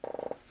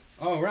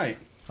 Oh, right.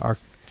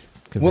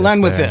 We'll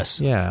end with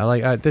this. Yeah, I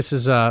like this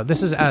is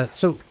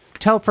so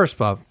tell first,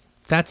 Bob.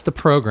 That's the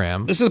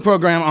program. This is the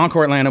program.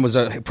 Encore Atlanta was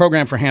a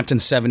program for Hampton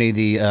 70,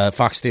 the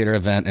Fox Theater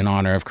event in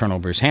honor of Colonel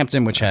Bruce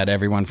Hampton, which had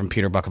everyone from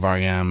Peter Buck of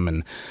R.E.M.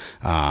 and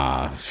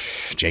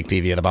Jake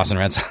Peavy of the Boston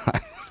Red Sox,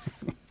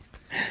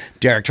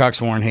 Derek Trucks,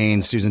 Warren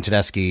Haynes, Susan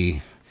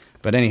Tedeschi.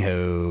 But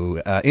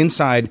anywho,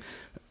 inside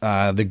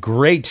the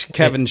great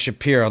Kevin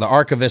Shapiro, the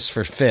archivist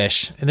for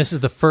Phish. And this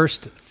is the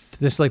first.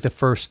 This is like the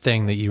first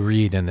thing that you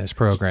read in this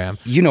program.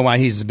 You know why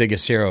he's the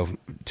biggest hero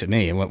to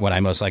me, and what I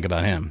most like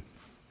about him.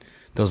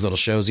 Those little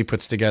shows he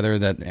puts together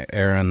that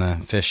air on the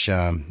Phish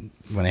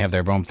when they have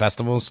their own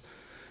festivals.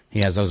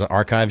 He has those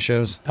archive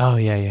shows. Oh,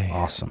 yeah.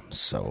 Awesome.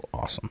 So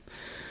awesome.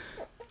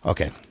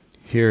 Okay.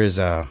 Here is,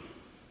 what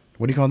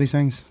do you call these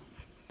things?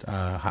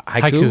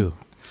 Haiku.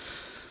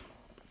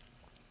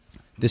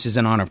 This is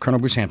in honor of Colonel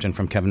Bruce Hampton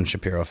from Kevin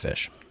Shapiro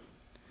Phish.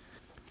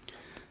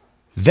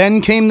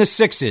 Then came the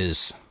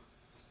 6s.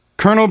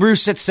 Colonel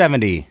Bruce at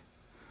 70.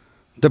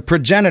 The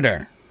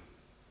Progenitor.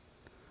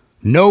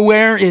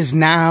 Nowhere is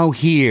now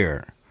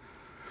here.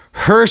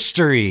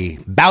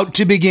 Herstory, bout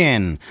to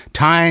begin.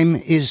 Time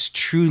is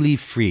truly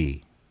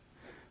free.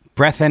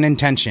 Breath and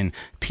intention.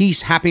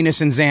 Peace, happiness,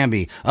 and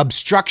Zambi.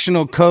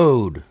 Obstructional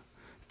code.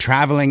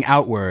 Traveling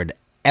outward.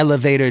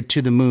 Elevator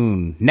to the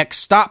moon. Next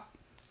stop,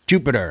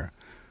 Jupiter.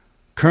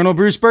 Colonel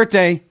Bruce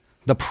birthday.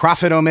 The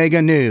Prophet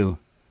Omega knew.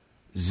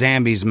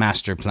 Zambi's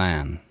master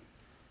plan.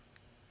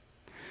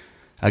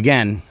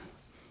 Again.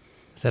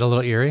 Is that a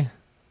little eerie?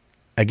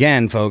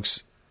 Again,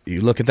 folks,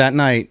 you look at that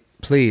night,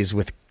 please,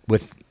 with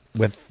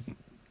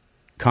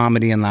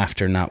comedy and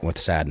laughter, not with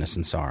sadness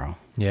and sorrow.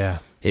 Yeah.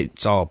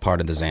 It's all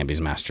part of the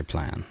Zambi's master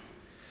plan.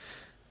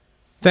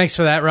 Thanks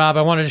for that, Rob.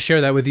 I wanted to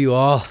share that with you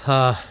all.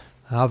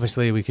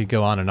 Obviously, we could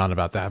go on and on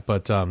about that,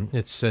 but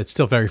it's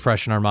still very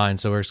fresh in our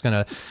minds. So it's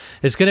gonna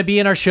be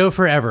in our show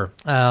forever.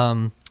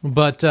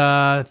 But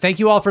thank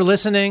you all for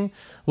listening.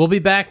 We'll be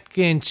back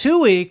in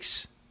 2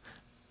 weeks.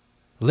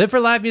 Live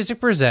for Live Music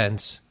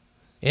presents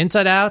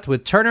Inside Out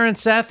with Turner and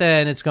Seth,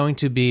 and it's going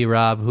to be,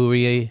 Rob,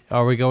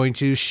 are we going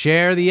to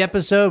share the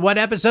episode? What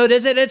episode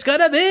is it? It's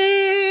gonna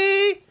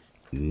be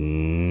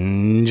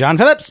John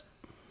Phillips.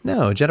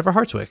 No, Jennifer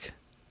Hartswick.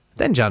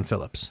 Then John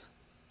Phillips.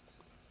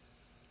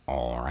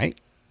 All right.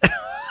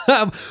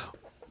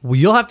 Well,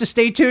 you'll have to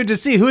stay tuned to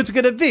see who it's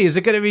going to be. Is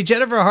it going to be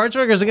Jennifer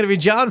Hartswick or is it going to be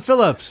John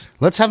Phillips?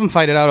 Let's have them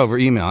fight it out over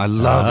email. I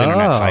love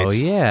internet fights. Oh,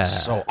 yeah.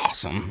 So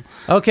awesome.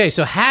 Okay,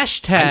 so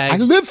hashtag... I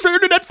live for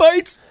internet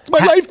fights. It's my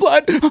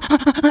lifeblood.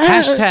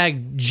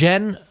 Hashtag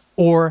Jen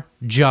or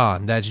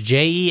John. That's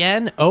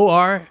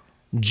JENORJON.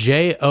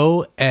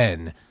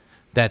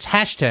 That's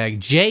hashtag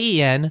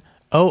JENORJON.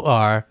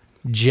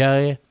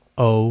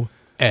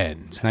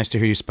 It's nice to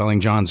hear you spelling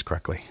Johns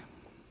correctly.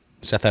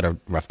 Seth had a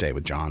rough day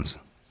with Johns.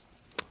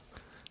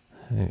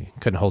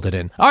 Couldn't hold it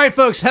in. All right,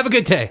 folks, have a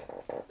good day.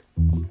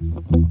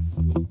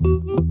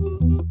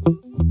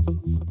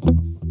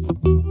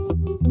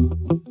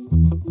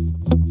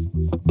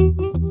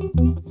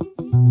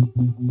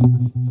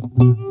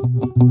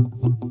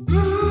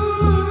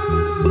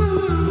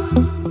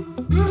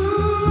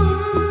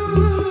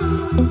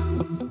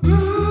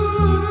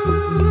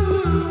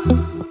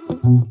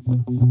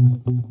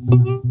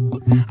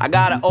 I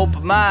got an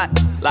open mind,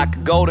 like a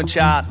golden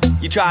child.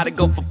 You try to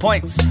go for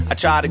points, I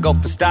try to go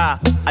for style.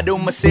 I do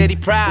my city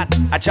proud,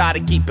 I try to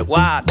keep it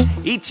wild.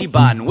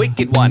 Ichiban,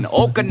 wicked one,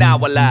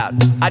 Okinawa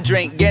loud. I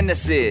drink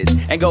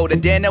Guinnesses and go to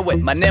dinner with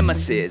my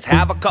nemesis.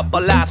 Have a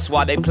couple laughs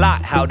while they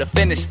plot how to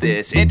finish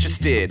this.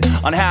 Interested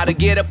on how to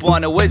get up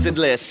on a wizard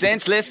list.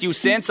 Senseless, you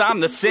sense I'm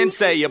the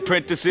sensei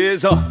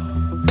apprentices.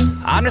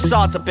 I'm the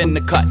salt up in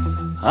the cut.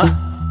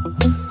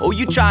 Who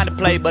you trying to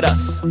play but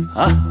us?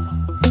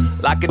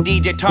 Like a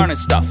DJ turning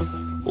stuff.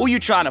 Who you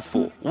trying to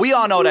fool? We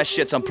all know that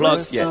shit's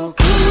unplugged. Yeah. So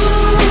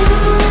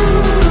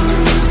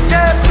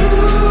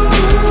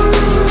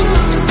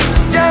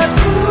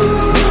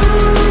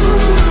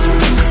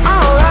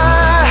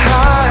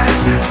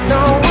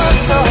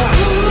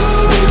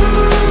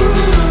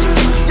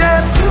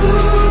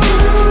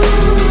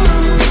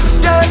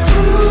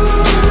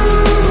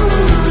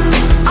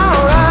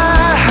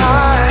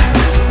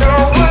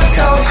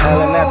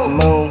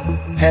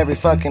Harry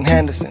fucking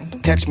Henderson,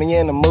 catch me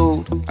in the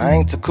mood. I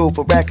ain't too cool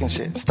for wrecking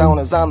shit.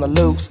 Stoners on the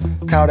loose,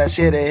 call that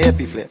shit a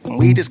hippie flip. And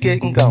we just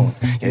getting going.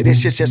 Yeah,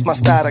 this shit's just my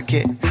starter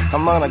kit.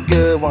 I'm on a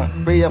good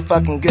one, real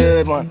fucking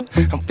good one.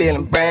 I'm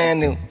feeling brand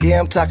new. Yeah,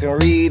 I'm talking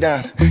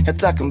redone. You're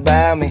talking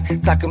about me,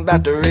 talking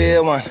about the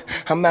real one.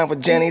 I'm out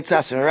with Jenny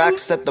tossing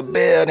rocks at the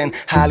building.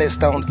 Highly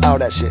stoned, all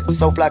that shit.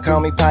 So fly,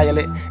 call me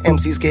pilot.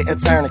 MCs get a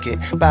tourniquet.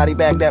 Body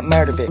bag that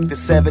murder Vic.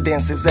 This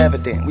evidence is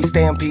evident. We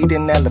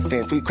stampeding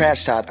elephants. We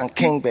crash shot on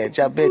king bed.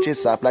 Y'all bitches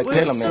soft like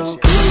pillow man shit.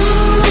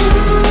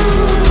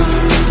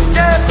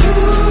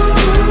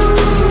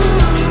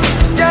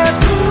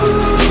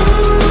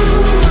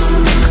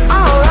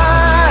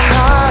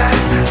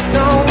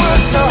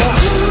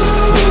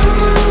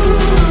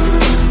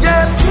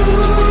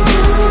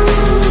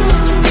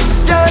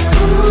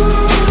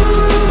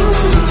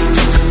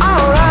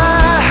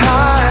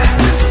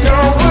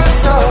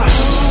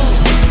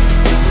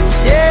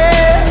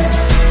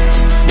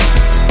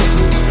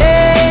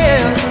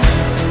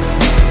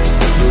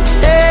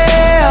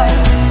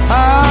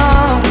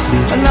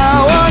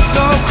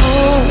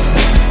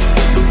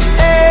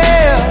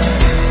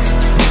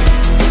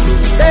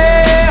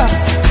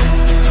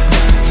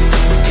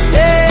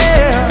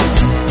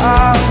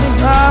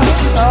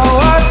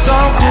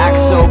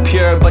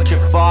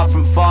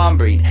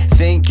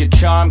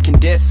 charm can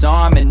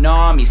disarm an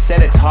army.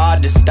 Said it's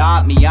hard to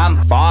stop me, I'm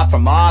far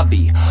from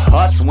Avi.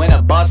 Us when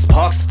a bus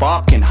pucks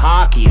fucking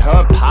hockey.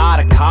 Her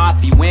pot of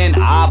coffee when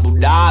Abu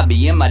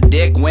Dhabi. And my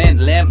dick went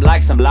limp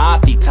like some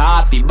Laffy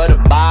Taffy. But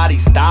her body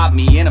stopped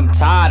me and I'm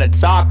tired of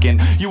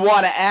talking. You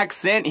want an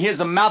accent? Here's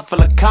a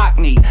mouthful of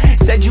Cockney.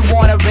 Said you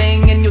want a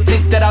ring and you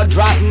think that I'll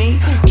drop me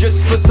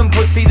just for some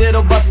pussy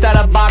that'll bust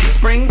out a box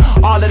spring.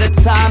 All of the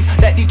times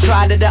that you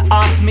tried to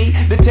off me,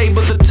 the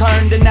tables are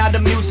turned and now the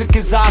music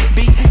is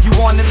offbeat. You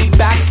wanted me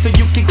back so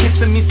you can kiss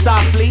me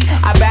softly.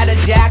 I'd rather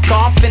jack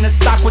off in a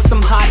sock with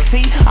some hot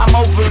tea. I'm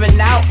over and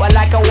out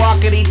like a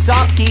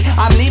walkie-talkie.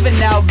 I'm leaving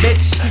now,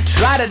 bitch.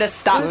 Try to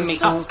stop me.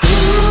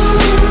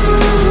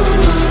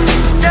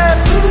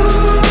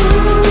 Yeah.